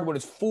gets hard. When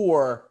it's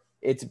four,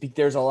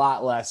 there's a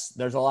lot less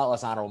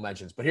honorable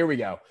mentions. But here we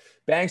go.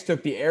 Banks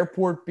took the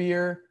airport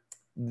beer,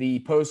 the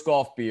post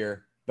golf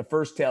beer, the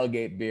first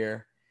tailgate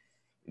beer,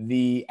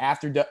 the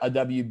after a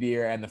W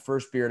beer, and the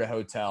first beer at a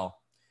hotel.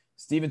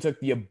 Steven took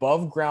the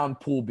above ground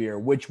pool beer,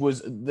 which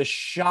was the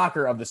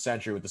shocker of the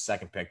century with the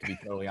second pick, to be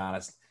totally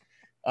honest.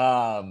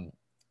 The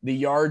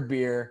yard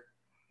beer,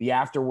 the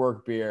after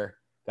work beer,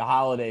 the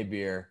holiday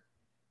beer,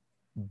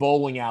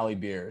 bowling alley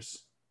beers.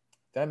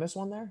 Did I miss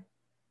one there?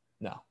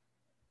 No,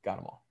 got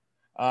them all.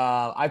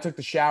 I took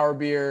the shower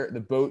beer, the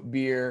boat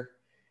beer,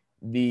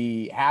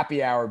 the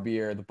happy hour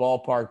beer, the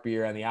ballpark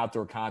beer, and the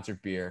outdoor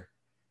concert beer.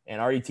 And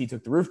RET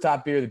took the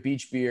rooftop beer, the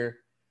beach beer,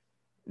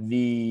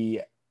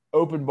 the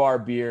open bar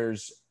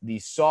beers, the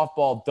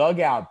softball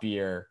dugout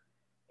beer,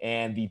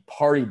 and the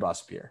party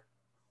bus beer.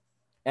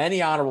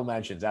 Any honorable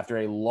mentions after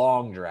a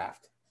long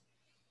draft?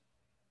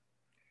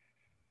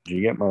 Did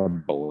you get my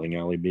bowling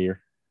alley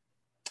beer?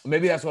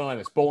 Maybe that's what I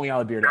missed. Bowling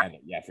alley beer to end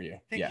it. Yeah, for you.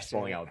 Yes,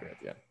 bowling alley beer.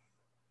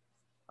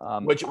 Yeah.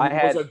 Which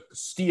was a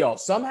steal.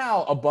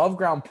 Somehow above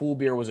ground pool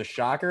beer was a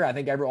shocker. I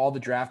think all the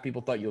draft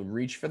people thought you'd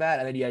reach for that,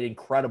 and then you had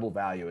incredible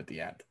value at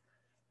the end.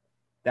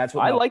 That's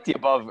what I like the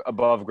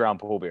above ground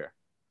pool beer.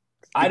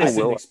 I just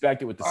didn't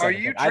expect it with the second.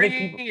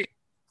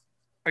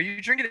 Are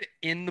you drinking it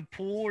in the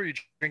pool, or are you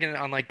drinking it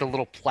on like the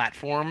little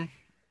platform?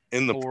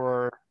 In the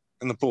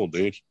pool,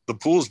 dude. The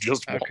pool's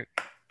just okay.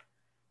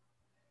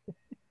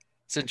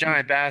 It's a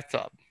giant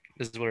bathtub.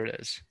 This is what it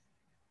is.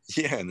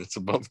 Yeah, and it's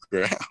above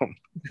ground.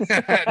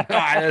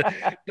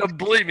 No,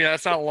 believe me,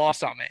 that's not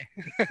lost on me.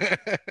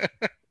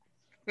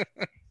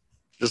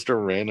 Just a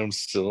random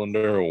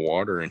cylinder of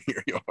water in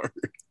your yard.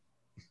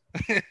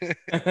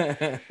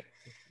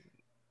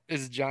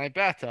 It's a giant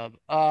bathtub.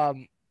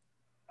 I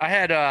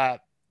had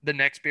the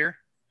next beer.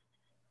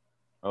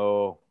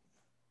 Oh.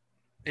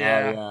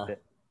 Yeah.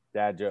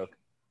 Dad joke.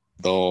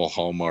 The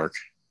Hallmark.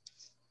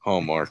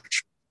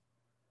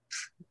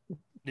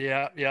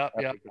 Yeah.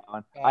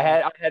 I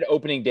had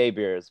opening day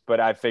beers, but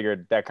I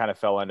figured that kind of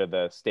fell under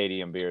the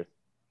stadium beers.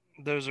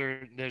 Those are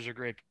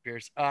great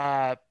beers.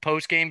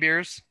 Post game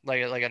beers,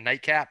 like a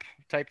nightcap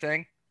type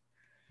thing.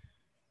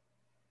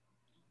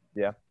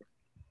 Yeah.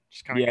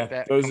 Just kind of get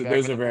that. Those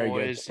are very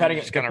good. Depending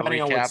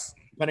Recap.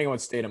 on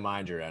what state of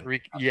mind you're in.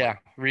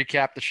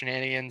 Recap the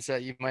shenanigans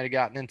that you might have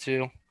gotten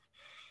into.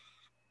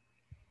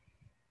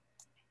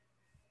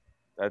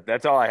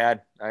 That's all I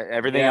had.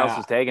 Everything else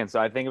was taken, so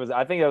I think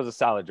that was a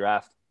solid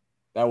draft.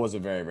 That was a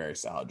very, very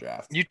solid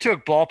draft. You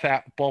took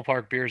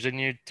ballpark beers, didn't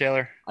you,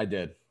 Taylor? I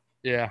did.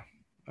 Yeah.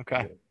 Okay.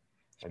 I did.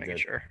 Making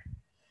sure.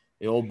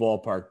 The old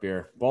ballpark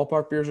beer.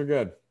 Ballpark beers are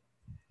good.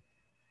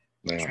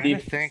 Yeah.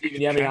 Steven,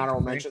 you have any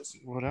honorable mentions?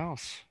 What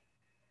else?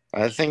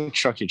 I think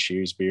Chuck E.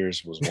 Cheese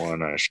beers was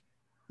one.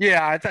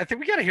 Yeah, I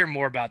think we got to hear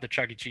more about the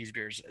Chuck E. Cheese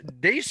beers.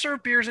 They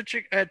serve beers at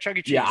Chuck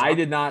E. Cheese. Yeah, I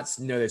did not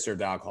know they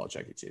served alcohol at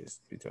Chuck E. Cheese.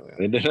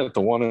 They did at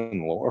the one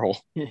in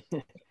Laurel.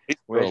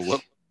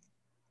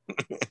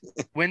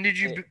 When did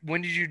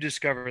you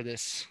discover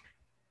this?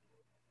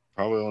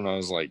 Probably when I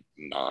was like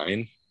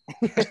 9.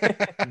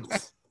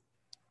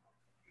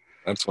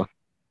 That's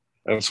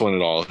when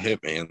it all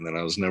hit me, and then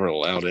I was never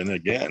allowed in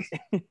again.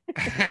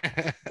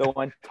 The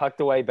one tucked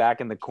away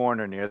back in the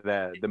corner near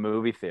the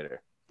movie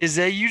theater. Is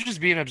that you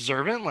just being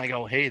observant? Like,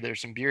 oh, hey,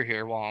 there's some beer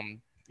here while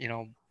I'm,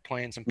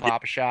 playing some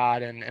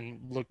Pop-A-Shot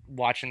and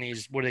watching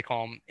these, what do they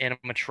call them,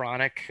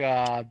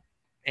 animatronic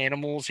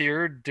animals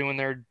here doing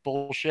their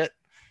bullshit?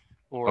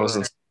 Or I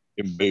was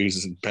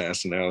booze and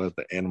passing out at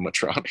the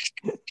animatronic.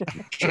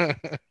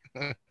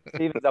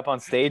 Steven's up on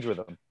stage with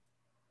them.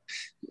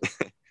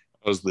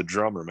 I was the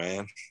drummer,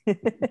 man.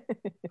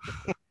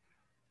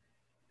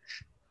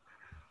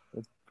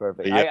 That's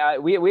perfect. Yeah.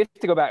 We have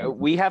to go back.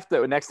 We have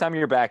to, next time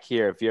you're back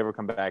here, if you ever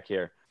come back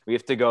here, we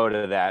have to go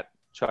to that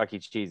Chuck E.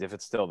 Cheese if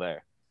it's still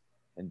there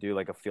and do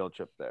like a field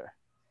trip there.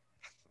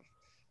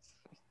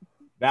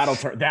 That'll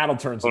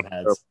turn some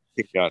heads.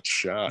 He got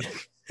shot.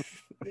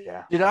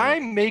 Yeah. Did I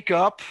make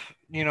up,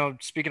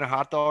 speaking of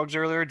hot dogs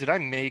earlier, did I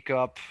make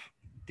up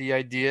the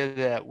idea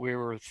that we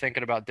were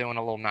thinking about doing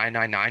a little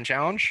 999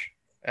 challenge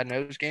at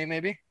Nose Game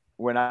maybe?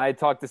 When I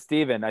talked to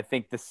Steven, I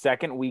think the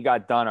second we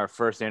got done our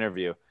first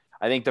interview,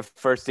 I think the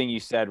first thing you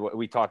said,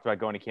 we talked about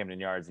going to Camden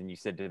Yards, and you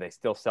said, do they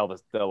still sell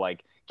the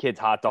like kids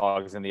hot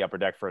dogs in the upper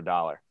deck for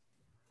 $1?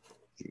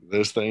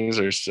 Those things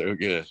are so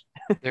good.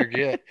 They're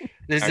good.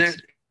 Is there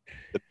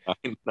the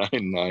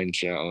 999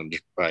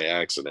 challenge by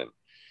accident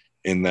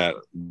in that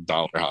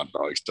dollar hot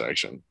dog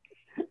section?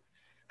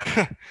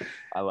 I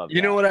love that.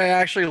 You know what I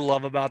actually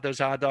love about those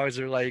hot dogs?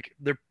 They're like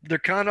they're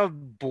kind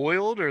of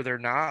boiled, or they're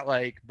not,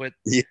 like, but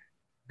yeah.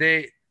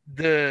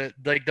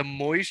 the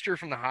moisture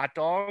from the hot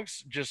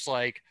dogs just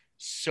like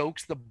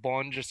soaks the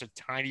bun just a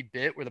tiny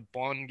bit, where the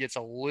bun gets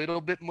a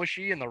little bit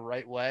mushy in the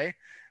right way.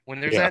 When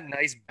there's that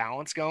nice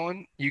balance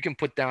going, you can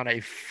put down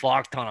a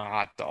fuck ton of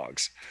hot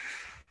dogs.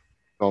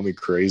 Call me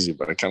crazy,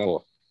 but I kind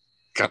of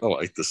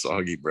like the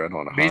soggy bread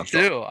on a hot dog.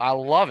 Me too. I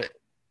love it.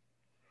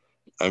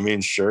 I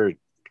mean, sure, it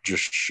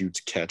just shoots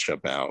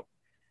ketchup out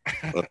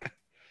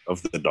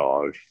of the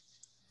dog,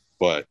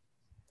 but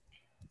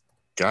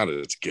God,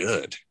 it's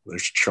good.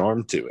 There's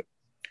charm to it.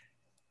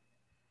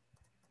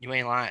 You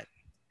ain't lying.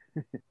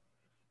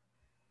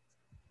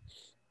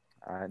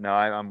 No,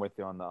 I'm with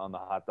you on the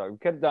hot dog. We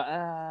could have done.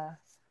 I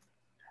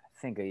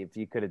think if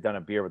you could have done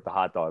a beer with the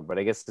hot dog, but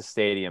I guess the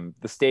stadium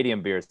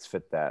beers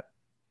fit that.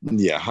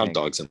 Yeah, hot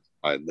dogs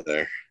inside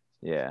there.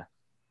 Yeah.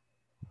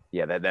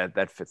 Yeah,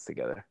 that fits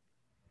together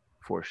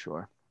for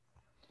sure.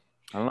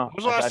 I don't know. When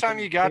was the last time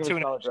you got to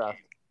an solid draft?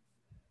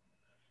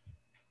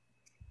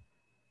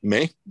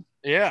 Me?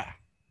 Yeah.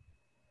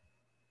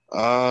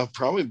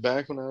 Probably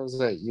back when I was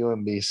at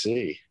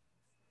UMBC.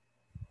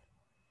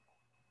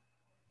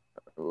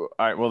 All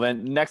right. Well,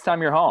 then next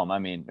time you're home,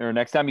 or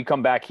next time you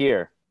come back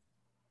here,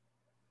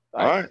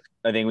 All right.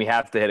 I think we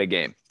have to hit a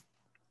game.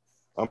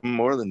 I'm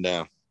more than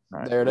down. All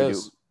right. There it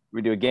is.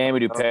 We do a game. We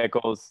do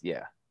pickles.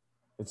 Yeah.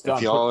 It's done.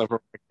 If y'all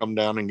ever come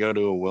down and go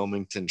to a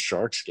Wilmington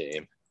Sharks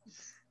game,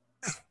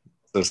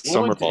 the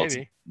summer ball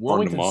maybe.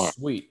 Wilmington's tomorrow.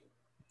 sweet.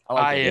 I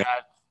like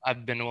that.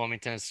 I've been to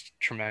Wilmington. It's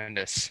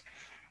tremendous.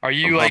 Are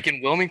you like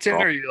in Wilmington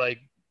or are you like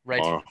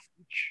right to the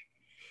beach?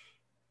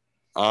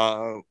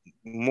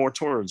 More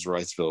towards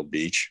Wrightsville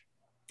Beach.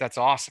 That's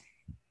awesome.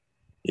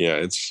 Yeah,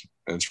 it's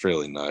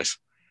really nice.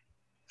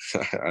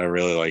 I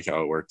really like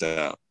how it worked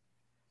out.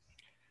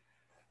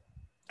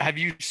 Have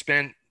you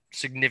spent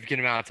significant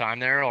amount of time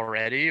there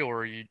already, or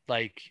are you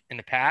like in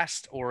the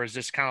past, or is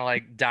this kind of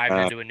like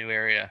diving into a new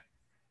area?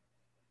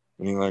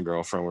 Me and my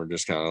girlfriend were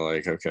just kind of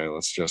like, okay,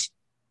 let's just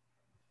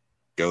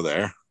go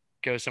there.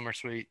 Go somewhere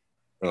sweet.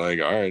 We're like,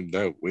 all right,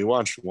 no, we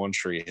watched One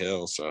Tree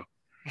Hill, so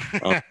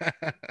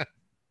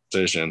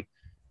decision.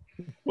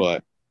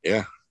 But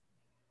yeah,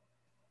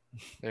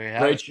 there you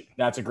have it.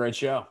 That's a great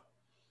show.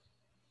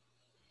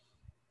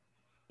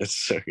 it's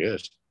so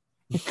good.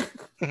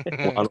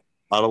 A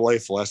lot of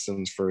life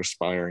lessons for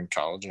aspiring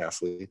college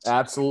athletes.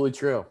 Absolutely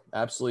true.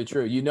 Absolutely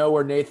true. You know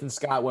where Nathan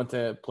Scott went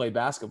to play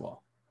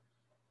basketball?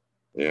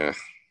 Yeah.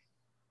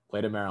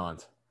 Played in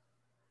Maryland.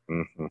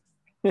 Mm-hmm.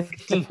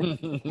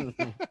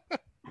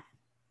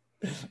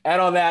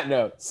 And on that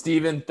note,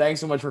 Stephen,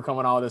 thanks so much for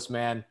coming on with us,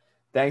 man.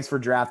 Thanks for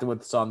drafting with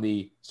us on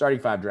the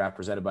Starting Five draft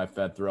presented by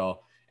Fed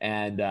Thrill.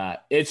 And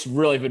it's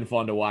really been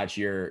fun to watch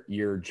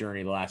your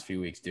journey the last few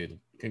weeks, dude.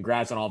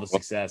 Congrats on all the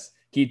success.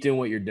 Keep doing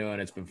what you're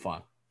doing. It's been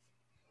fun.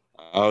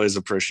 I always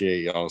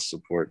appreciate y'all's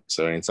support.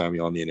 So anytime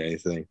y'all need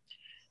anything,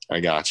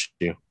 I got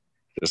you.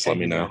 Just let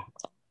me know.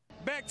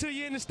 Back to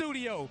you in the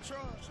studio.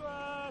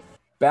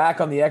 Back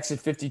on the Exit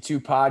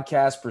 52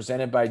 podcast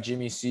presented by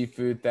Jimmy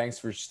Seafood. Thanks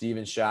for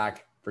Stephen Schoch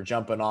for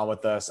jumping on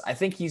with us. I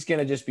think he's going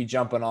to just be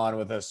jumping on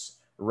with us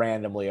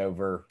randomly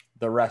over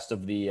the rest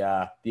of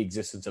the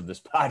existence of this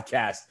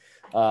podcast,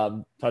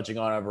 touching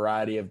on a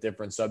variety of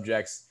different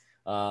subjects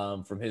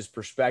from his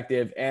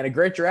perspective, and a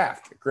great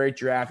draft.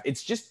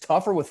 It's just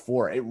tougher with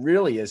 4. It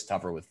really is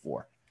tougher with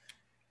 4.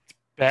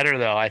 Better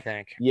though, I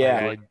think.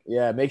 Yeah.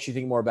 It makes you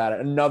think more about it.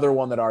 Another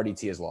one that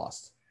RDT has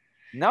lost.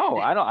 No,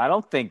 I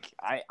don't think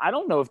I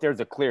don't know if there's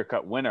a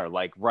clear-cut winner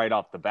like right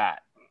off the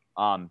bat.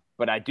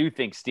 But I do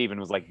think Steven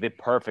was like the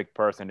perfect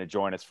person to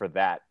join us for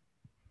that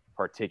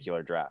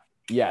particular draft.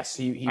 Yes,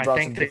 he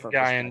brought some different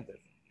perspective.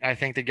 I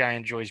think the guy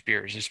enjoys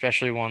beers,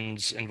 especially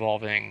ones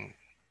involving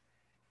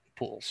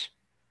pools.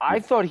 I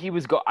thought he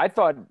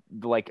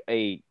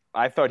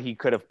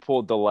could have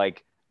pulled the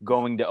like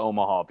going to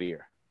Omaha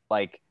beer,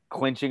 like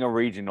clinching a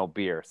regional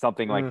beer,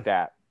 something like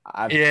that.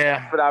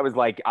 But I was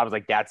like,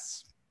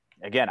 that's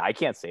again, I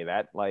can't say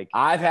that. Like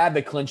I've had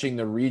the clinching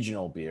the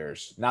regional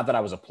beers. Not that I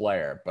was a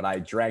player, but I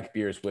drank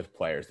beers with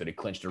players that had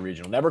clinched a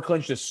regional. Never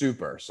clinched a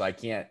super, so I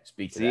can't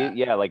speak to that.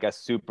 Yeah, like a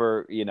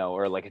super,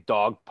 or like a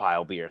dog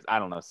pile beers. I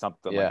don't know,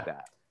 something like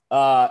that.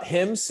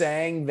 Him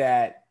saying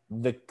that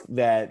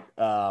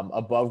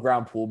above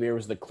ground pool beer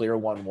was the clear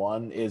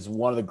 1-1 is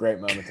one of the great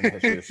moments in the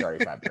history of the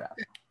Starting Five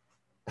draft.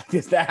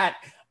 Because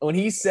when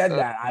he said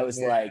that, I was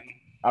like,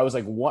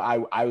 what? I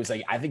thought he was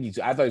gonna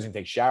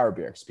take shower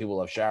beer because people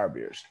love shower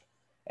beers.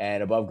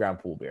 And above ground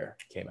pool beer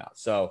came out.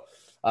 So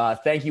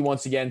thank you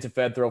once again to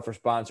Fed Thrill for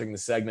sponsoring the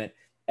segment.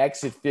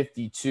 Exit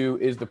 52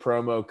 is the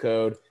promo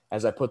code.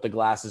 As I put the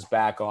glasses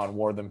back on,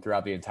 wore them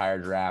throughout the entire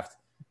draft.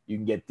 You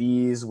can get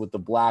these with the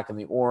black and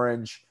the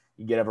orange.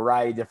 You get a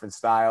variety of different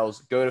styles.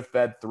 Go to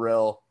Fed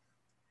Thrill,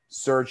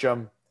 search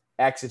them.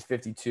 Exit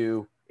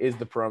 52 is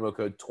the promo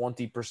code.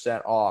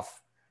 20%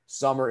 off.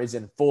 Summer is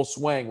in full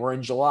swing. We're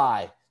in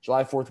July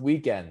 4th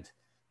weekend.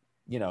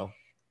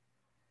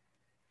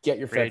 Get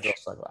your Fed Thrill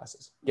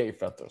sunglasses.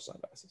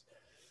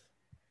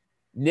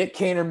 Nick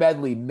Kaner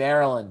Medley,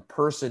 Maryland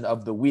Person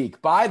of the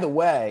Week. By the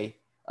way,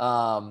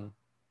 I'll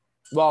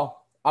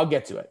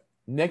get to it.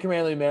 Nick Kaner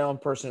Medley, Maryland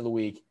Person of the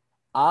Week.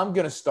 I'm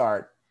going to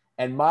start.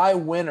 And my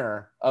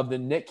winner of the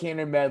Nick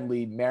Kaner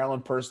Medley,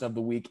 Maryland Person of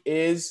the Week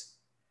is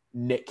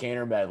Nick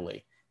Kaner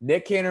Medley.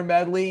 Nick Kaner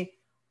Medley,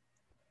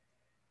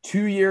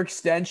 2-year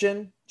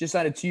extension. Just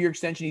signed a 2-year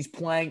extension. He's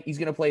going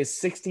to play his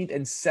 16th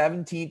and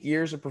 17th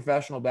years of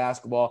professional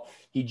basketball.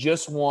 He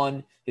just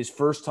won his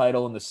first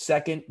title in the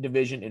 2nd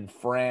division in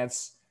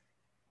France.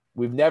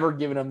 We've never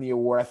given him the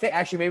award. I think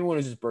actually maybe when it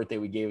was his birthday,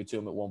 we gave it to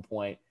him at one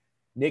point.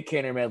 Nick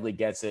Kaner Medley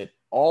gets it.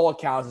 All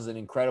accounts is an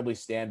incredibly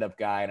stand-up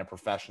guy and a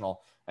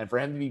professional. And for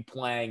him to be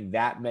playing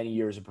that many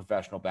years of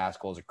professional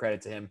basketball is a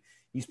credit to him.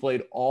 He's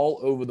played all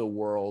over the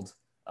world.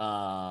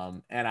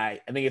 And I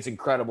think it's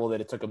incredible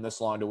that it took him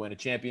this long to win a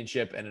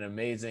championship, and an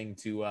amazing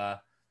to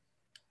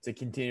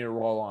continue to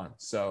roll on.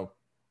 So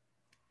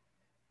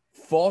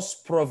False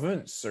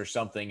Province or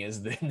something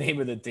is the name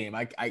of the team.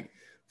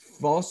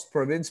 False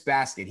Province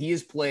Basket. He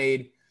has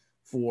played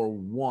for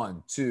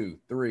 1, 2,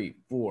 3,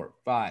 4,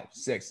 5,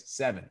 6,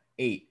 7,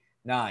 8,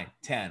 9,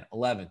 10,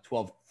 11,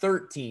 12,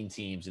 13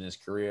 teams in his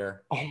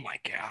career. Oh my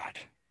God.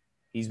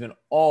 He's been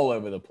all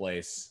over the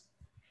place.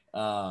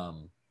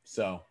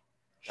 So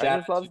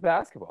Just loves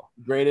basketball.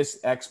 Greatest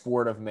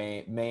export of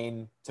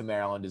Maine to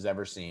Maryland has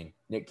ever seen.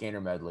 Nick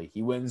Kaner Medley.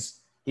 He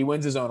wins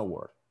his own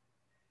award.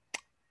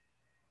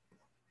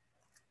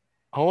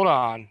 Hold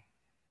on.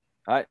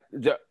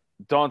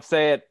 Don't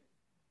say it.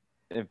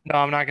 No,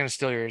 I'm not going to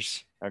steal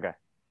yours. Okay.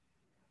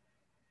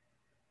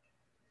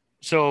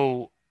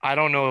 So I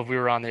don't know if we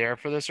were on the air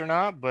for this or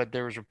not, but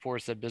there was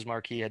reports that Biz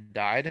Markie had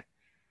died.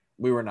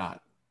 We were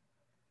not.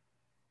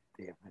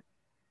 Damn it.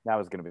 That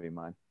was going to be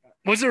mine.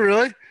 Was it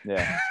really?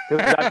 Yeah.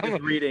 I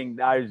was reading.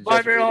 My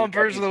Maryland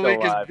person of the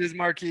week is Biz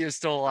Markie is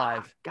still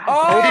alive.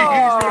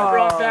 God, He's been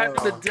brought back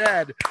from the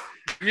dead.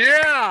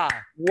 Yeah.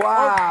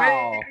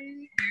 Wow.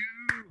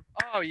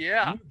 Oh,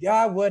 yeah. You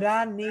got what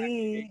I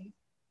need.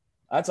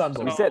 That's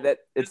unbelievable. We said that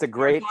it's a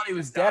great. I thought he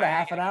was dead a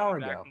half an hour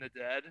Back ago. from the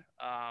dead.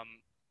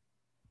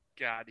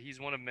 God, he's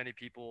one of many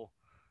people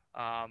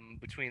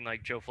between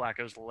like Joe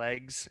Flacco's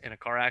legs in a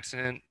car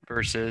accident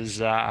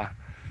versus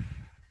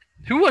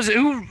who was it?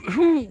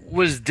 Who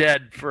was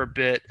dead for a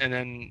bit and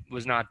then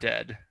was not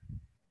dead?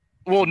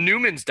 Well,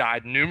 Newman's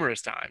died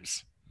numerous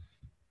times.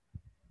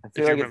 I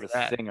feel like it's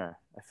a singer.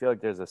 I feel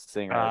like there's a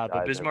singer.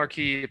 But Biz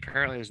Markie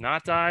apparently has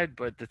not died.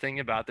 But the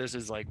thing about this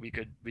is like we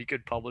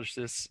could publish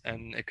this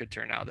and it could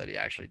turn out that he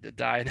actually did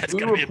die, and that's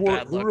gonna be a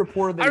bad look. Who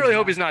reported that I really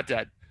hope he's not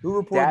dead. Who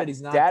reported that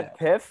he's not Dad dead?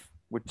 Piff,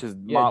 which is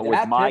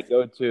Yeah, my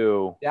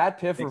go-to. Dad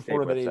Piff Mixtape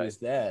reported that he website. was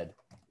dead.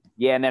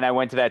 Yeah, and then I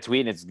went to that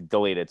tweet and it's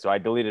deleted. So I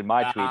deleted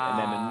my tweet and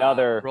then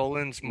another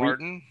Roland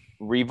Martin.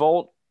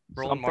 Revolt.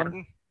 Roland something.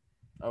 Martin.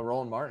 Oh,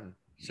 Roland Martin.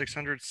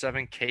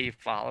 607K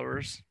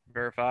followers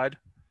verified.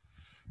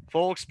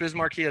 Folks, Biz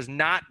Markie has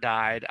not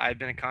died. I've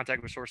been in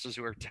contact with sources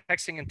who are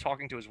texting and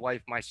talking to his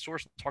wife. My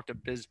source talked to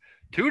Biz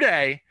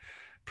today.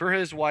 Per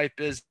his wife,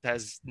 Biz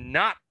has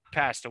not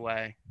passed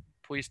away.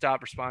 Please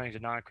stop responding to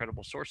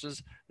non-credible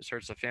sources. This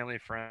hurts the family,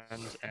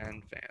 friends,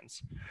 and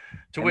fans.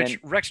 To which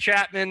Rex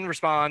Chapman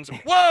responds,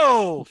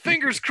 "Whoa,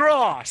 fingers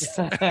crossed."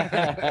 Skull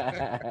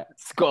emoji,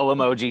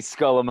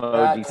 skull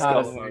emoji,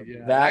 skull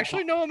emoji.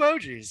 Actually, no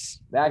emojis.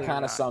 That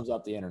kind of sums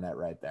up the internet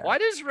right there. Why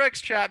does Rex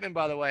Chapman,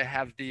 by the way,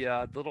 have the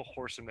little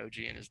horse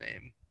emoji in his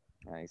name?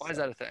 Nice. Why is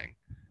that a thing?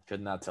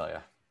 Could not tell you.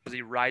 Because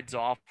he rides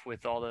off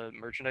with all the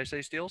merchandise that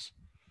he steals?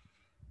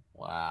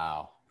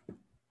 Wow.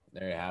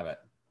 There you have it.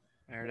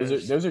 There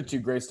Those are two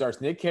great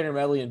starts. Nick Kaner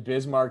Medley and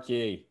Biz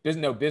Markie.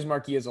 Biz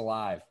Markie is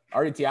alive.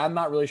 RDT, I'm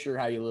not really sure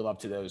how you live up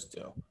to those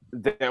two.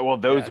 Well,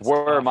 those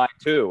were mine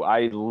too.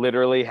 I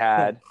literally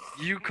had.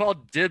 You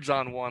called dibs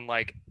on one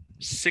like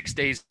 6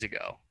 days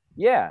ago.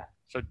 Yeah.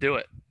 So do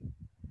it.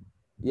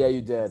 Yeah, you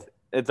did.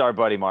 It's our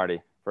buddy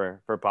Marty for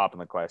popping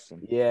the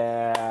question.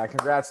 Yeah.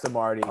 Congrats to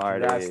Marty.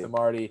 Congrats to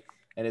Marty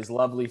and his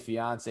lovely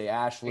fiance,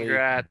 Ashley.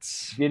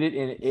 Congrats. Did it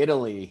in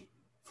Italy.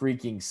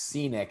 Freaking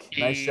scenic.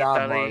 Nice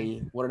job,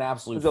 Marty. What an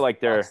absolute was it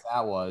like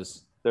that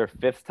was. Their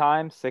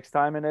sixth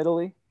time in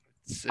Italy?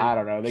 I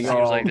don't know. They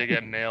seems like they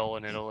get mail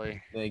in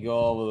Italy. They go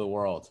all over the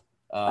world.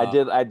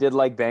 I did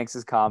like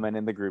Banks's comment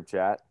in the group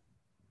chat.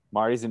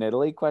 Marty's in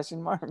Italy?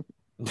 Question mark.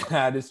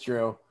 That is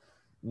true.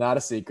 Not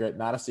a secret.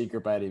 Not a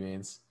secret by any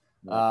means.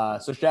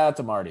 So shout out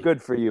to Marty.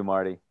 Good for you,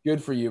 Marty.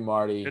 Good for you,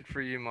 Marty.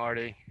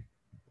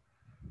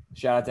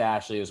 Shout out to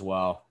Ashley as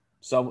well.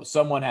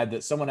 Someone had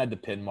to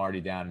pin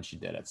Marty down, and she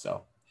did it.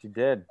 So she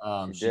did.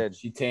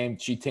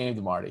 She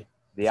tamed Marty.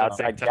 The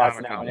outside cat's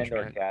now an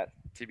indoor cat.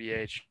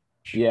 TBH.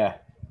 Yeah.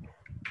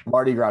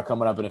 Mardi Gras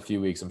coming up in a few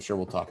weeks. I'm sure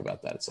we'll talk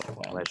about that at some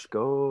point. Let's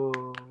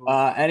go.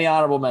 Any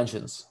honorable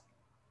mentions?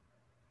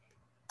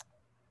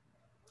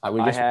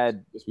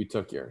 We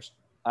took yours.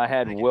 I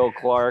had Will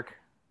Clark,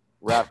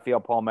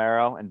 Rafael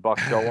Palmeiro, and Buck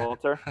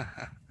Showalter.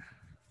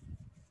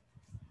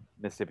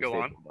 Mississippi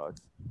State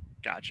Bulldogs.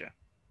 Gotcha.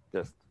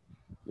 Just,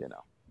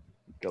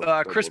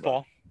 Chris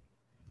Paul.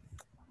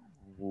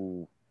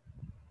 Ooh.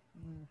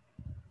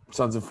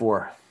 Sons of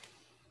Four.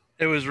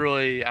 It was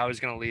really, I was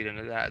going to lead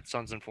into that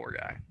Sons and Four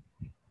guy.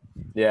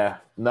 Yeah,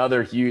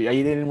 another huge.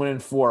 He didn't win in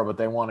 4, but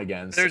they won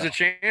again. There's a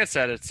chance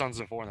that it's Sons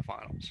of Four in the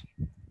finals.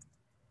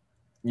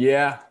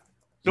 Yeah.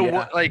 So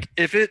what, like,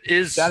 if it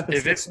is,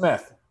 if it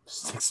Smith,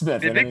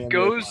 if it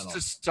goes to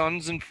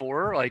Sons and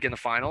Four, like in the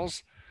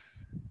finals,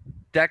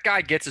 that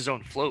guy gets his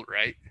own float,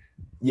 right?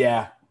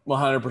 Yeah,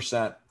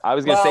 100%. I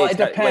was gonna say it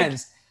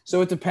depends.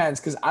 So it depends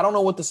because I don't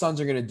know what the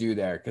Suns are going to do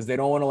there because they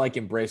don't want to like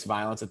embrace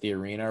violence at the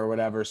arena or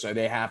whatever. So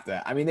they have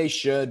to. I mean, they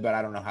should, but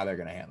I don't know how they're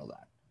going to handle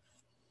that.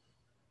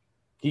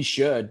 He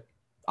should.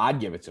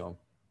 I'd give it to him.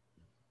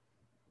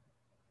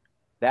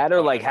 That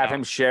or like have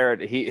him share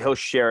it. He'll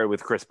share it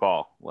with Chris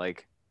Paul.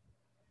 Like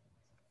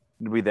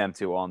with them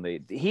two on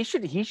the. He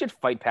should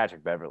fight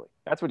Patrick Beverly.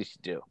 That's what he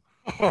should do.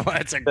 Oh,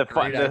 that's a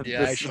great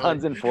idea. The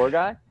Sons and Four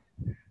guy.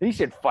 He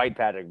should fight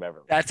Patrick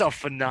Beverly. That's a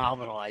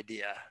phenomenal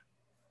idea.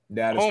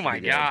 That is Oh pretty my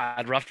good.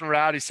 God, Rough and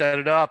Rowdy set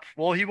it up.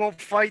 Well, he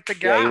won't fight the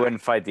guy. Yeah, he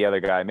wouldn't fight the other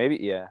guy.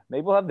 Maybe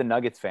we'll have the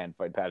Nuggets fan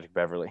fight Patrick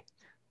Beverly.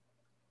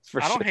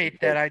 I don't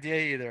hate that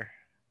idea either.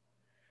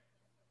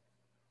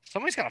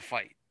 Somebody's got to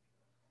fight.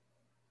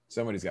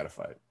 Somebody's got to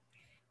fight.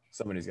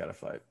 Somebody's got to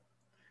fight.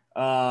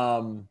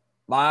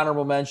 My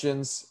honorable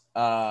mentions,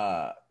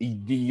 the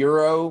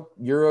Euro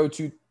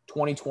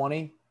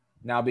 2020,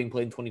 now being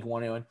played in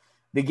 2021.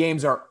 The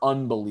games are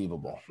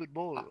unbelievable.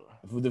 Football.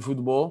 The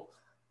football.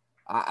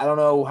 I don't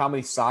know how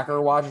many soccer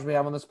watchers we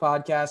have on this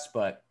podcast,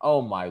 but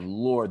oh my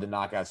Lord, the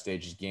knockout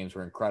stages games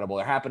were incredible.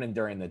 They're happening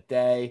during the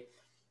day.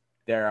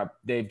 The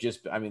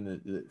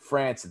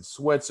France and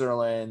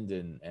Switzerland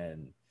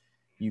and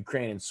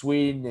Ukraine and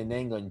Sweden and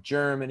England,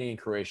 Germany and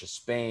Croatia,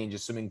 Spain,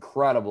 just some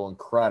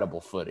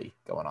incredible footy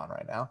going on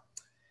right now.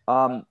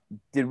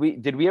 Did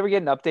we ever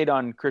get an update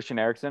on Christian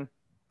Eriksen?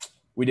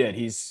 We did.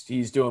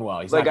 He's doing well.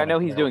 He's I know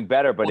he's doing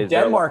better, but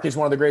Denmark is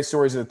one of the great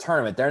stories of the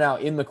tournament. They're now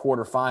in the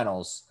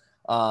quarterfinals.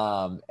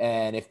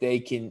 And if they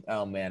can,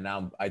 I'm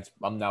now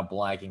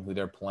blanking who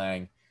they're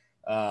playing.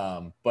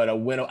 But a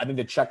win, I think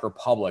the Czech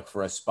Republic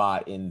for a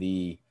spot in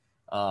the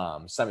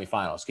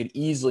semifinals could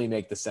easily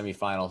make the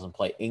semifinals and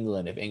play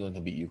England if England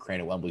can beat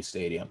Ukraine at Wembley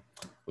Stadium,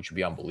 which would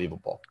be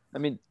unbelievable. I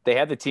mean, they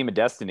had the team of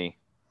destiny.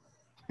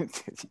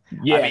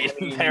 Yeah,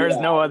 there's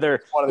no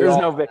other. There's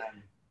no.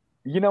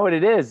 You know what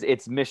it is?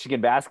 It's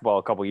Michigan basketball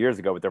a couple years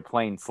ago with their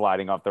plane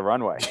sliding off the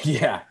runway.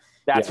 Yeah,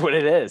 that's what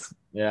it is.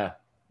 Yeah,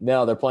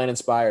 no, they're playing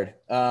inspired.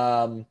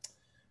 So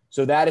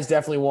that is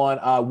definitely one.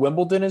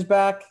 Wimbledon is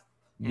back.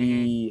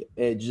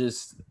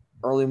 Just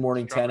early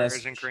morning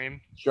tennis.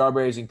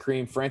 Strawberries and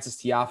cream. Francis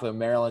Tiafoe,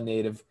 Maryland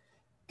native,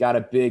 got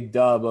a big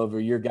dub over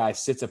your guy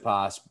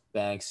Tsitsipas.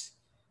 Banks.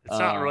 It's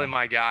not really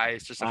my guy.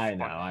 It's just I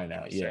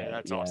know. Yeah,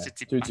 that's all.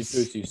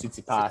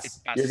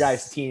 Tsitsipas. Your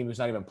guy's team is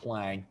not even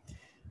playing.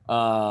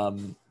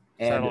 And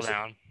settle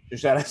down.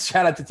 Shout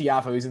out to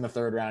Tiafoe. He's in the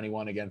third round. He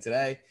won again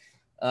today.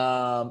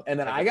 And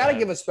then I got to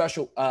give a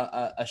special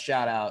a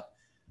shout out.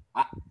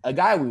 A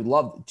guy we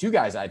love. Two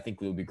guys I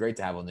think would be great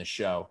to have on this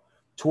show.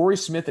 Torrey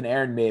Smith and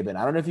Aaron Maben.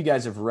 I don't know if you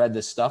guys have read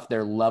this stuff.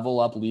 Their Level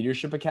Up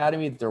Leadership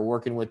Academy that they're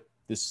working with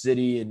the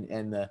city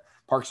and the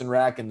Parks and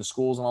Rec and the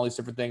schools and all these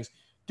different things.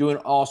 Doing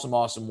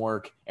awesome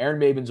work. Aaron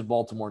Maben's a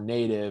Baltimore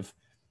native.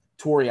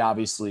 Torrey,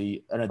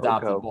 obviously, an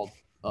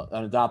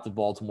adopted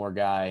Baltimore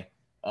guy.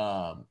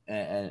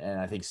 And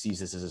I think sees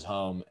this as his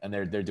home, and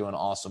they're doing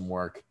awesome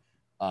work.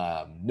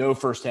 Know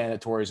firsthand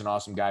that Torrey's an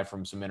awesome guy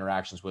from some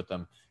interactions with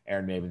them.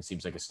 Aaron Maben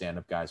seems like a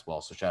stand-up guy as well.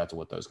 So shout out to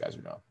what those guys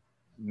are doing.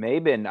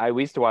 Maben,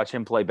 we used to watch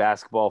him play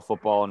basketball,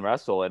 football, and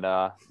wrestle at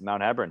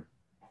Mount Hebron.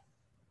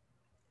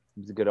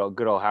 He's a good old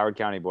Howard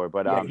County boy,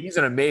 but he's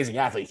an amazing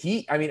athlete.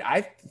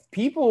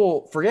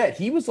 People forget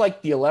he was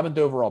like the 11th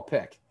overall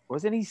pick.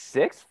 Wasn't he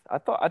 6th? I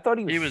thought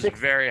he was. He was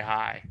very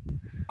high.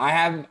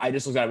 I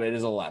just looked at it. It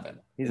is 11.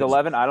 He's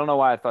 11. I don't know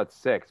why I thought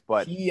 6,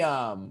 but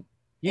no,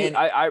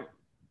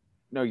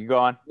 you go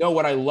on. No,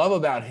 what I love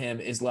about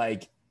him is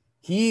like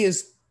he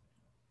is,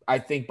 I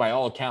think by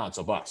all accounts,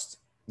 a bust.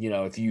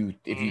 If you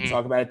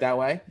talk about it that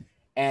way,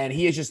 and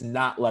he has just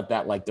not let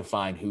that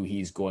define who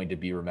he's going to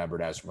be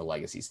remembered as from a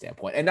legacy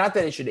standpoint. And not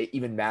that it should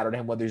even matter to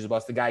him whether he's a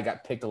bust. The guy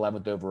got picked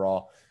 11th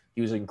overall.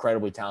 He was an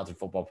incredibly talented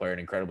football player, an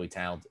incredibly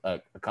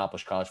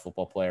accomplished college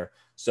football player.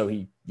 So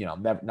he,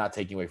 not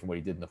taking away from what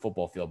he did in the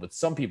football field, but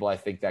some people I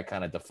think that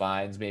kind of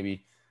defines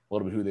maybe a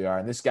little bit who they are.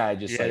 And this guy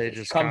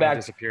has come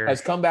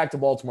back to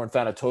Baltimore and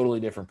found a totally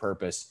different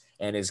purpose,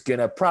 and is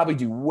gonna probably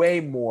do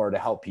way more to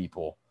help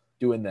people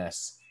doing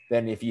this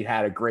than if he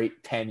had a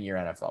great 10-year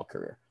NFL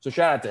career. So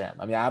shout out to him.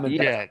 I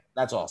mean,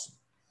 that's awesome.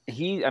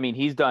 He's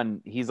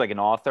like an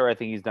author. I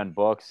think he's done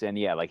books, and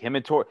him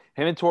and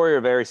Torrey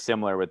are very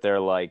similar with their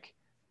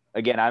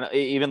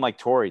even like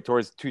Torrey's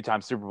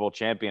 2-time Super Bowl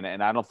champion,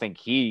 and I don't think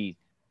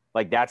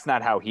that's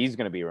not how he's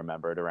going to be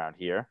remembered around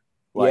here.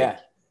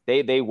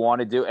 They want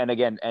to do,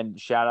 and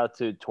shout out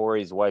to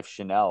Torrey's wife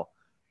Chanel,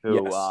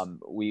 who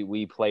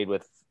we played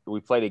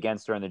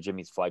against her in the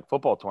Jimmy's Flag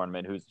football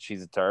tournament.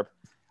 She's a Terp,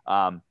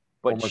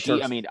 but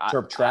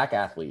Terp track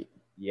athlete.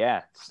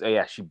 Yeah,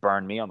 she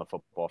burned me on the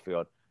football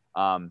field.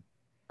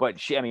 But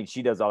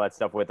she does all that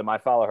stuff with him. I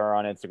follow her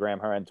on Instagram,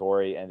 her and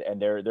Torrey,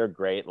 and they're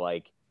great.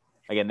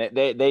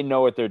 They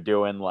know what they're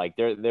doing.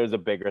 There's a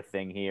bigger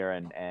thing here,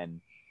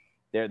 and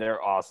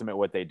they're awesome at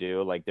what they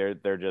do.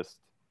 They're just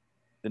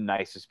the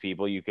nicest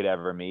people you could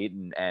ever meet,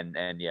 and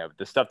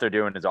the stuff they're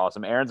doing is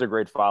awesome. Aaron's a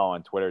great follow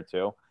on Twitter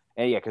too,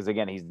 and because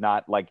again, he's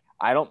not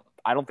I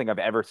don't think I've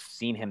ever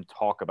seen him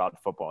talk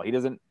about football. He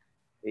doesn't.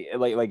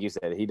 Like you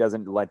said, he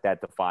doesn't let that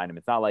define him.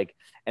 It's not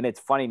and it's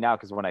funny now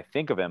because when I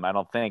think of him, I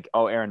don't think,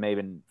 Aaron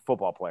Maben,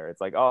 football player.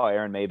 It's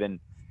Aaron Maben,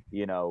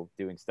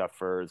 doing stuff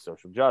for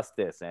social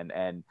justice,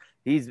 and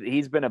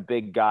he's been a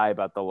big guy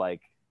about the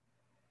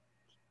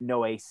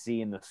no AC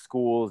in the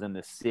schools and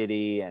the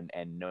city, and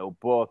no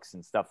books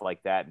and stuff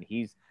like that. And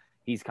he's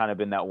kind of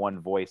been that one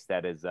voice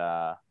that has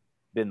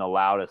been the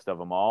loudest of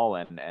them all.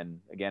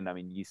 And again, I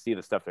mean, you see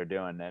the stuff they're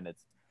doing, and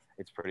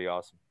it's pretty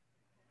awesome.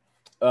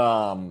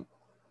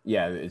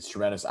 Yeah, it's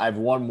tremendous. I have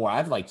one more. I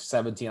have like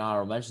 17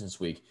 honorable mentions this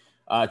week.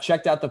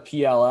 Checked out the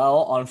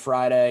PLL on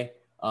Friday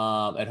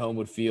at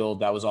Homewood Field.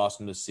 That was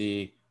awesome to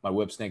see. My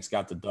Whip Snakes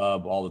got the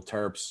dub, all the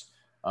Terps.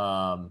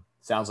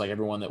 Sounds like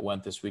everyone that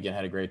went this weekend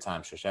had a great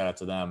time, so shout out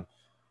to them.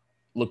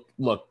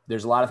 Look,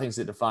 there's a lot of things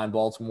that define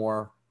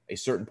Baltimore. A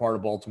certain part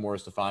of Baltimore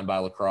is defined by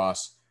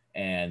lacrosse,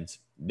 and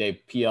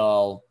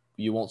PL,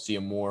 you won't see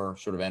a more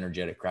sort of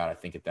energetic crowd, I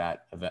think,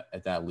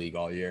 at that league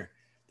all year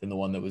than the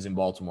one that was in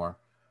Baltimore.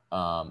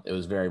 It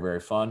was very, very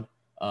fun.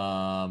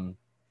 And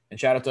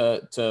shout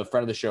out to a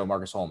friend of the show,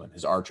 Marcus Holman.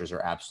 His Archers are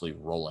absolutely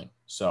rolling.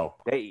 So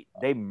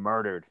they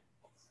murdered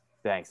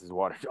Banks'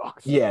 Water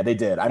Dogs. Yeah, they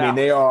did. I mean,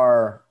 they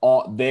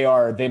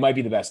might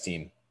be the best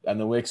team. And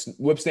the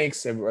Whip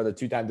Snakes are the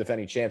 2-time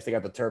defending champs. They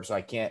got the Terps, so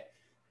I can't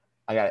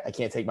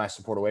take my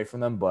support away from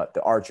them. But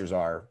the Archers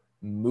are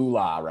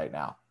moolah right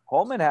now.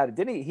 Holman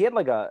he had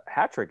like a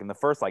hat trick in the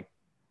first like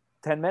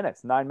 9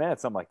 minutes,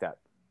 something like that.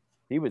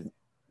 He was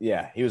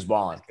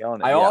balling.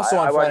 I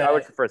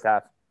watched the first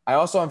half. I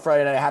also on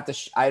Friday night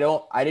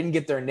I didn't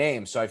get their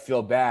names, so I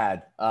feel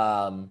bad.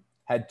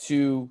 Had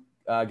 2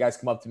 guys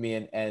come up to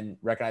me and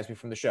recognize me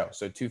from the show.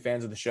 So 2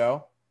 fans of the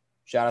show,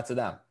 shout out to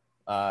them.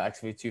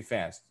 XV2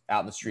 fans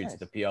out in the streets at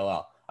the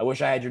PLL. I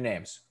wish I had your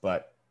names,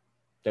 but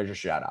there's your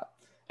shout out.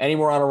 Any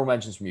more honorable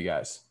mentions from you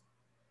guys?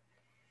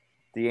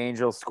 The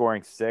Angels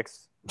scoring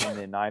 6 in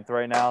the 9th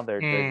right now. They're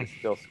just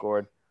still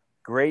scored.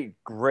 Great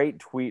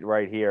tweet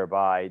right here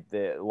by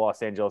the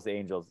Los Angeles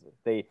Angels.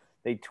 They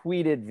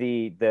tweeted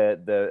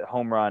the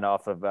home run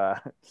off of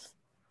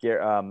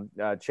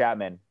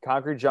Chapman.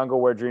 Concrete jungle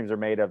where dreams are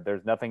made of.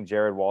 There's nothing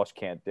Jared Walsh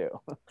can't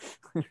do.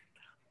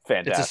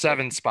 Fantastic. It's a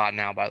 7 spot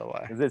now, by the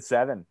way. Is it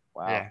 7?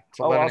 Wow. Yeah.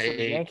 Also,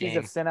 the Yankees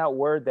have sent out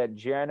word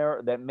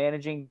that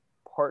managing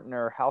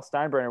partner Hal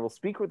Steinbrenner will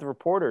speak with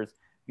reporters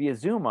via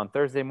Zoom on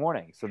Thursday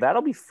morning. So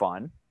that'll be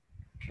fun.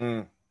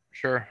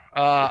 Sure.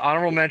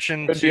 Honorable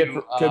mention could be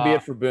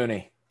it for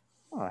Booney.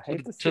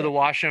 To the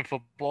Washington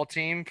football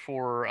team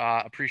for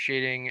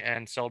appreciating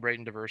and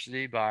celebrating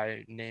diversity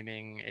by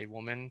naming a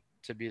woman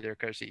to be their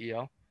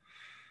co-CEO.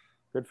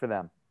 Good for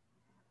them.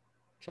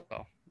 So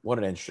what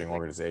an interesting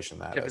organization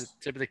that is.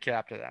 Tip of the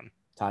cap to them.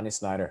 Tanya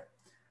Snyder.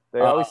 They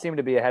always seem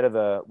to be ahead of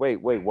the. Wait.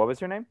 What was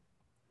her name?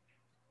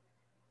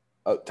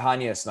 Oh,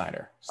 Tanya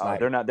Snyder.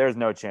 They're not. There's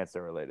no chance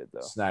they're related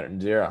though. Snyder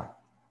 0.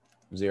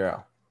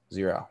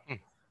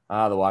 The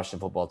Washington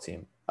football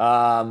team.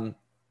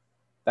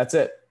 That's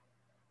it.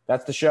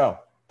 That's the show.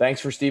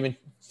 Thanks to Stephen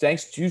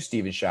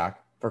Schoch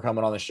for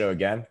coming on the show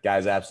again.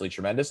 Guys, absolutely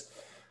tremendous.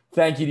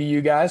 Thank you to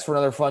you guys for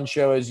another fun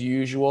show as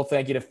usual.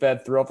 Thank you to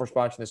Fed Thrill for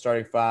sponsoring the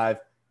Starting 5.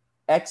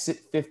 Exit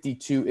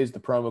 52 is the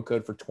promo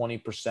code for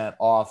 20%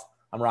 off.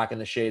 I'm rocking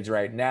the shades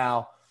right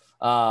now.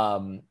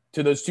 To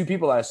those 2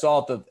 people that I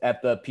saw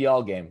at the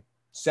PL game,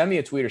 send me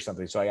a tweet or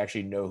something so I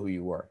actually know who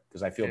you were,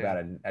 because I feel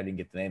bad I didn't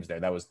get the names there.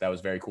 That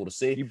was very cool to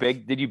see.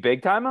 Did you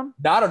big time them?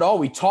 Not at all.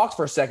 We talked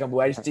for a second, but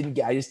I just didn't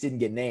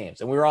get names.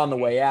 And we were on the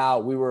way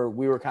out. We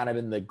were kind of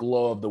in the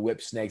glow of the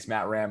Whip Snakes.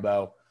 Matt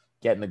Rambo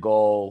getting the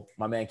goal.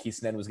 My man Keith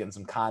Sneddon was getting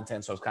some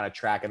content, so I was kind of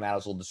tracking that. I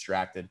was a little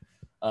distracted.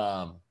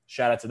 Shout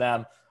out to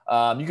them.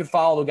 You can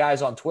follow the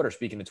guys on Twitter.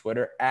 Speaking of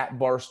Twitter, at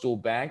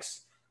Barstool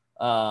Banks.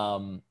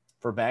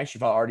 For Banks, you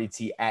follow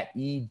RDT at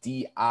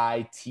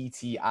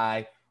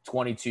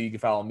EDITTI22. You can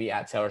follow me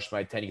at Taylor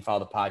Smythe 10. You can follow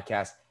the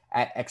podcast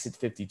at Exit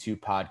 52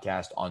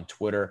 Podcast on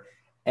Twitter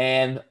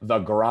and the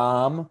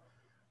Gram.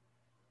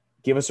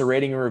 Give us a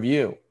rating and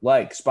review,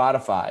 like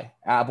Spotify,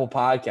 Apple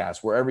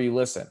Podcasts, wherever you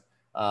listen.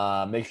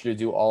 Make sure to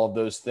do all of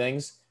those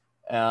things.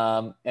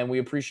 And we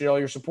appreciate all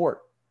your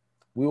support.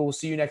 We will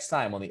see you next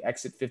time on the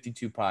Exit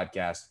 52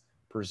 Podcast,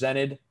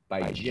 presented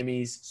by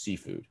Jimmy's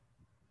Seafood.